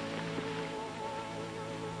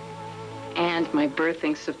 And my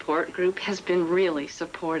birthing support group has been really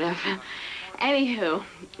supportive. Anywho,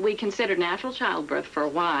 we considered natural childbirth for a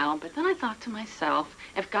while, but then I thought to myself,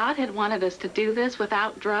 if God had wanted us to do this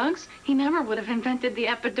without drugs, he never would have invented the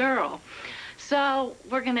epidural. So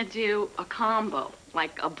we're gonna do a combo,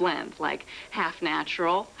 like a blend, like half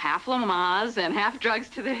natural, half Lamaze, and half drugs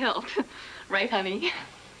to the hilt. Right, honey?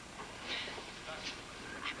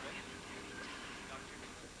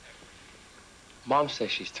 Mom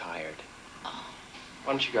says she's tired.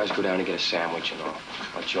 Why don't you guys go down and get a sandwich and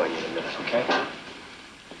I'll join you in a minute, okay?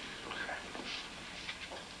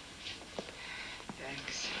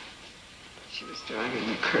 Thanks. She was driving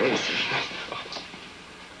me crazy.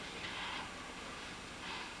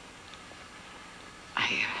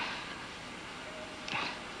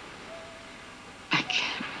 I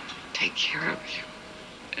can't take care of you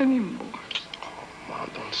anymore. Oh, Mom,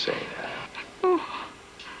 don't say that. Oh.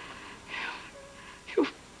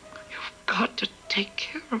 You've got to take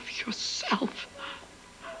care of yourself.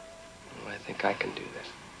 Well, I think I can do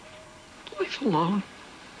that. Live alone.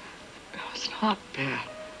 It's not bad.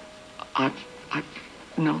 I've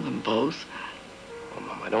known them both. Well,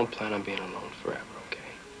 Mom, I don't plan on being alone forever, okay?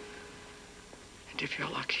 And if you're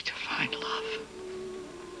lucky to find love,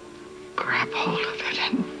 grab hold of it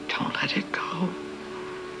and don't let it go.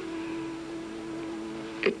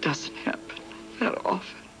 It doesn't happen that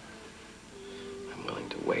often. I'm willing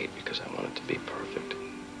to wait because I want it to be perfect.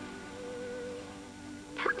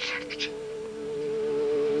 Perfect?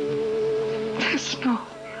 There's no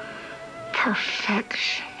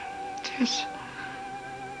perfection. There's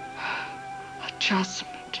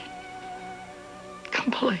adjustment,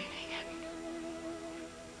 complaining, and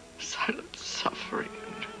silent suffering,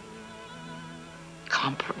 and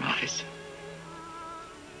compromise.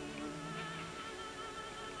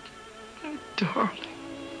 My darling,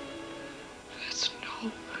 there's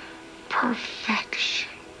no perfection.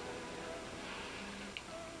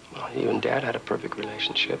 Well, you and Dad had a perfect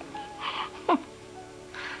relationship.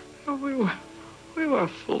 We were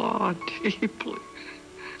flawed deeply,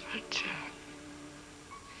 but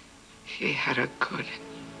he had a good,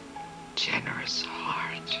 generous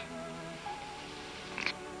heart.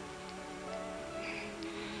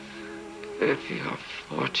 If you're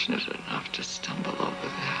fortunate enough to stumble over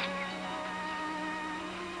that,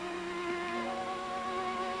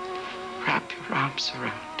 wrap your arms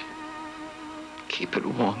around it. Keep it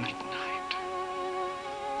warm at night.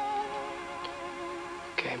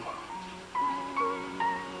 Okay, Mom.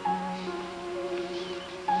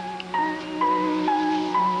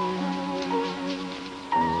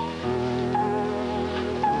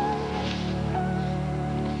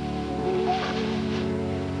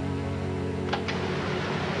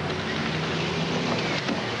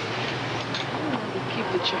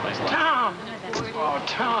 Tom! Oh,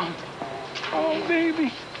 Tom. Oh,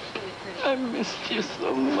 baby. I missed you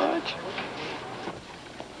so much.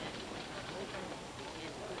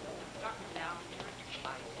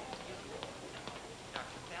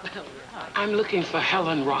 I'm looking for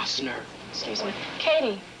Helen Rossner. Excuse me.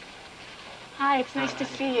 Katie. Hi, it's nice to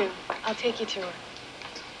see you. I'll take you to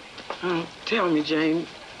her. Tell me, Jane,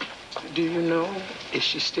 do you know, is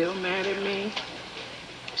she still mad at me?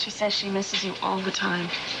 She says she misses you all the time.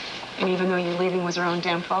 And even though your leaving was her own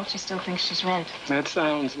damn fault, she still thinks she's right. That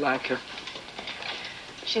sounds like her.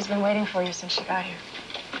 She's been waiting for you since she got here.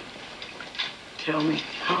 Tell me,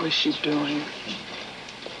 how is she doing?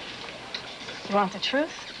 You want the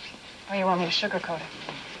truth? Or you want me to sugarcoat it?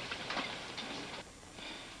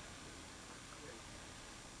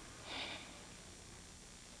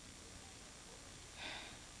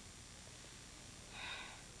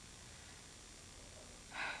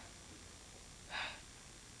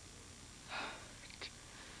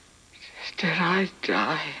 Did I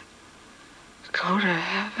die go to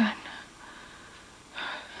heaven.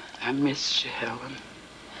 I miss you, Helen.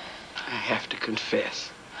 I have to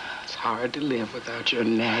confess, it's hard to live without your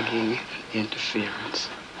nagging interference.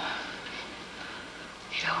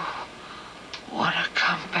 You want to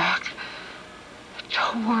come back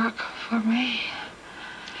to work for me?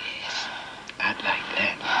 Yes, I'd like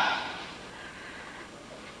that.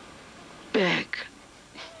 Beg.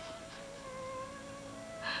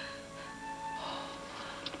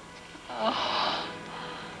 Oh,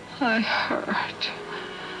 I hurt.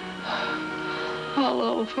 All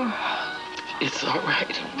over. It's all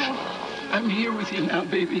right. I'm here with you now,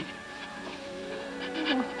 baby.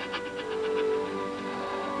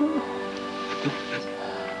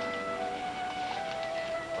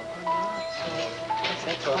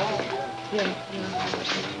 That's all. Yeah.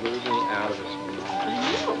 Moving out of his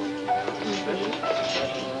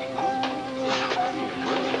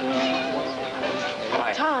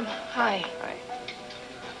Hi. Tom, hi. Hi.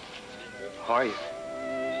 How are you?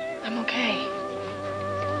 I'm okay.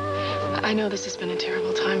 I know this has been a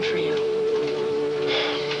terrible time for you.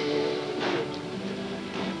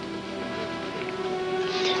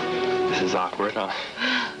 This is awkward, huh?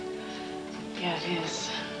 Yeah, it is.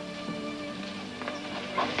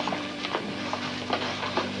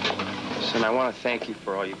 Listen, I want to thank you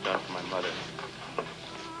for all you've done for my mother.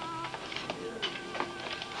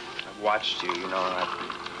 I've watched you, you know, and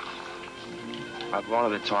I've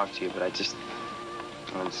wanted to talk to you, but I just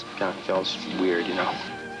kind of felt weird, you know.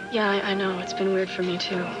 Yeah, I know. It's been weird for me,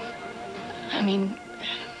 too. I mean,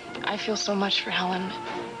 I feel so much for Helen,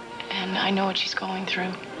 and I know what she's going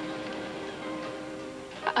through.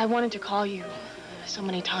 I wanted to call you so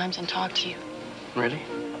many times and talk to you. Really?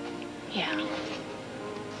 Yeah.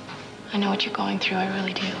 I know what you're going through. I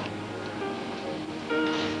really do.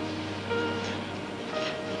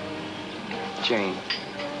 Jane.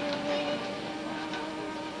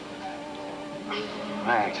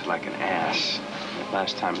 I acted like an ass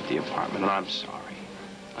last time at the apartment, and I'm sorry.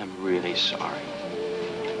 I'm really sorry.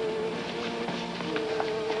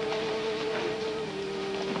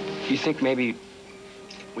 Do you think maybe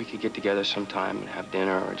we could get together sometime and have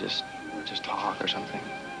dinner or just talk or something?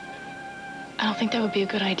 I don't think that would be a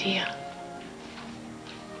good idea.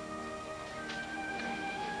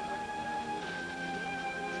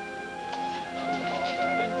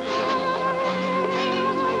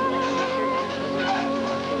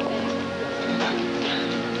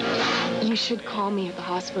 You should call me at the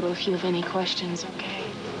hospital if you have any questions, okay?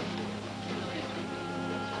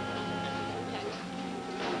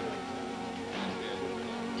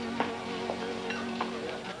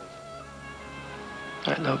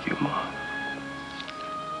 I love you, Mom.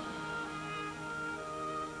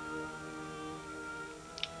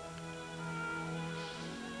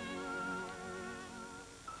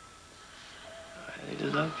 I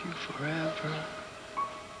love you forever.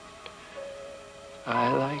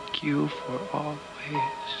 I like you for always.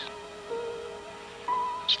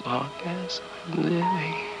 As long as I'm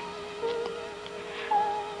living.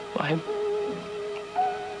 My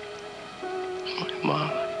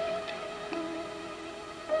mom.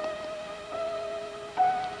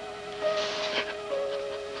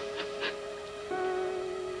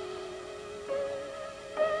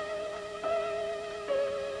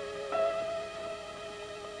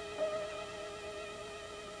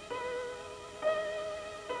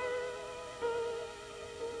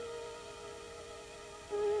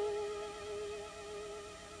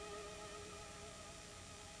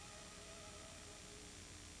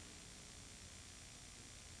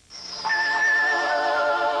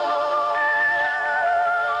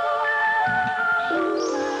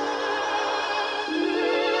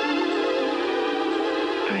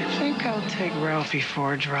 I'll take Ralphie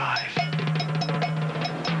for a drive.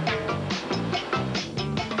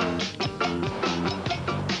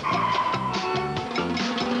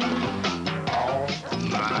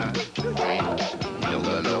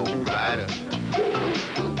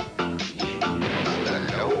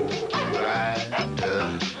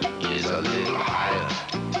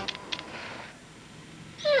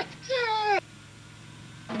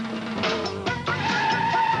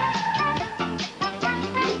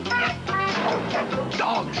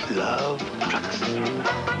 Dogs love trucks.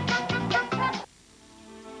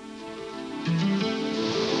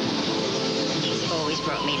 You've always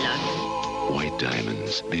brought me luck. White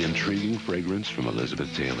Diamonds, the intriguing fragrance from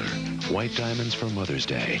Elizabeth Taylor. White Diamonds for Mother's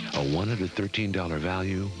Day, a $1 to $13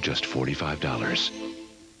 value, just $45.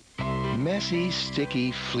 Messy,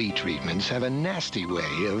 sticky flea treatments have a nasty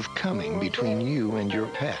way of coming between you and your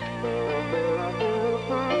pet.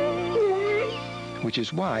 Which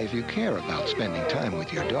is why, if you care about spending time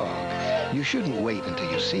with your dog, You shouldn't wait until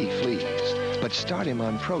you see fleas, but start him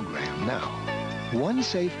on Program now. One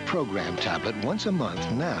safe Program tablet once a month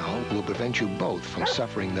now will prevent you both from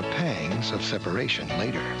suffering the pangs of separation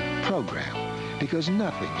later. Program, because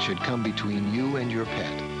nothing should come between you and your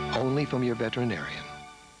pet, only from your veterinarian.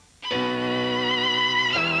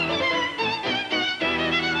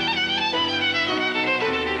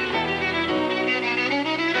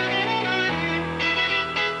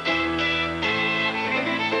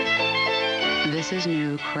 This is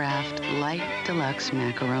new Kraft Light Deluxe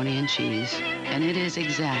Macaroni and Cheese, and it is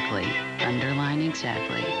exactly, underline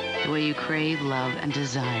exactly, the way you crave, love, and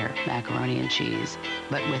desire macaroni and cheese,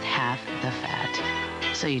 but with half the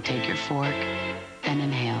fat. So you take your fork and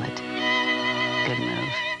inhale it. Good move.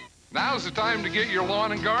 Now's the time to get your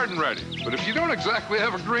lawn and garden ready. But if you don't exactly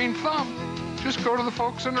have a green thumb, just go to the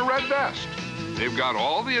folks in the red vest. They've got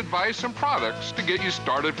all the advice and products to get you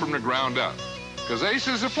started from the ground up. Because Ace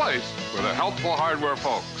is the place for the healthful hardware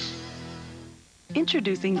folks.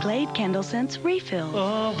 Introducing Glade Candle Scents Refill.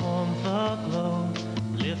 Oh, warm the glow,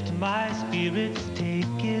 lift my spirits, take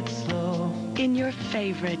it slow. In your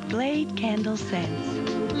favorite Glade Candle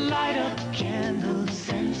Scents. Light up candle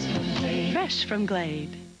scents from Glade. Fresh from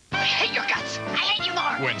Glade. I hate your guts. I hate you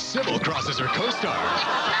more. When Sybil crosses her co-star. It's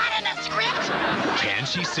not in the script. Can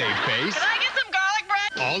she save face? Can I get some garlic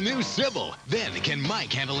bread? All new Sybil. Then can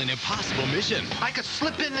Mike handle an impossible mission? I could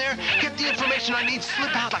slip in there, get the information I need,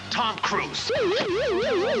 slip out like Tom Cruise.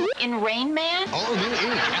 In Rain Man? All new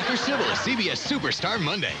Ink after Sybil, CBS Superstar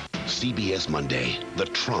Monday. CBS Monday, the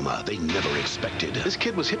trauma they never expected. This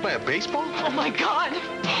kid was hit by a baseball? Oh, my God.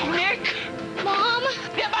 Nick! Mom!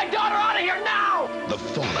 Get my daughter out of here now! The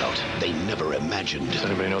fallout they never imagined. Does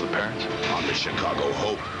anybody know the parents? On the Chicago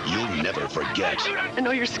Hope, you'll never forget. I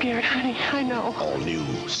know you're scared, honey. I know. All new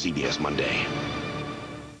CBS Monday.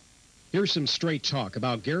 Here's some straight talk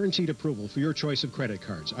about guaranteed approval for your choice of credit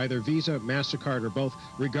cards, either Visa, MasterCard, or both,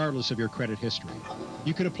 regardless of your credit history.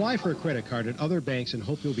 You can apply for a credit card at other banks and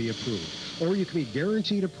hope you'll be approved. Or you can be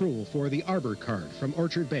guaranteed approval for the Arbor card from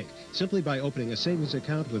Orchard Bank, simply by opening a savings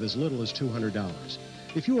account with as little as $200.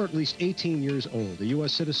 If you are at least 18 years old, a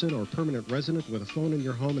U.S. citizen or permanent resident with a phone in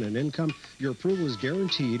your home and an income, your approval is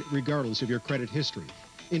guaranteed regardless of your credit history.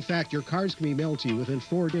 In fact, your cards can be mailed to you within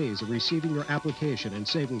 4 days of receiving your application and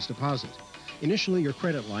savings deposit. Initially, your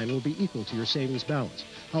credit line will be equal to your savings balance.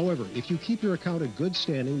 However, if you keep your account in good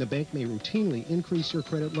standing, the bank may routinely increase your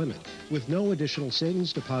credit limit with no additional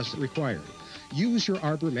savings deposit required. Use your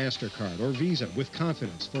Arbor MasterCard or Visa with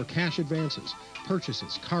confidence for cash advances,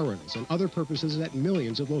 purchases, car rentals, and other purposes at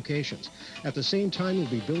millions of locations. At the same time, you'll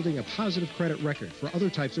be building a positive credit record for other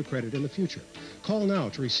types of credit in the future. Call now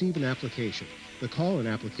to receive an application. The call and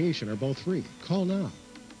application are both free. Call now.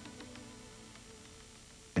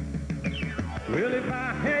 Well, if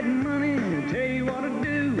I had money, I'd tell you what I'd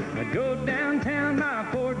do. I'd go downtown, buy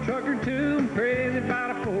a Ford truck or two, and crazy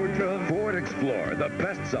about a Ford truck. Ford Explorer, the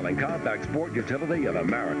best-selling compact sport utility in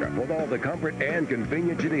America, with all the comfort and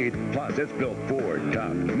convenience you need. Plus, it's built Ford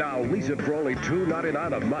tough. Now lease it for only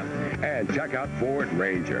 $299 a month. And check out Ford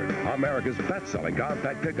Ranger, America's best-selling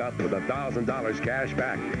compact pickup with $1,000 cash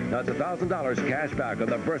back. That's $1,000 cash back on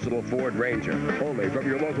the versatile Ford Ranger, only from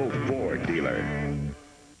your local Ford dealer.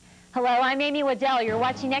 Hello, I'm Amy Waddell. You're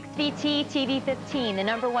watching XVT TV 15, the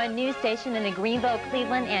 #1 news station in the Greenville,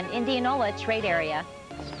 Cleveland, and Indianola trade area.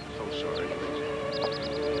 So sorry.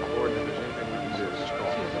 Gordon, if there's anything we can do, just call.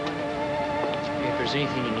 If there's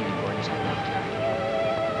anything you need, Gordon's going to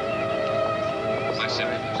My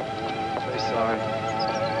sympathies. Very sorry.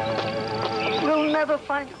 We'll never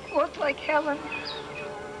find a fourth like Helen.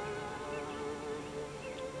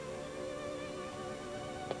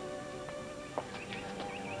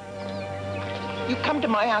 You come to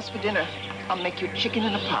my house for dinner. I'll make you chicken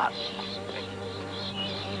in a pot.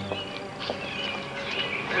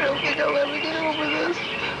 I don't think I'll ever get over this.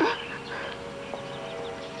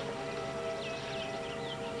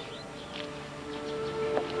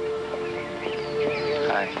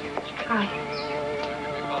 Hi. Hi.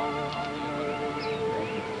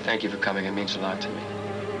 Thank you for coming. It means a lot to me.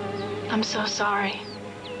 I'm so sorry.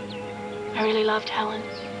 I really loved Helen.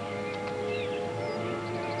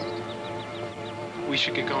 We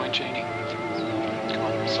should get going, Janie. Come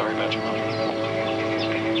on. Sorry about your mom.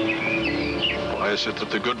 Why is it that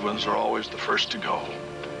the good ones are always the first to go?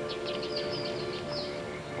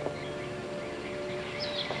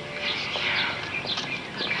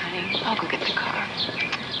 Look, honey, I'll go get the car.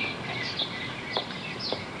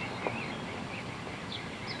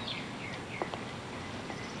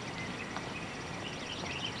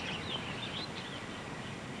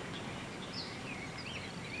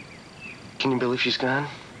 Can you believe she's gone?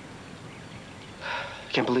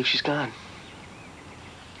 I can't believe she's gone.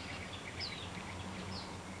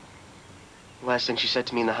 The last thing she said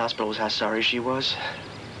to me in the hospital was how sorry she was.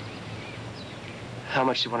 How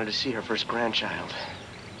much she wanted to see her first grandchild.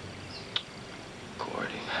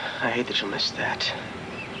 Gordy, I hate that you'll miss that.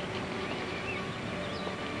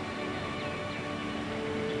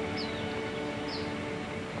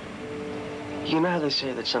 You know how they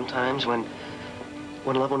say that sometimes when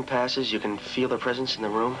a loved one passes, you can feel their presence in the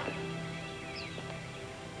room?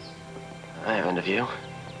 I haven't, have you?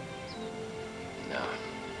 No.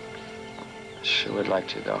 Sure would like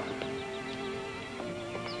to, though.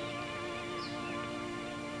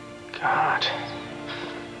 God.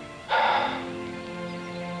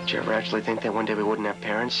 Did you ever actually think that one day we wouldn't have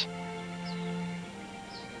parents?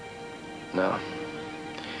 No.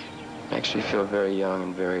 Makes me feel very young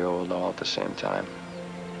and very old all at the same time.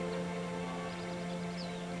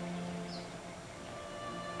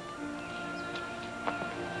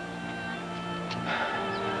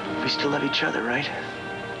 We still love each other, right?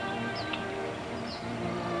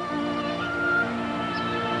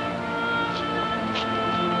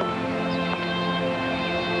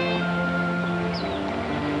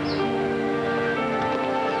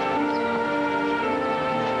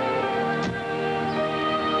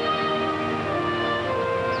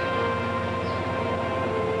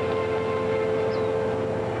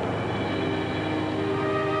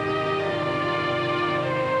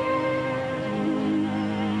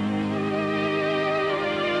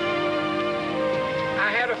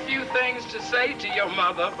 To say to your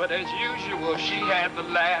mother, but as usual, she had the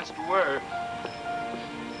last word.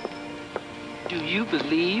 Do you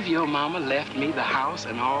believe your mama left me the house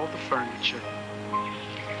and all the furniture?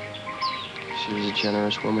 She was a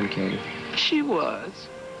generous woman, Katie. She was.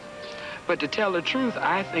 But to tell the truth,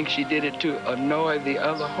 I think she did it to annoy the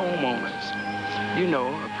other homeowners. You know,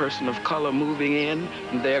 a person of color moving in,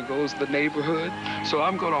 and there goes the neighborhood. So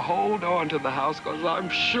I'm going to hold on to the house because I'm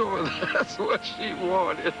sure that's what she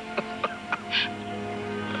wanted.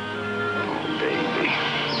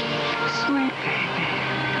 Sweet baby.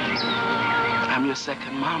 I'm your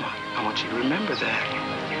second mama. I want you to remember that.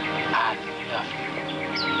 I love you.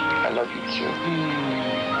 I love you too.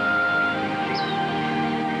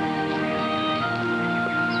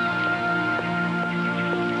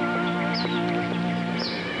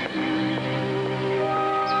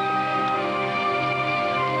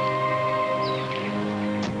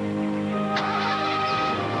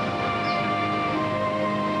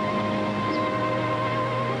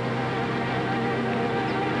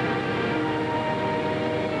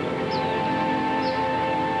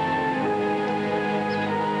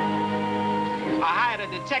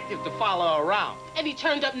 Detective to follow her around. And he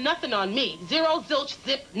turned up nothing on me. Zero, zilch,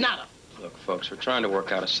 zip, nada. Look, folks, we're trying to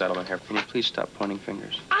work out a settlement here. Can you please stop pointing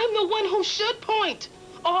fingers? I'm the one who should point.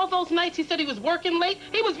 All those nights he said he was working late,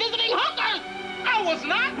 he was visiting hookers. I was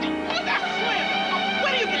not. That's slander.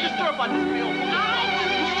 Where do you get this story about this bill?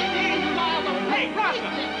 Hey,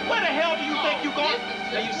 Roscoe, where the hell do you think you're going?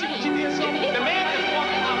 Now, you see what you did, son? The man is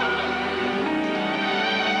walking out the door.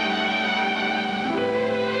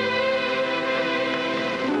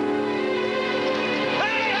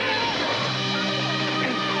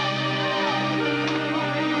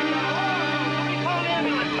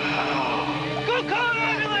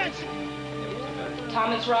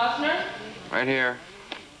 Thomas Rosner? Right here.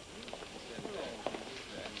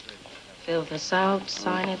 Fill this out,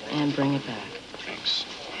 sign it, and bring it back. Thanks.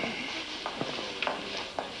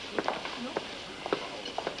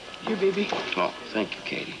 Here, baby. Oh, thank you,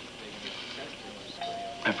 Katie.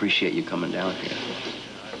 I appreciate you coming down here.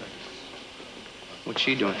 What's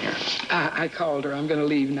she doing here? I called her. I'm going to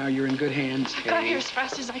leave now. You're in good hands. I got here as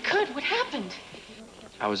fast as I could. What happened?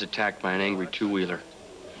 I was attacked by an angry two-wheeler.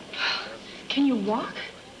 Can you walk?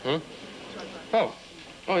 Hmm? Oh,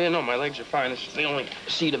 yeah, no, my legs are fine. This is the only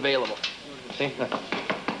seat available. See?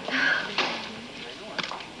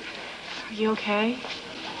 Are you okay?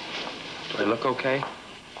 Do I look okay?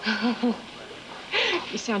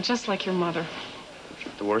 You sound just like your mother.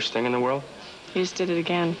 The worst thing in the world? You just did it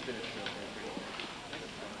again.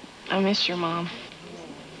 I miss your mom.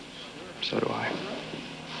 So do I.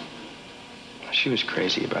 She was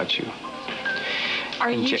crazy about you.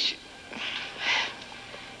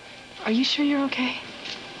 Are you sure you're okay?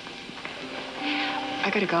 I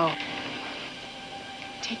gotta go.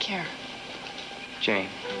 Take care. Jane,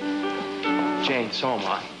 so am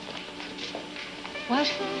I.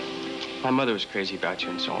 What? My mother was crazy about you,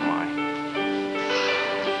 and so am I.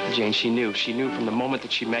 Jane, she knew from the moment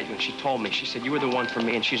that she met you, and she told me. She said you were the one for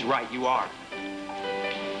me, and she's right, you are.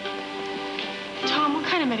 Tom, what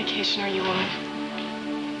kind of medication are you on?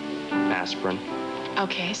 Aspirin.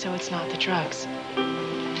 Okay, so it's not the drugs.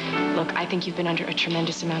 Look, I think you've been under a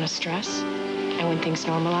tremendous amount of stress. And when things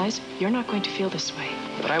normalize, you're not going to feel this way.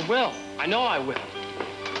 But I will. I know I will.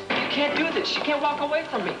 You can't do this. You can't walk away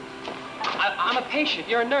from me. I'm a patient.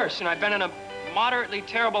 You're a nurse, and I've been in a moderately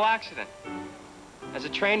terrible accident. As a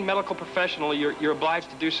trained medical professional, you're obliged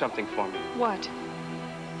to do something for me. What?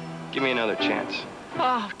 Give me another chance.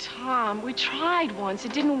 Oh, Tom, we tried once.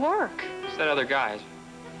 It didn't work. It's that other guy.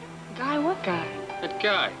 Guy? What guy? That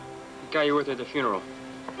guy. The guy you were with at the funeral.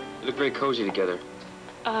 You look very cozy together.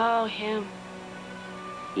 Oh, him.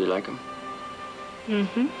 You like him?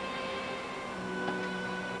 Mm-hmm.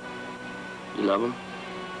 You love him?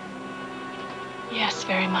 Yes,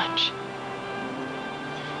 very much.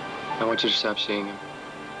 I want you to stop seeing him.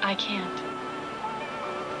 I can't.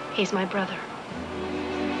 He's my brother.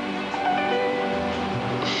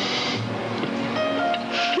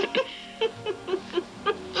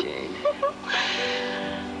 Jane.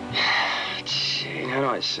 Jane, how do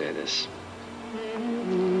I say this?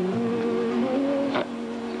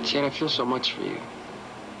 Jane, I feel so much for you.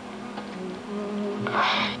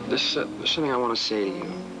 There's something I want to say to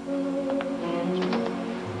you.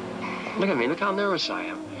 Look at me. Look how nervous I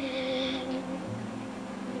am.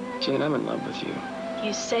 Jane, I'm in love with you.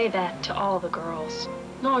 You say that to all the girls.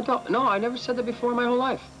 No, I don't. No, I never said that before in my whole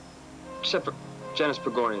life. Except for Janice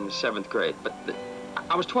Pagorni in the 7th grade. But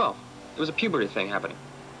I was 12. It was a puberty thing happening.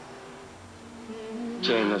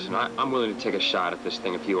 Jane, listen, I'm willing to take a shot at this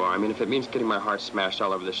thing if you are. I mean, if it means getting my heart smashed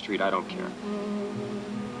all over the street, I don't care.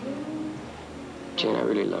 Jane, I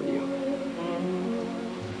really love you.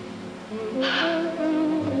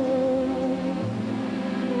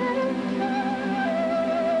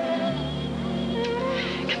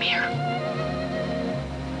 Come here.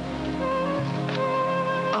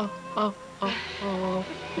 Oh.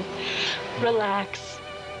 Relax.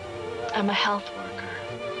 I'm a health worker.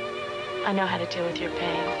 I know how to deal with your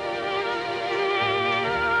pain.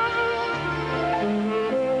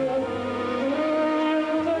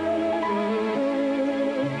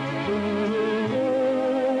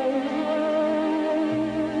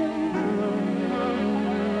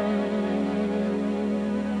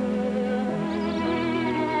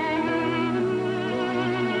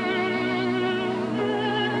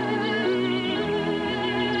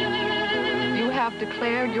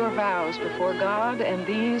 Declared your vows before God and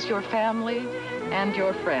these your family and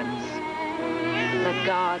your friends. Let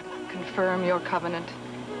God confirm your covenant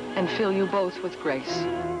and fill you both with grace.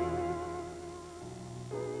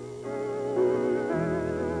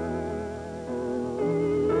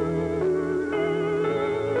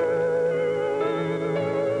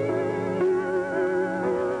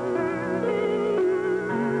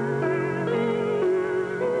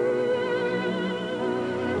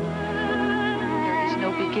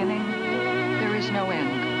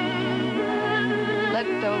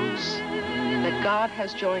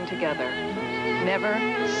 Has joined together, never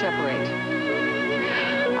separate.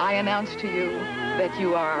 I announce to you that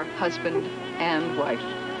you are husband and wife.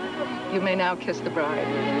 You may now kiss the bride.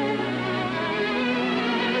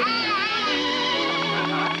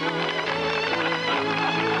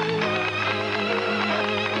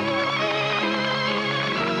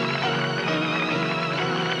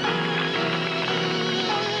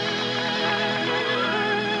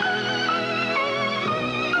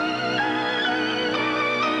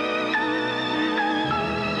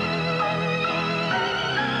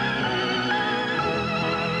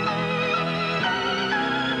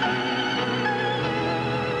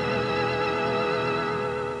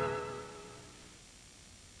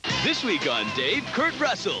 This week on Dave, Kurt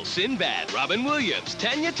Russell, Sinbad, Robin Williams,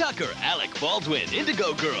 Tanya Tucker, Alec Baldwin,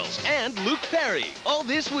 Indigo Girls, and Luke Perry. All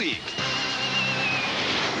this week.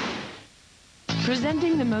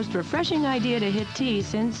 Presenting the most refreshing idea to hit tea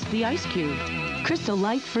since the Ice Cube. Crystal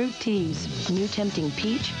Light Fruit Teas. New tempting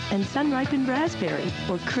peach and sun-ripened raspberry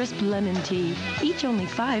or crisp lemon tea. Each only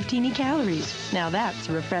 5 teeny calories. Now that's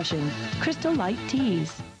refreshing. Crystal Light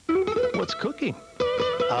Teas. What's cooking?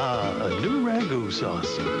 A new ragu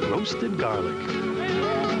sauce, roasted garlic.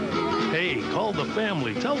 Hey, call the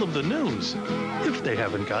family, tell them the news, if they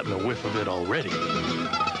haven't gotten a whiff of it already.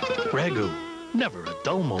 Ragu, never a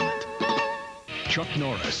dull moment. Chuck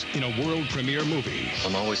Norris in a world premiere movie.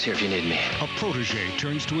 I'm always here if you need me. A protege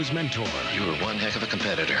turns to his mentor. You were one heck of a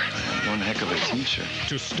competitor. One heck of a teacher.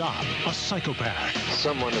 To stop a psychopath.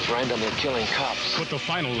 Someone is random at killing cops. But the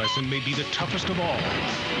final lesson may be the toughest of all.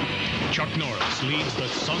 Chuck Norris leads the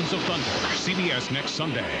Sons of Thunder. CBS next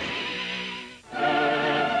Sunday.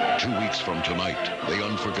 2 weeks from tonight, the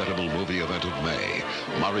unforgettable movie event of May.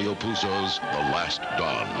 Mario Puzo's The Last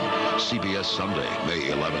Dawn. CBS Sunday, May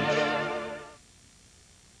 11th.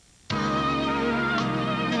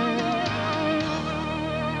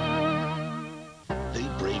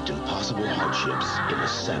 impossible hardships in a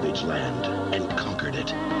savage land and conquered it.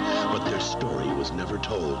 But their story was never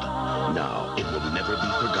told. Now it will never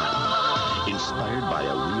be forgotten. Inspired by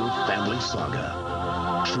a real family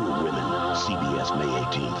saga. True Women, CBS May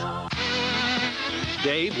 18th.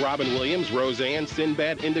 Dave, Robin Williams, Roseanne,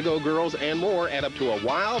 Sinbad, Indigo Girls, and more add up to a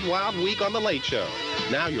wild, wild week on The Late Show.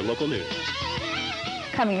 Now your local news.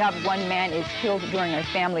 Coming up, one man is killed during a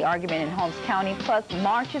family argument in Holmes County, plus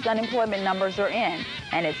March's unemployment numbers are in,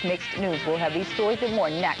 and it's mixed news. We'll have these stories and more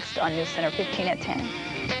next on News Center 15 at 10.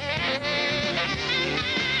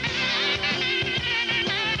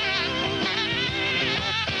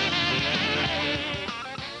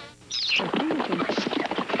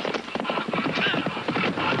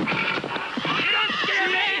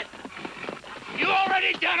 You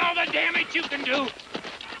already done all the damage you can do.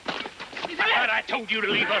 But I told you to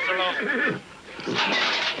leave us alone.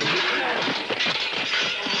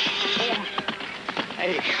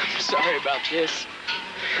 Hey, I'm sorry about this.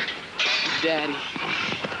 Daddy,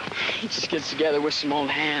 he just gets together with some old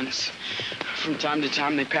hands. From time to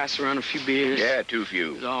time, they pass around a few beers. Yeah, too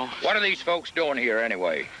few. What are these folks doing here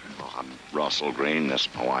anyway? Well, I'm Russell Green. This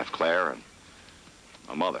is my wife, Claire, and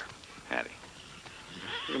my mother, Hattie.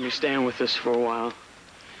 You're gonna be staying with us for a while.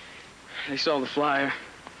 They saw the flyer.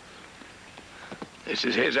 This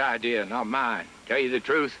is his idea, not mine. Tell you the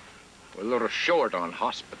truth, we're a little short on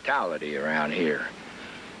hospitality around here.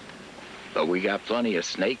 But we got plenty of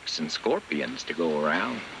snakes and scorpions to go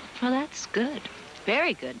around. Well, that's good.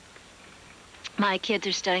 Very good. My kids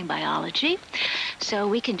are studying biology, so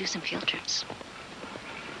we can do some field trips.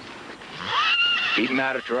 Keep them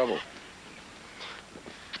out of trouble.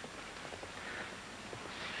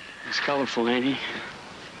 He's colorful, ain't he?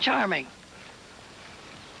 Charming.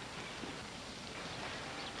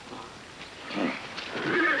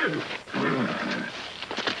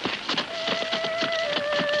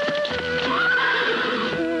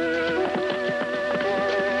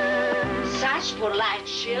 Such polite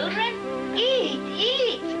children. Eat,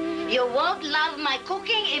 eat. You won't love my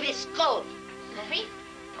cooking if it's cold. Coffee?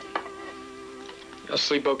 Y'all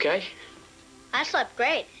sleep okay? I slept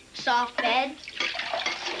great. Soft bed.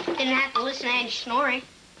 Didn't have to listen to any snoring.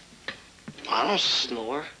 I don't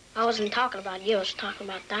snore. I wasn't talking about you. I was talking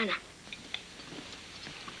about Dinah.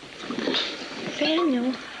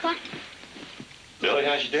 Daniel. What? Billy,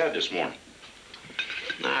 how's your dad this morning?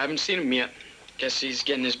 No, I haven't seen him yet. Guess he's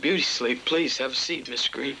getting his beauty sleep. Please, have a seat, Miss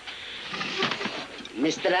Green.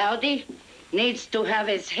 Mr. Audi needs to have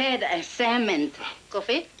his head examined.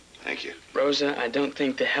 Coffee? Thank you. Rosa, I don't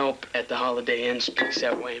think the help at the Holiday Inn speaks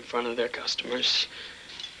that way in front of their customers.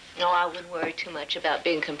 No, I wouldn't worry too much about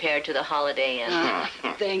being compared to the Holiday Inn.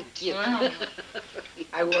 Thank you.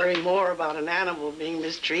 I worry more about an animal being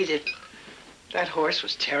mistreated. That horse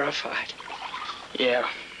was terrified. Yeah.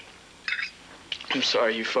 I'm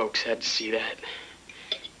sorry you folks had to see that.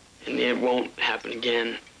 And it won't happen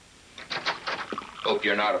again. Hope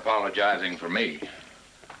you're not apologizing for me.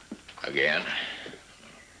 Again.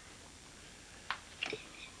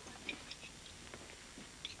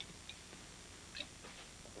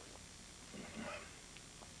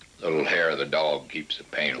 Little hair of the dog keeps the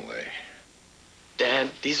pain away. Dad,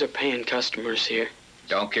 these are paying customers here.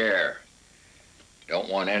 Don't care. Don't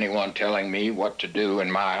want anyone telling me what to do in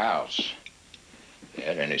my house. If they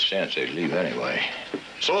had any sense, they'd leave anyway.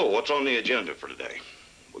 So, what's on the agenda for today?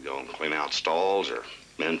 We going to clean out stalls or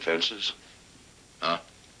mend fences? Huh?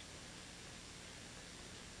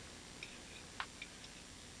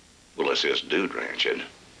 Well, this is Dude Ranch, isn't it?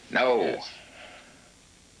 No. Yes.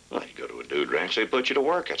 Well, you go to a dude ranch, they put you to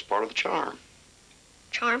work. That's part of the charm.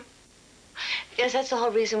 Charm? Yes, that's the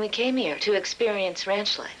whole reason we came here, to experience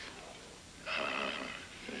ranch life.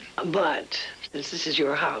 But since this is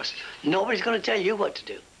your house, nobody's going to tell you what to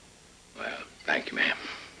do. Well, thank you, ma'am.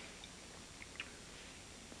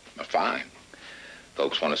 Well, fine.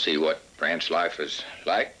 Folks want to see what ranch life is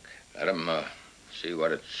like. Let them see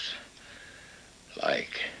what it's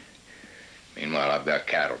like. Meanwhile, I've got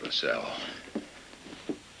cattle to sell.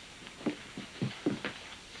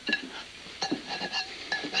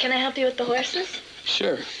 Can I help you with the horses?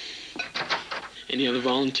 Sure. Any other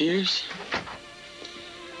volunteers?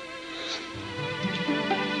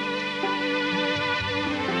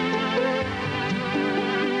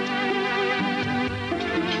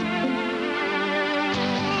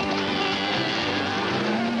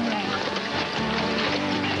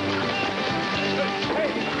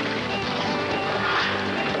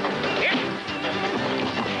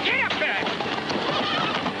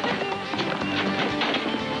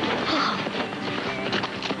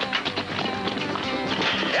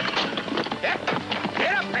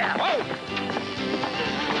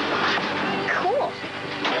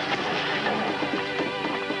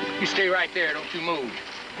 there. Don't you move.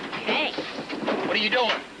 Hey. What are you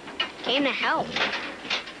doing? Came to help.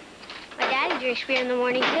 My daddy drinks beer in the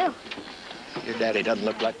morning, too. Your daddy doesn't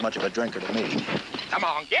look like much of a drinker to me. Come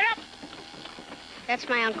on, get up. That's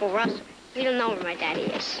my Uncle Russell. We don't know where my daddy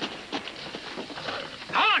is.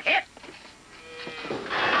 Come on, hit.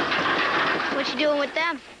 What you doing with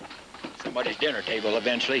them? Somebody's dinner table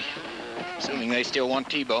eventually. Assuming they still want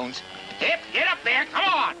T-bones. Hip, get up there. Come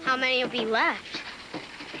on. How many will be left?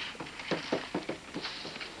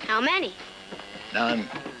 How many? None.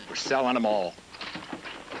 We're selling them all.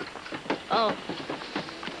 Oh.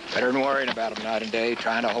 Better than worrying about them night and day,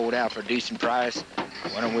 trying to hold out for a decent price.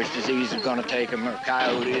 Wondering which disease is going to take them, or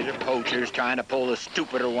coyotes, or poachers, trying to pull the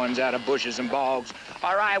stupider ones out of bushes and bogs.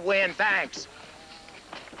 All right, Win, thanks.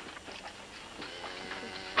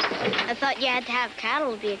 I thought you had to have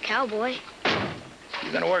cattle to be a cowboy.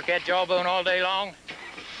 You gonna work that jawbone all day long?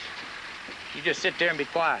 You just sit there and be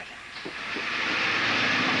quiet.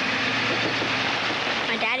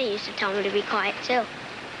 My daddy used to tell me to be quiet, too.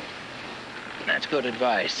 That's good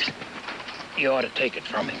advice. You ought to take it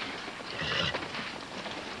from him.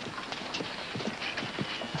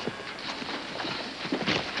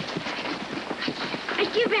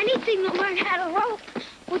 I'd give anything to learn how to rope.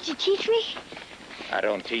 Would you teach me? I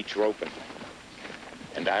don't teach roping.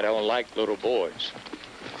 And I don't like little boys.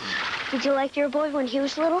 Did you like your boy when he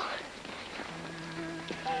was little?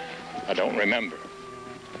 I don't remember.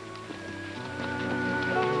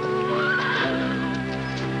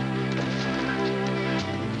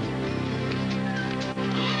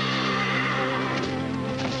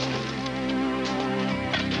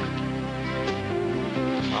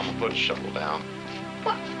 Mama, put a shovel down.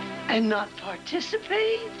 What? And not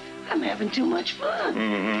participate? I'm having too much fun.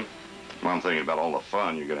 Mm-hmm. Well, I'm thinking about all the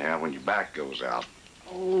fun you're gonna have when your back goes out.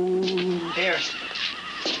 Oh. Here.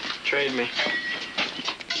 Trade me.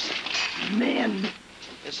 Man.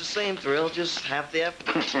 It's the same thrill, just half the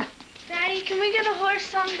effort. Daddy, can we get a horse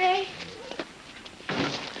someday?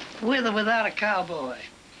 With or without a cowboy?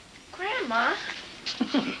 Grandma.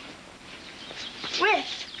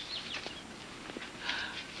 With.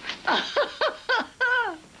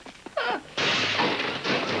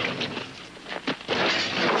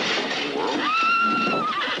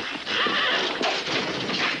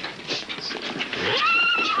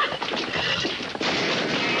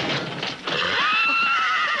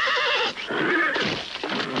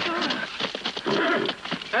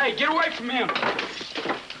 Hey, get away from him.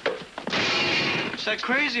 It's that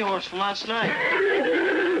crazy horse from last night.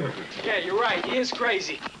 Yeah, you're right. He is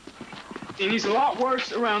crazy. And he's a lot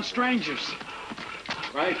worse around strangers.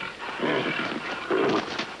 Right?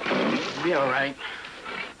 Be all right.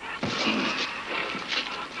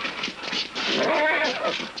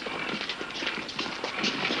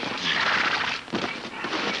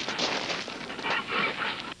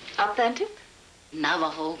 Authentic?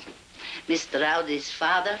 Navajo. Mr. Rowdy's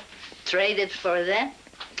father traded for them,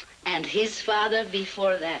 and his father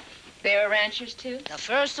before that. They were ranchers, too? The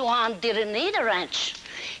first one didn't need a ranch.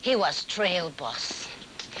 He was trail boss.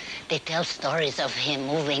 They tell stories of him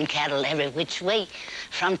moving cattle every which way,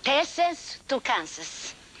 from Texas to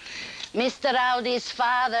Kansas. Mr. Rowdy's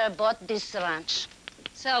father bought this ranch.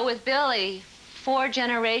 So with Billy, 4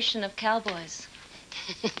 generations of cowboys.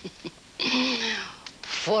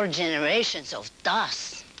 4 generations of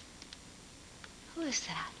dust. Who is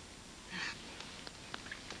that?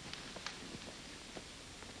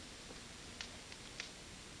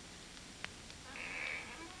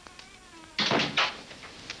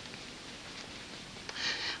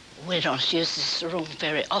 We don't use this room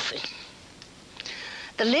very often.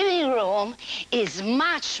 The living room is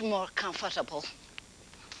much more comfortable.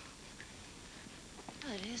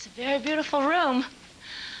 Oh, it is a very beautiful room.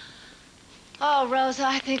 Oh, Rosa,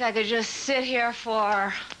 I think I could just sit here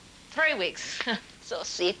for 3 weeks. So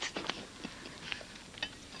sit.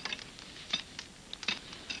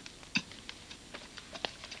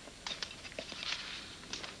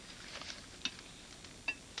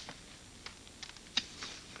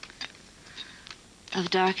 Of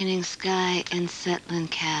darkening sky and settling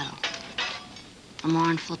cattle, a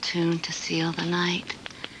mournful tune to seal the night.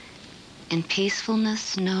 In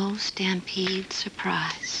peacefulness, no stampede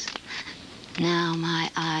surprise. Now my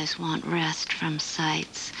eyes want rest from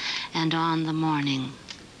sights, and on the morning,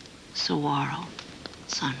 saguaro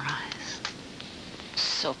sunrise.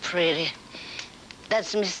 So pretty.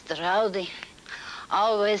 That's Mr. Rowdy,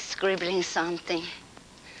 always scribbling something.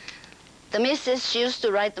 The missus used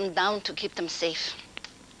to write them down to keep them safe.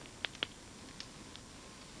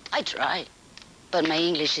 I try, but my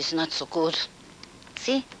English is not so good.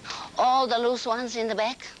 See, all the loose ones in the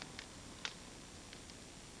back.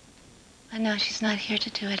 And now she's not here to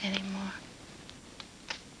do it anymore.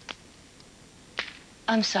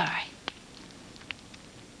 I'm sorry.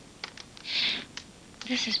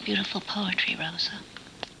 This is beautiful poetry, Rosa.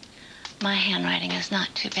 My handwriting is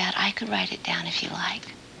not too bad. I could write it down if you like.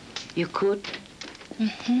 You could?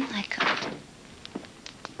 Mm-hmm, I could.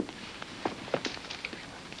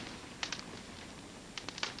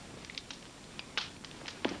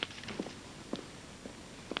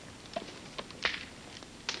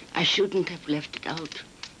 I shouldn't have left it out.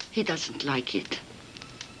 He doesn't like it.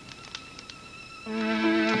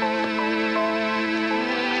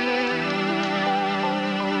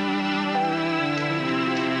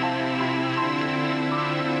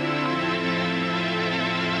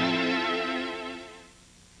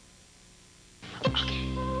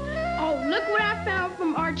 Oh, look what I found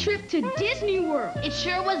from our trip to Disney World. It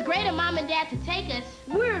sure was great of Mom and Dad to take us.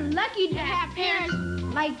 We're lucky to have parents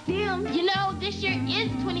like them. You know, this year is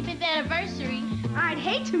the 25th anniversary. I'd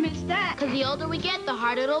hate to miss that. Because the older we get, the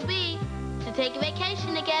harder it'll be to take a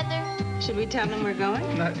vacation together. Should we tell them we're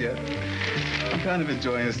going? Not yet. I'm kind of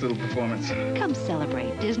enjoying this little performance. Come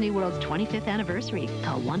celebrate Disney World's 25th anniversary.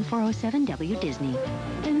 Call 1-407-WDisney.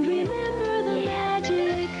 And remember the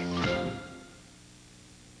magic.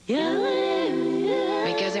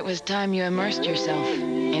 Because it was time you immersed yourself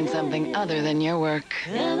in something other than your work.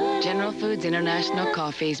 General Foods International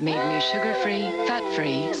Coffees made new sugar-free,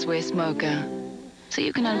 fat-free Swiss mocha. So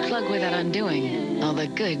you can unplug without undoing all the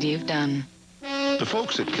good you've done. The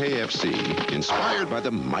folks at KFC, inspired by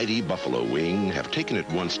the mighty buffalo wing, have taken it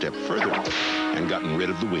one step further and gotten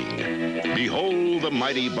rid of the wing. Behold the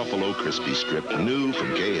mighty buffalo crispy strip, new from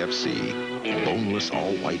KFC. Boneless,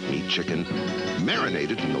 all-white meat chicken,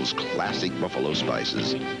 marinated in those classic buffalo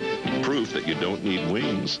spices. Proof that you don't need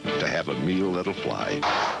wings to have a meal that'll fly.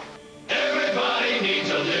 Everybody needs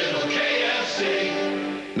a little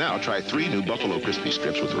KFC. Now try 3 new buffalo crispy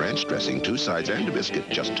strips with ranch dressing, 2 sides, and a biscuit,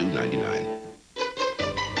 just $2.99.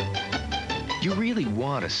 You really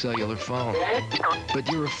want a cellular phone, but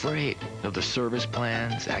you're afraid of the service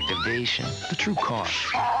plans, activation, the true cost.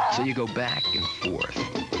 So you go back and forth.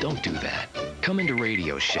 Don't do that. Come into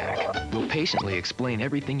Radio Shack. We'll patiently explain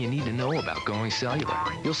everything you need to know about going cellular.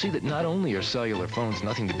 You'll see that not only are cellular phones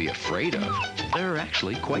nothing to be afraid of, they're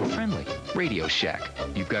actually quite friendly. Radio Shack.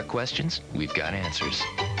 You've got questions, we've got answers.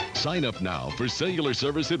 Sign up now for cellular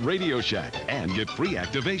service at Radio Shack and get free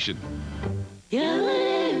activation.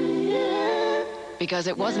 Because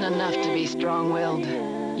it wasn't enough to be strong-willed.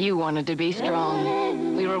 You wanted to be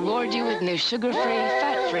strong. We reward you with new sugar-free,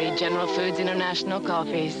 fat-free General Foods International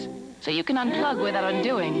coffees. So you can unplug without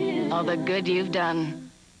undoing all the good you've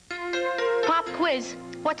done. Pop quiz.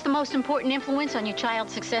 What's the most important influence on your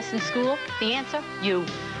child's success in school? The answer? You.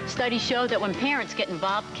 Studies show that when parents get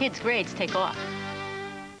involved, kids' grades take off.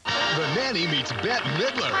 The Nanny meets Bette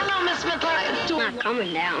Midler. Hello, Miss Midler. It's not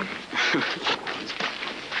coming down.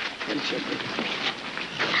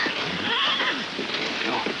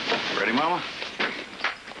 Ready, Mama?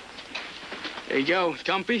 There you go.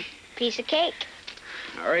 Comfy? Piece of cake.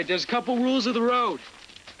 All right, there's a couple rules of the road.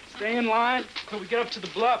 Stay in line till we get up to the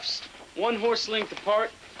bluffs. 1 horse length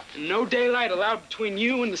apart, and no daylight allowed between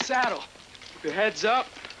you and the saddle. Keep your heads up,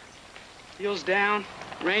 heels down,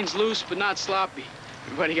 reins loose but not sloppy.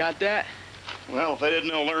 Everybody got that? Well, if they didn't,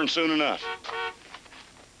 they'll learn soon enough.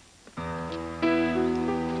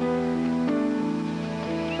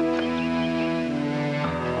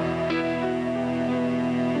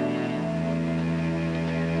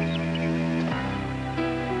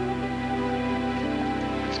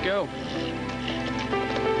 Go.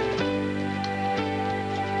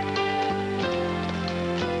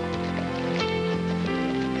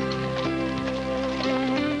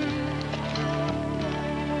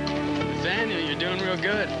 Nathaniel, you're doing real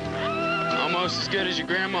good. Almost as good as your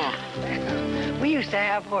grandma. We used to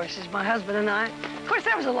have horses, my husband and I. Of course,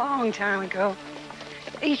 that was a long time ago.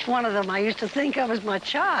 Each one of them I used to think of as my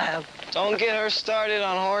child. Don't get her started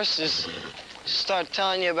on horses. She'll start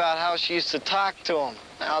telling you about how she used to talk to them,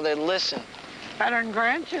 how they'd listen. Better than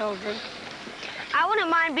grandchildren. I wouldn't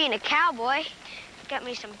mind being a cowboy. Get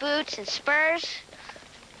me some boots and spurs,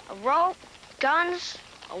 a rope, guns,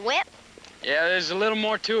 a whip. Yeah, there's a little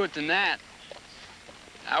more to it than that.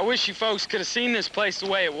 I wish you folks could have seen this place the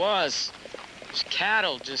way it was. There's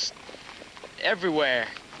cattle just everywhere.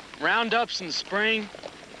 Roundups in the spring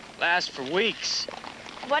last for weeks.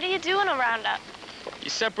 What do you do in a roundup? You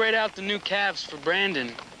separate out the new calves for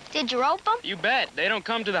Brandon. Did you rope them? You bet. They don't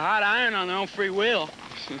come to the hot iron on their own free will.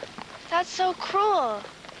 That's so cruel.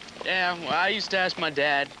 Yeah, well, I used to ask my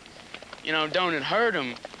dad, you know, don't it hurt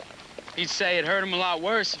them? He'd say it hurt them a lot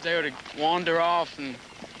worse if they were to wander off and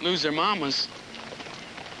lose their mamas.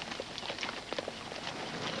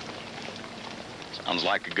 Sounds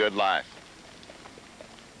like a good life.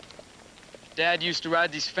 Dad used to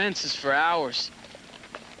ride these fences for hours.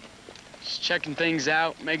 Just checking things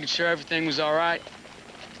out, making sure everything was all right.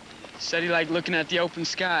 Said he liked looking at the open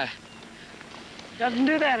sky. Doesn't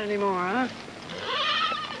do that anymore, huh?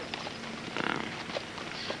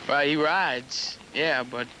 Well, he rides, yeah,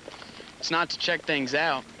 but it's not to check things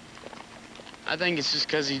out. I think it's just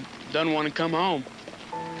because he doesn't want to come home.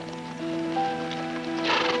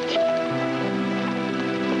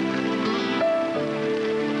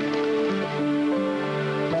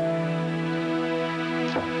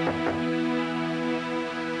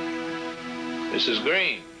 This is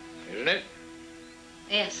Green, isn't it?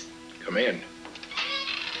 Yes. Come in.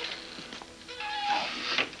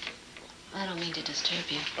 I don't mean to disturb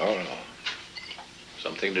you. Oh, no.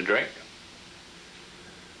 Something to drink?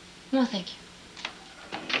 No, thank you.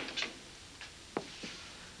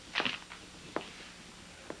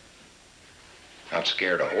 Not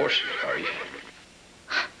scared of horses, are you?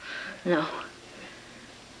 No.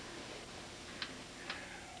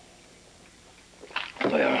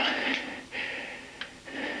 Well,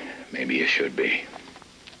 maybe you should be.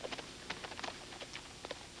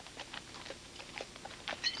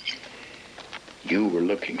 You were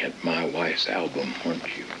looking at my wife's album, weren't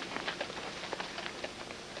you?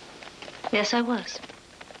 Yes, I was.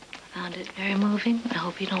 I found it very moving. I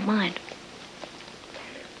hope you don't mind.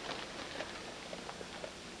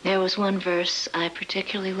 There was one verse I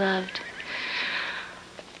particularly loved.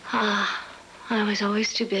 I was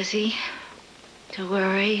always too busy to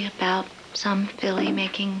worry about some filly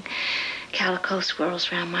making calico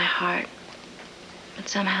swirls around my heart. But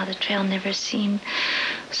somehow the trail never seemed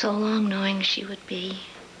so long, knowing she would be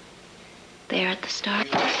there at the start.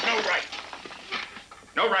 No right.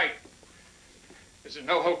 No right. This is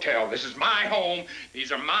no hotel. This is my home.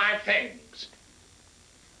 These are my things.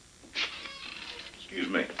 Excuse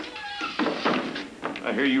me.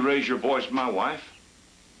 I hear you raise your voice at my wife.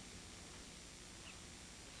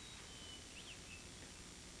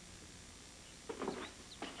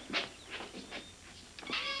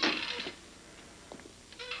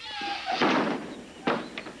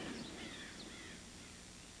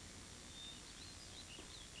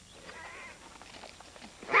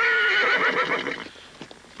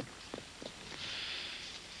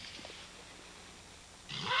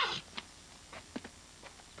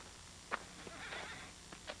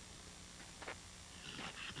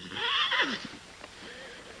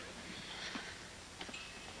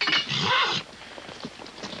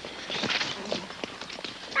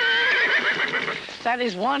 That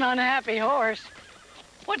is one unhappy horse.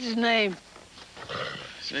 What's his name?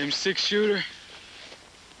 His name's Six Shooter.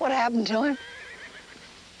 What happened to him?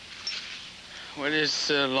 Well, it's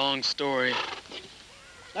a long story.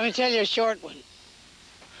 Let me tell you a short one.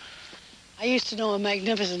 I used to know a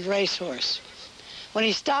magnificent racehorse. When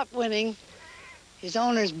he stopped winning, his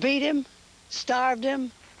owners beat him, starved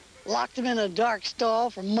him, locked him in a dark stall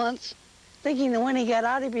for months, thinking that when he got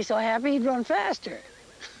out, he'd be so happy he'd run faster.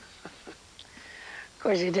 Of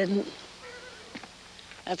course, he didn't.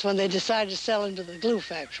 That's when they decided to sell him to the glue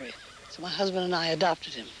factory. So my husband and I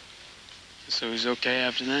adopted him. So he's okay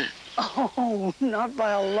after that? Oh, not by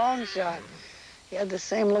a long shot. He had the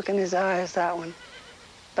same look in his eye as that one.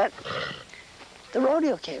 But the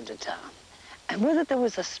rodeo came to town. And with it, there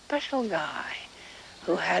was a special guy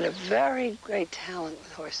who had a very great talent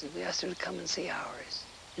with horses. We asked him to come and see ours.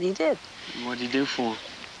 And he did. And what'd he do for him?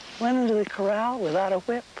 Went into the corral without a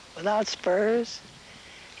whip, without spurs.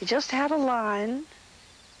 He just had a line,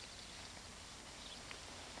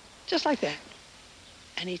 just like that.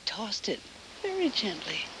 And he tossed it very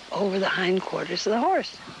gently over the hindquarters of the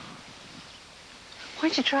horse. Why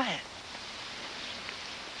don't you try it?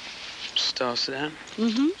 Just toss it out?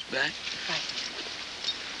 Mm-hmm. It's back? Right.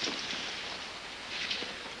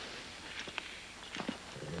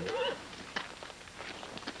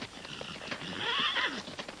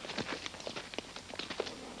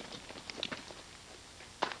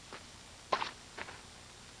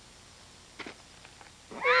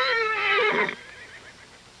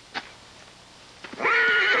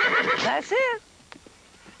 That's it.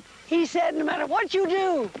 He said no matter what you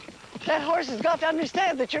do, that horse has got to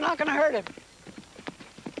understand that you're not going to hurt him.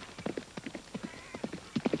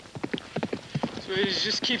 So he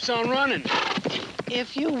just keeps on running.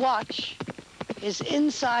 If you watch his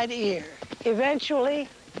inside ear, eventually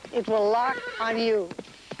it will lock on you.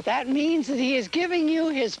 That means that he is giving you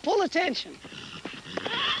his full attention.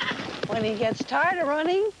 When he gets tired of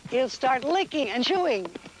running, he'll start licking and chewing.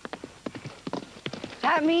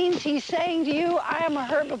 That means he's saying to you, I am a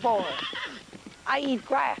herbivore. I eat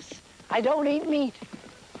grass. I don't eat meat.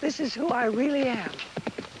 This is who I really am.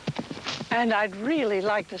 And I'd really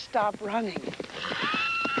like to stop running.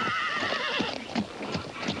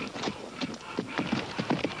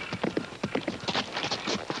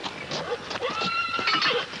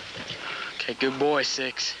 Okay, good boy,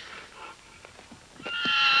 6.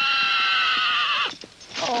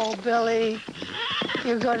 Oh, Billy,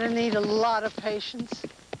 you're going to need a lot of patience.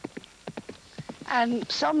 And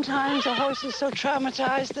sometimes a horse is so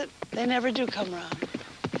traumatized that they never do come around.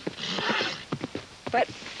 But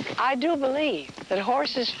I do believe that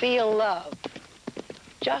horses feel love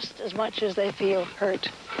just as much as they feel hurt.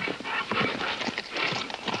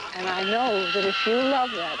 And I know that if you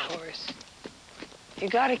love that horse, you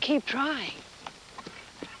got to keep trying.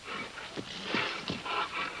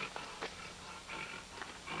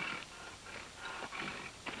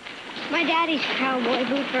 My daddy's cowboy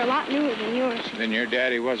boots are a lot newer than yours. Then your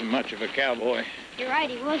daddy wasn't much of a cowboy. You're right,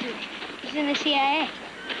 he wasn't. He's in the CIA.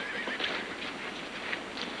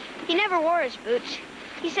 He never wore his boots.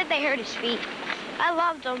 He said they hurt his feet. I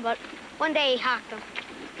loved them, but one day he hocked them.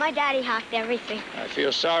 My daddy hocked everything. I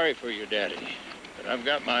feel sorry for your daddy, but I've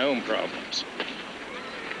got my own problems.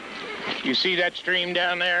 You see that stream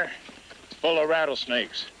down there? It's full of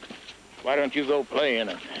rattlesnakes. Why don't you go play in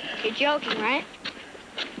it? You're joking, right?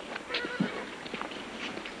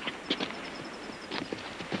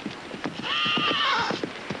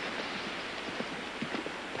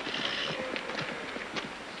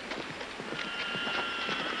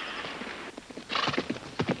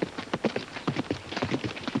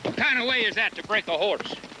 What kind of way is that to break a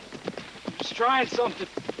horse? Just trying something.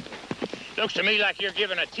 Looks to me like you're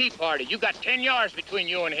giving a tea party. You got 10 yards between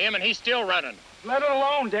you and him, and he's still running. Let it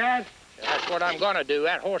alone, Dad. That's what I'm gonna do.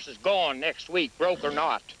 That horse is gone next week, broke or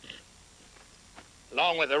not.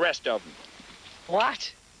 Along with the rest of them.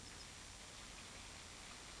 What?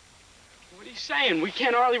 What are you saying? We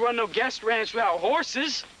can't hardly run no guest ranch without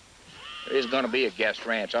horses. There is gonna be a guest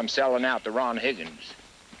ranch. I'm selling out to Ron Higgins.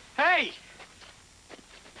 Hey!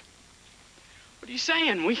 What are you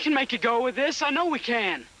saying? We can make a go with this. I know we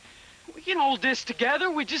can. We can hold this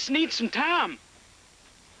together. We just need some time.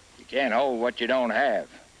 You can't hold what you don't have.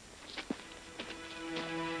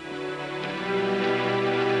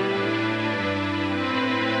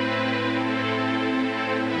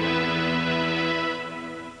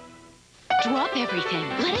 Drop everything.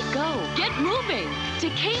 Let it go. Get moving to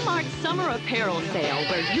Kmart's Summer Apparel Sale,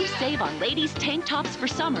 where you save on ladies' tank tops for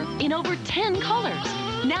summer in over 10 colors.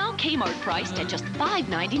 Now Kmart priced at just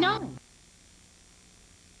 $5.99.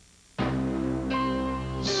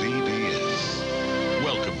 CBS.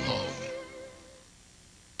 Welcome home.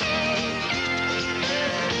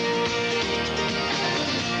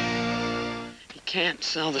 You can't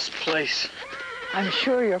sell this place. I'm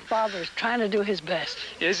sure your father's trying to do his best.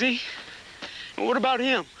 Is he? And what about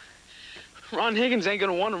him? Ron Higgins ain't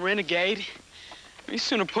gonna want a renegade. He'd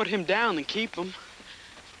sooner put him down than keep him.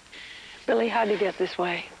 Billy, how'd you get this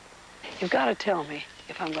way? You've got to tell me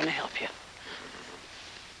if I'm going to help you.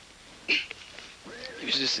 He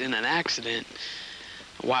was just in an accident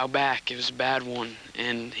a while back. It was a bad one,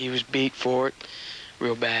 and he was beat for it,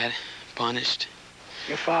 real bad, punished.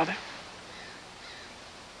 Your father?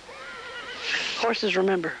 Horses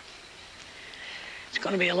remember. It's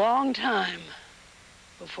going to be a long time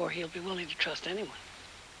before he'll be willing to trust anyone.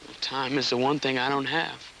 Well, time is the one thing I don't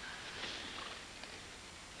have.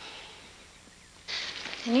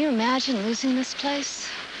 Can you imagine losing this place?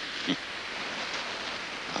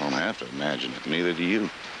 I don't have to imagine it. Neither do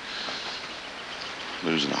you.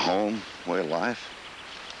 Losing a home, way of life.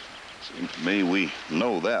 Seems to me we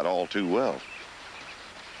know that all too well.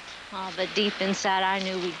 Oh, but deep inside, I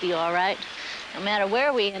knew we'd be all right, no matter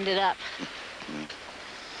where we ended up.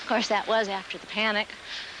 Of course, that was after the panic.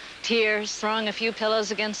 Tears, throwing a few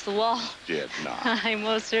pillows against the wall. Did not. I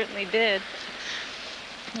most certainly did.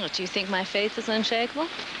 What, do you think my faith is unshakable?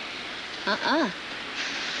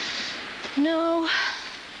 No.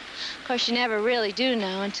 Of course, you never really do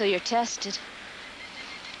know until you're tested.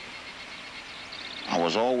 I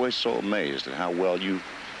was always so amazed at how well you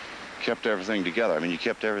kept everything together. I mean, you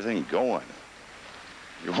kept everything going.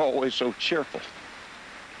 You're always so cheerful.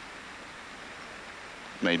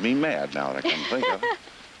 Made me mad now that I come to think of it.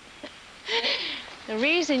 The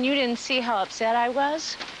reason you didn't see how upset I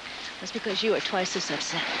was because you were twice as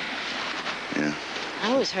upset. Yeah.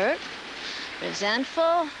 I was hurt,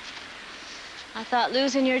 resentful. I thought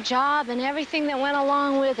losing your job and everything that went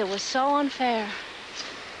along with it was so unfair.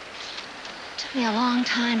 It took me a long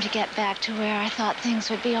time to get back to where I thought things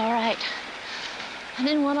would be all right. I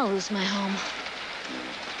didn't want to lose my home.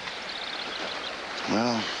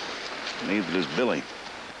 Well, neither does Billy.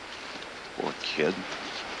 Poor kid.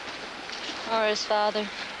 Or his father.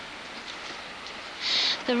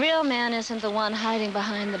 The real man isn't the one hiding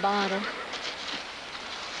behind the bottle.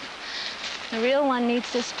 The real one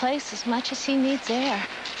needs this place as much as he needs air.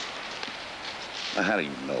 Now, how do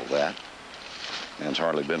you know that? Man's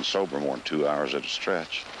hardly been sober more than 2 hours at a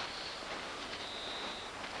stretch.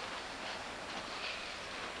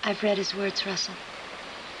 I've read his words, Russell.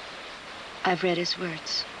 I've read his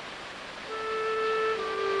words.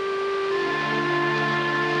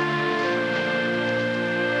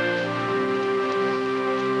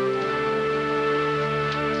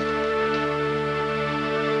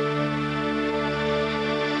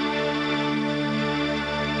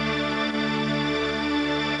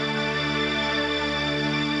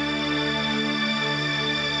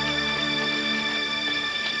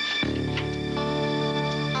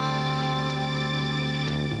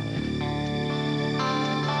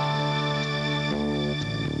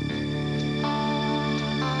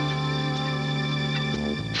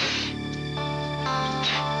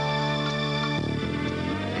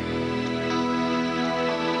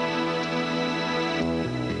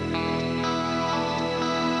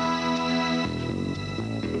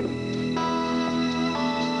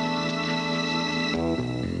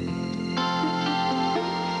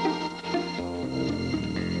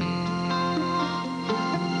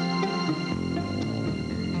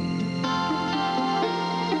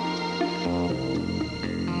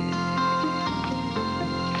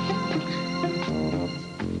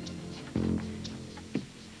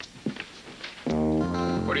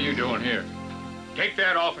 What are you doing here? Take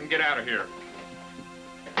that off and get out of here.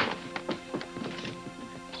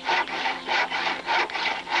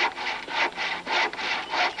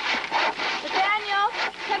 Nathaniel,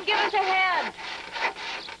 come give us a hand.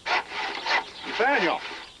 Nathaniel!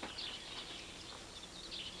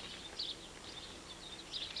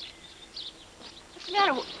 What's the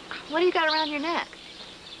matter? What do you got around your neck?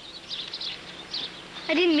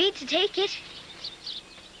 I didn't mean to take it.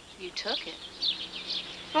 You took it.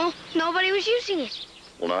 Well, nobody was using it.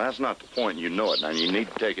 Well, now, that's not the point. You know it. Now, you need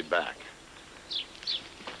to take it back.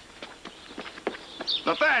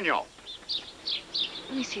 Nathaniel!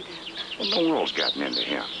 Let me see that. Well, the world's gotten into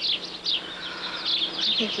him.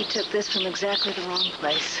 I think he took this from exactly the wrong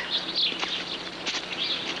place.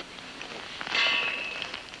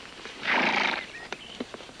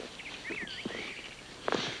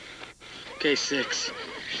 Okay, 6.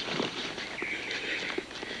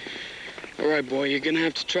 All right, boy, you're gonna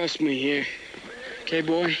have to trust me here. Okay,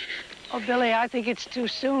 boy? Oh, Billy, I think it's too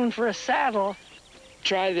soon for a saddle.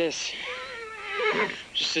 Try this.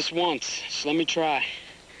 Just this once. Just let me try.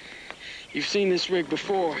 You've seen this rig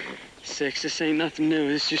before. 6, this ain't nothing new.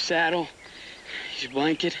 This is your saddle. Here's your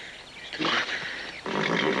blanket. Come on.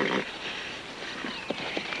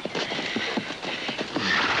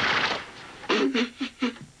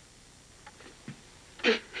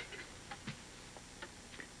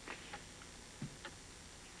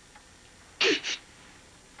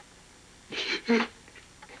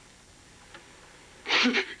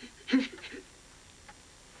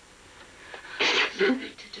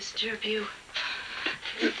 To disturb you.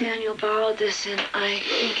 Nathaniel borrowed this, and I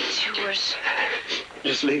think it's yours.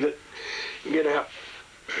 Just leave it. Get out.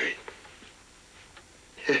 All right.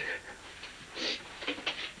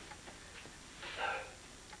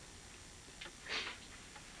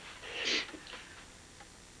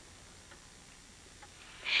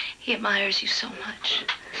 He admires you so much.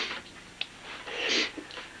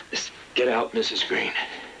 Just get out, Mrs. Green.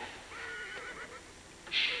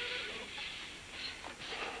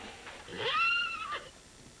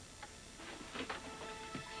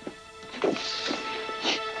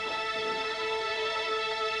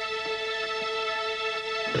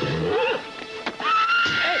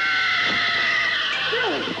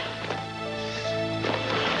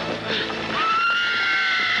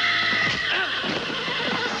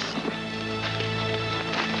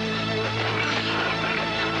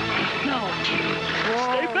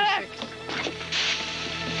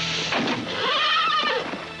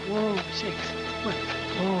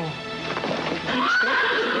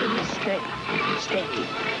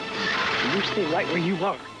 Right where you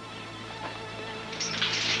are.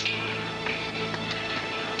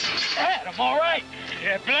 Dad, I'm all right.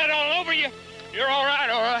 Yeah, blood all over you. You're all right,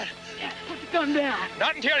 all right. Yeah, put the gun down.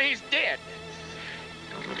 Not until he's dead.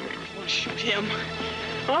 You want to shoot him?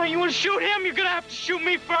 Oh, you want to shoot him? You're going to have to shoot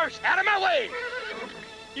me first. Out of my way.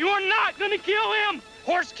 You are not going to kill him.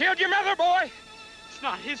 Horse killed your mother, boy. It's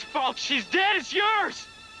not his fault. She's dead. It's yours.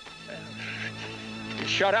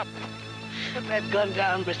 Shut up. Put that gun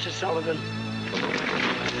down, Mr. Sullivan.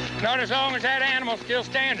 Not as long as that animal's still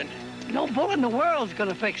standing. No bull in the world's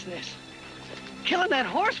gonna fix this. Killing that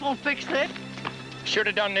horse won't fix this. Should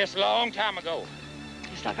have done this a long time ago.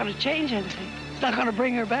 It's not gonna change anything. It's not gonna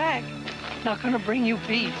bring her back. It's not gonna bring you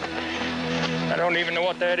peace. I don't even know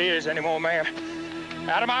what that is anymore, ma'am.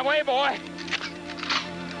 Out of my way, boy.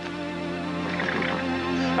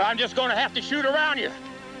 I'm just gonna have to shoot around you.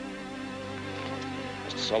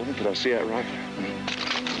 Mr. Sullivan, could I see that rifle?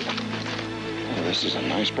 Oh, this is a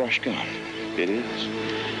nice brush gun. It is.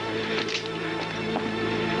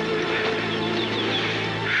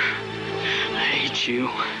 I hate you.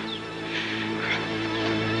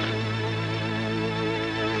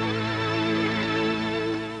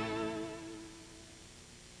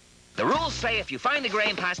 The rules say if you find the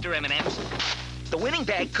grain pasta M&Ms, the winning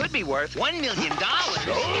bag could be worth $1 million.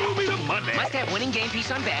 Show me the money. Must have winning game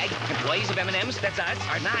piece on bag. Employees of M&M's, that's us,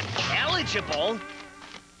 are not eligible.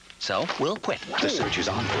 So we'll quit. The search is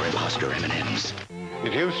on for imposter M&Ms.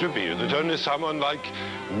 It used to be that only someone like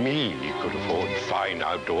me could afford fine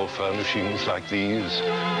outdoor furnishings like these.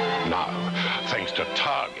 Now, thanks to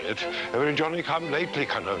Target, every Johnny-come-lately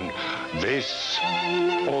can own this,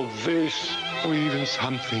 or this, or even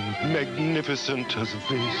something magnificent as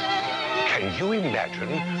this. Can you imagine?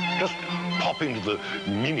 Just pop into the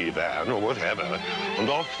minivan or whatever, and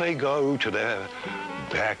off they go to their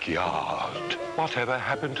backyard. Whatever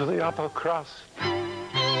happened to the upper crust?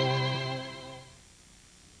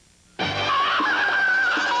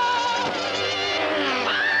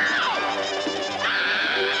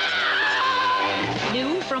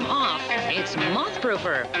 New from Off, it's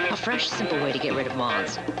Moth-Proofer. A fresh, simple way to get rid of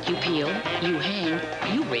moths. You peel, you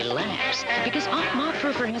hang, you relax. Because Off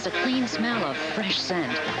Moth-Proofer has a clean smell of fresh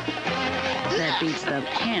scent. That beats the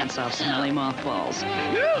pants off smelly mothballs.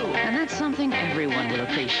 And that's something everyone will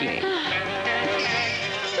appreciate.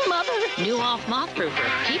 Mother! New Off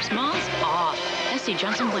Moth-Proofer keeps moths off. S.C.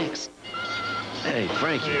 Johnson Wax. Hey,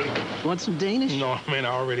 Frankie, want some Danish? No, man, I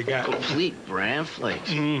already got it. Complete bran flakes.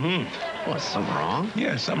 Mm-hmm. What's something wrong?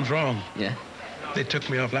 Yeah, something's wrong. Yeah? They took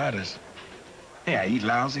me off ladders. Yeah, I eat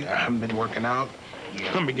lousy. I haven't been working out.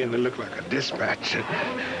 I'm beginning to look like a dispatcher.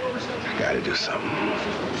 I gotta do something.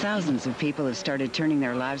 Thousands of people have started turning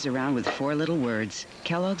their lives around with 4 little words.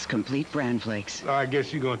 Kellogg's Complete Bran Flakes. I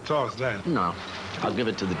guess you're gonna toss that. No, I'll give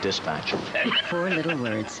it to the dispatcher. 4 little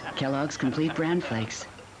words. Kellogg's Complete Bran Flakes.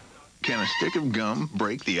 Can a stick of gum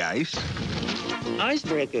break the ice?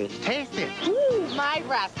 Icebreaker. Taste it. Ooh, my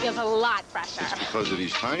breath feels a lot fresher. Because of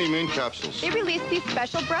these tiny mint capsules. They release these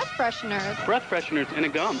special breath fresheners. Breath fresheners in a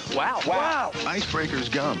gum. Wow. Icebreaker's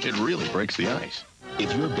gum. It really breaks the ice.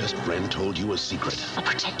 If your best friend told you a secret I'll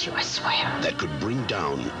protect you, I swear. that could bring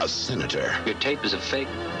down a senator, Your tape is a fake.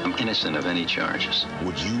 I'm innocent of any charges.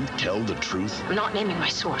 would you tell the truth I'm not naming my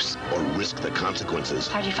source. or risk the consequences?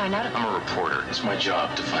 How'd you find out? I'm a reporter. It's my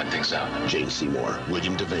job to find things out. Jane Seymour,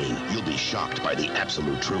 William Devane, you'll be shocked by the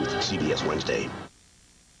absolute truth. CBS Wednesday.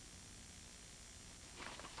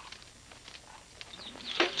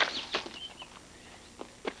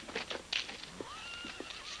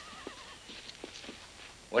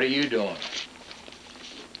 What are you doing?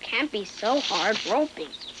 Can't be so hard roping.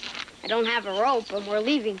 I don't have a rope, and we're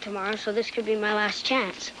leaving tomorrow, so this could be my last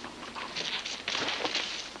chance.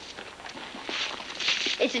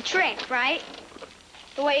 It's a trick, right?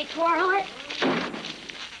 The way you twirl it?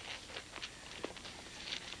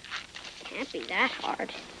 Can't be that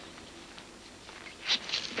hard.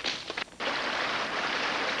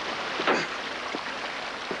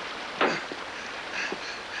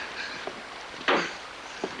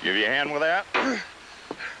 Give you a hand with that?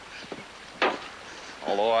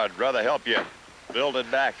 Although I'd rather help you build it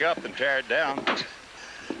back up than tear it down.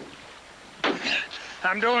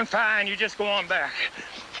 I'm doing fine. You just go on back.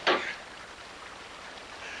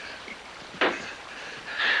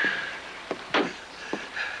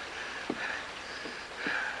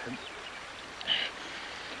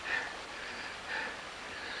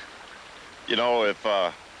 You know, if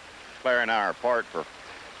Claire and I are apart for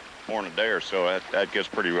more than a day or so, that gets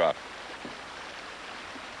pretty rough.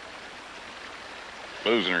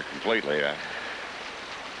 Losing her completely, I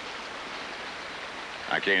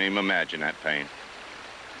can't even imagine that pain.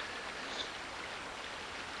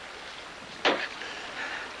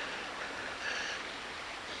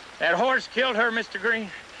 That horse killed her, Mr. Green.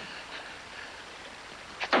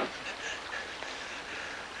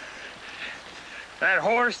 That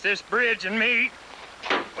horse, this bridge, and me,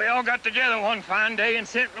 we all got together one fine day in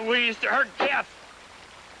St. Louis to her death.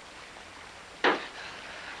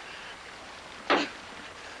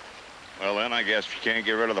 Well, then, I guess if you can't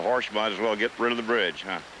get rid of the horse, you might as well get rid of the bridge,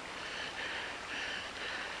 huh?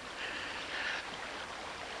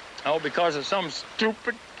 All because of some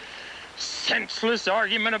stupid, senseless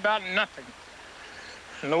argument about nothing.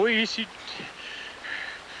 And Louise, she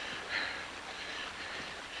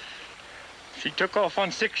took off on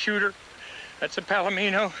 6-shooter. That's a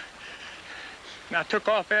Palomino. And I took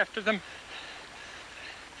off after them.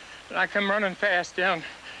 And I come running fast down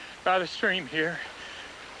by the stream here.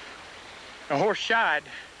 The horse shied,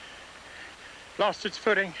 lost its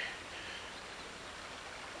footing,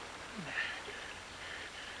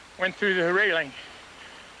 went through the railing.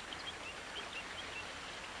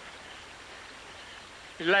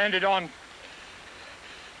 It landed on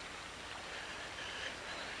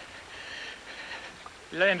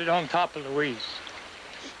top of Louise.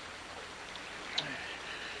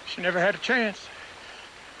 She never had a chance.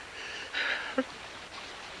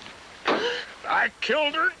 I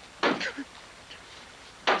killed her.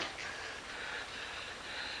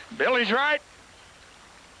 Billy's right.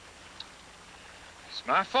 It's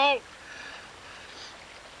my fault.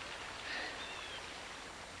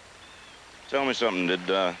 Tell me something.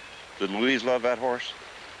 Did Louise love that horse?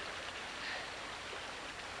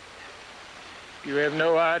 You have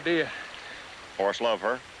no idea. Horse love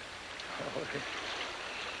her? Oh,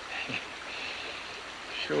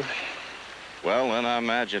 sure. Well, then I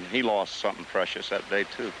imagine he lost something precious that day,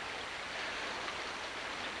 too.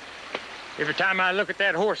 Every time I look at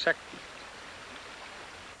that horse,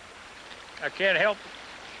 I can't help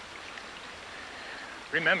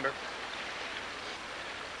but remember.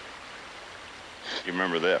 You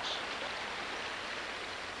remember this?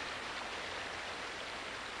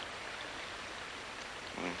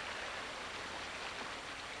 Well,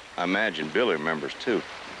 I imagine Billy remembers, too.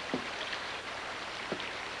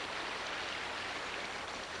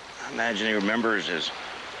 I imagine he remembers his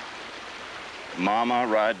mama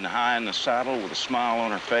riding high in the saddle with a smile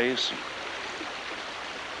on her face,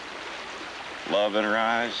 love in her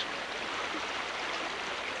eyes.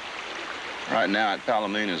 Right now,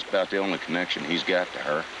 Palomino is about the only connection he's got to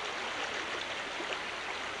her.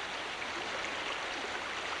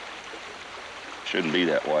 Shouldn't be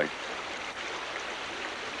that way.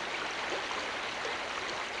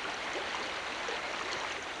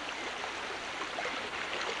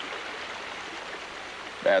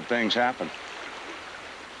 Bad things happen.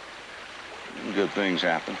 Good things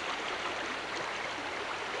happen.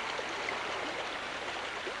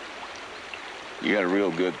 You got a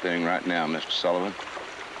real good thing right now, Mr. Sullivan.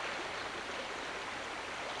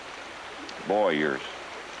 Boy, yours.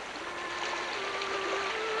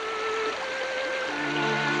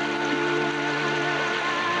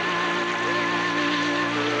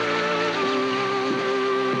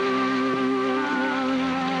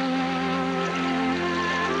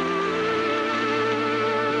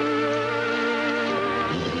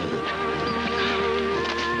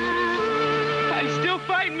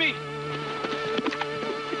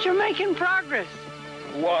 Making progress.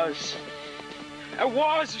 I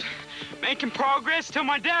was making progress till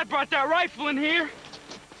my dad brought that rifle in here.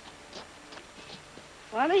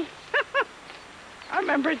 Funny? I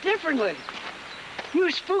remember it differently. You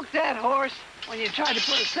spooked that horse when you tried to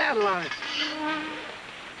put a saddle on it.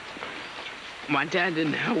 My dad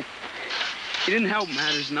didn't help. He didn't help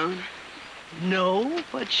matters none. No,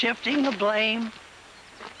 but shifting the blame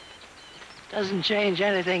doesn't change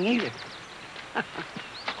anything either.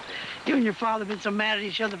 You and your father have been so mad at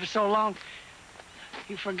each other for so long,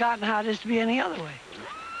 you've forgotten how it is to be any other way.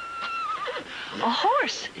 A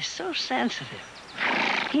horse is so sensitive.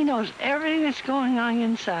 He knows everything that's going on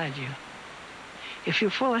inside you. If you're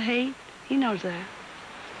full of hate, he knows that.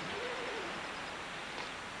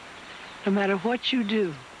 No matter what you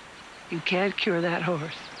do, you can't cure that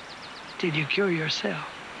horse till you cure yourself.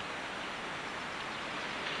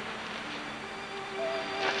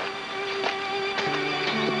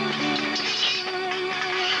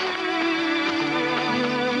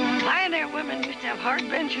 Women used to have hard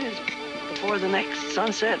benches before the next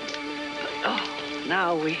sunset. But, oh,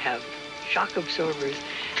 now we have shock absorbers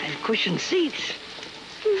and cushioned seats.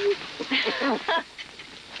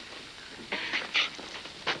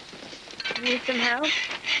 Need some help?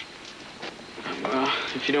 Well,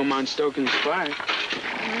 if you don't mind stoking this fire.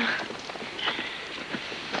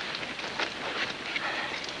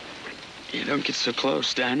 Yeah, don't get so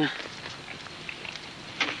close, Dinah.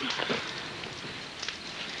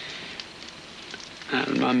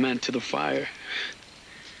 I meant to the fire.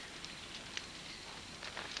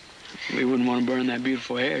 We wouldn't want to burn that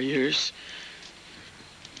beautiful hair of yours.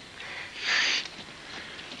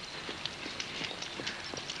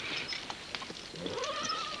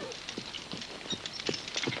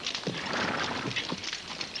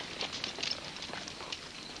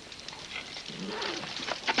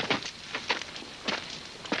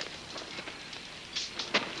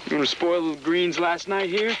 You want to spoil the greens last night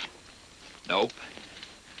here? Nope.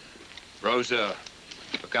 Rosa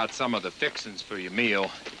got some of the fixings for your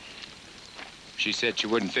meal. She said she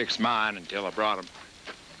wouldn't fix mine until I brought them.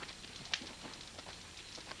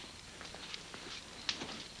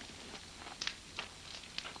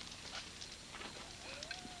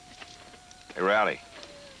 Hey, Rowdy.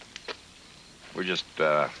 We're just,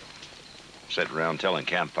 sitting around telling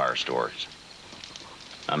campfire stories.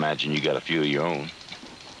 I imagine you got a few of your own.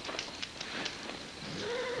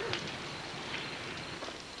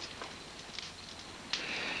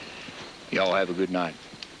 Y'all have a good night.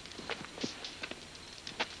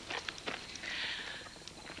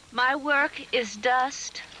 My work is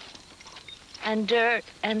dust and dirt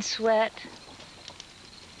and sweat.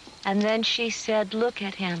 And then she said, look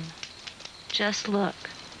at him. Just look.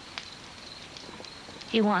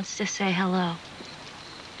 He wants to say hello.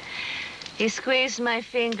 He squeezed my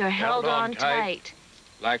finger, held on tight.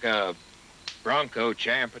 Like a bronco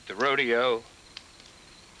champ at the rodeo.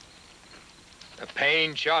 The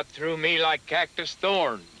pain shot through me like cactus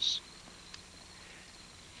thorns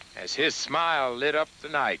as his smile lit up the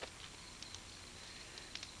night.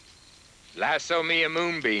 Lasso me a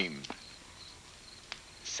moonbeam,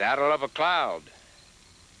 saddle of a cloud.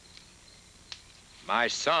 My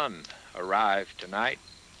son arrived tonight.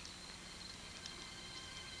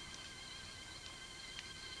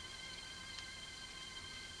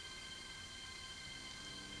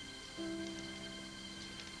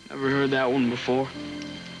 Never heard that one before.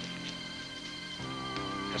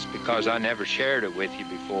 That's because I never shared it with you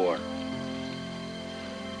before.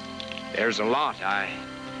 There's a lot I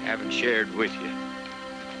haven't shared with you.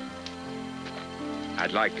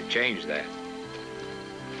 I'd like to change that.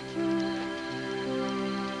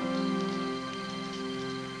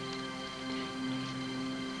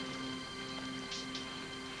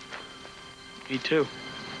 Me too.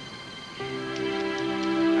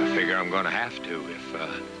 I figure I'm gonna have to if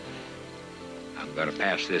I'm gonna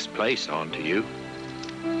pass this place on to you.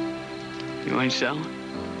 You ain't selling?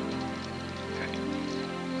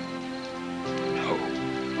 No.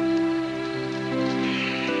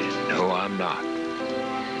 No, I'm not.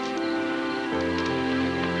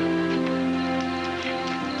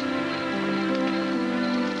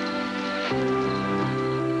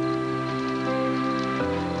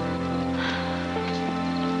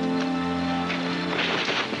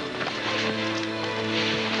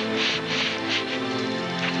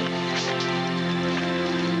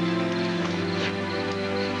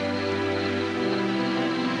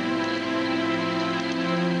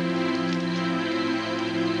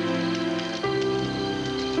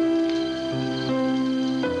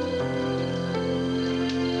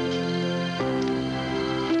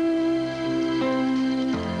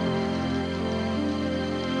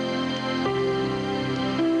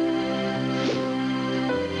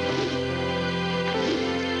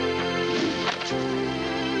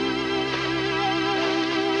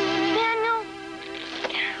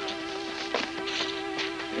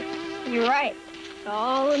 You're right. It's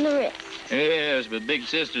all in the wrist. Yes, but big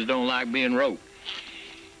sisters don't like being roped.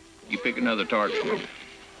 You pick another target for me.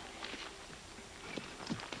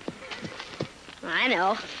 I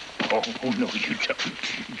know. Oh, no, you don't.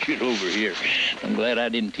 Get over here. I'm glad I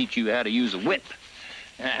didn't teach you how to use a whip.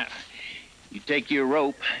 Now, you take your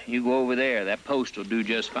rope, you go over there. That post will do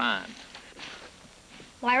just fine.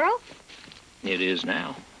 My rope? It is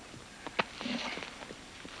now.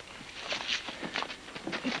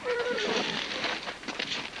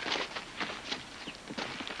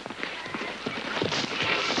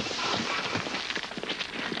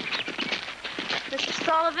 Mr.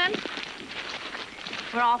 Sullivan,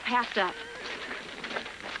 we're all packed up.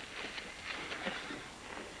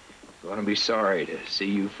 Gonna be sorry to see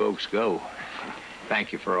you folks go.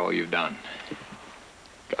 Thank you for all you've done.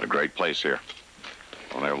 Got a great place here.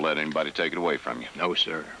 Don't ever let anybody take it away from you. No,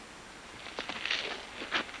 sir.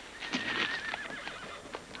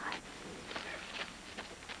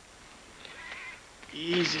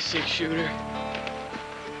 Easy, six-shooter.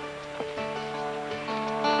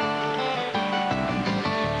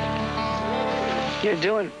 You're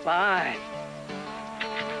doing fine.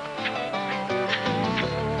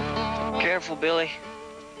 Careful, Billy.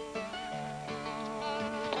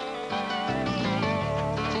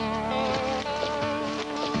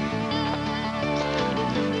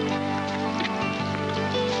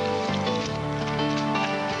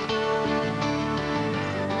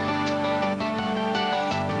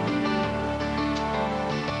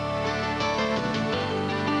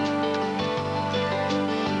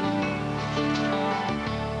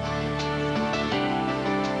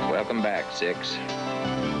 Welcome back, Six.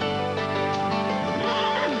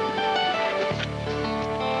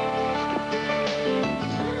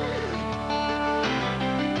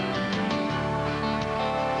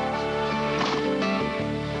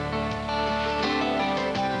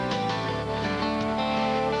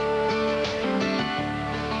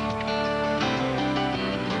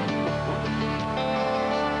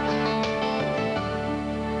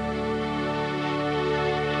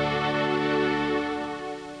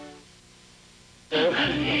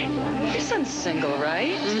 Helen's single,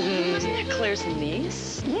 right? Mm-hmm. Isn't that Claire's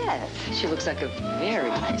niece? Yes. She looks like a very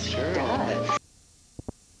nice girl. Does.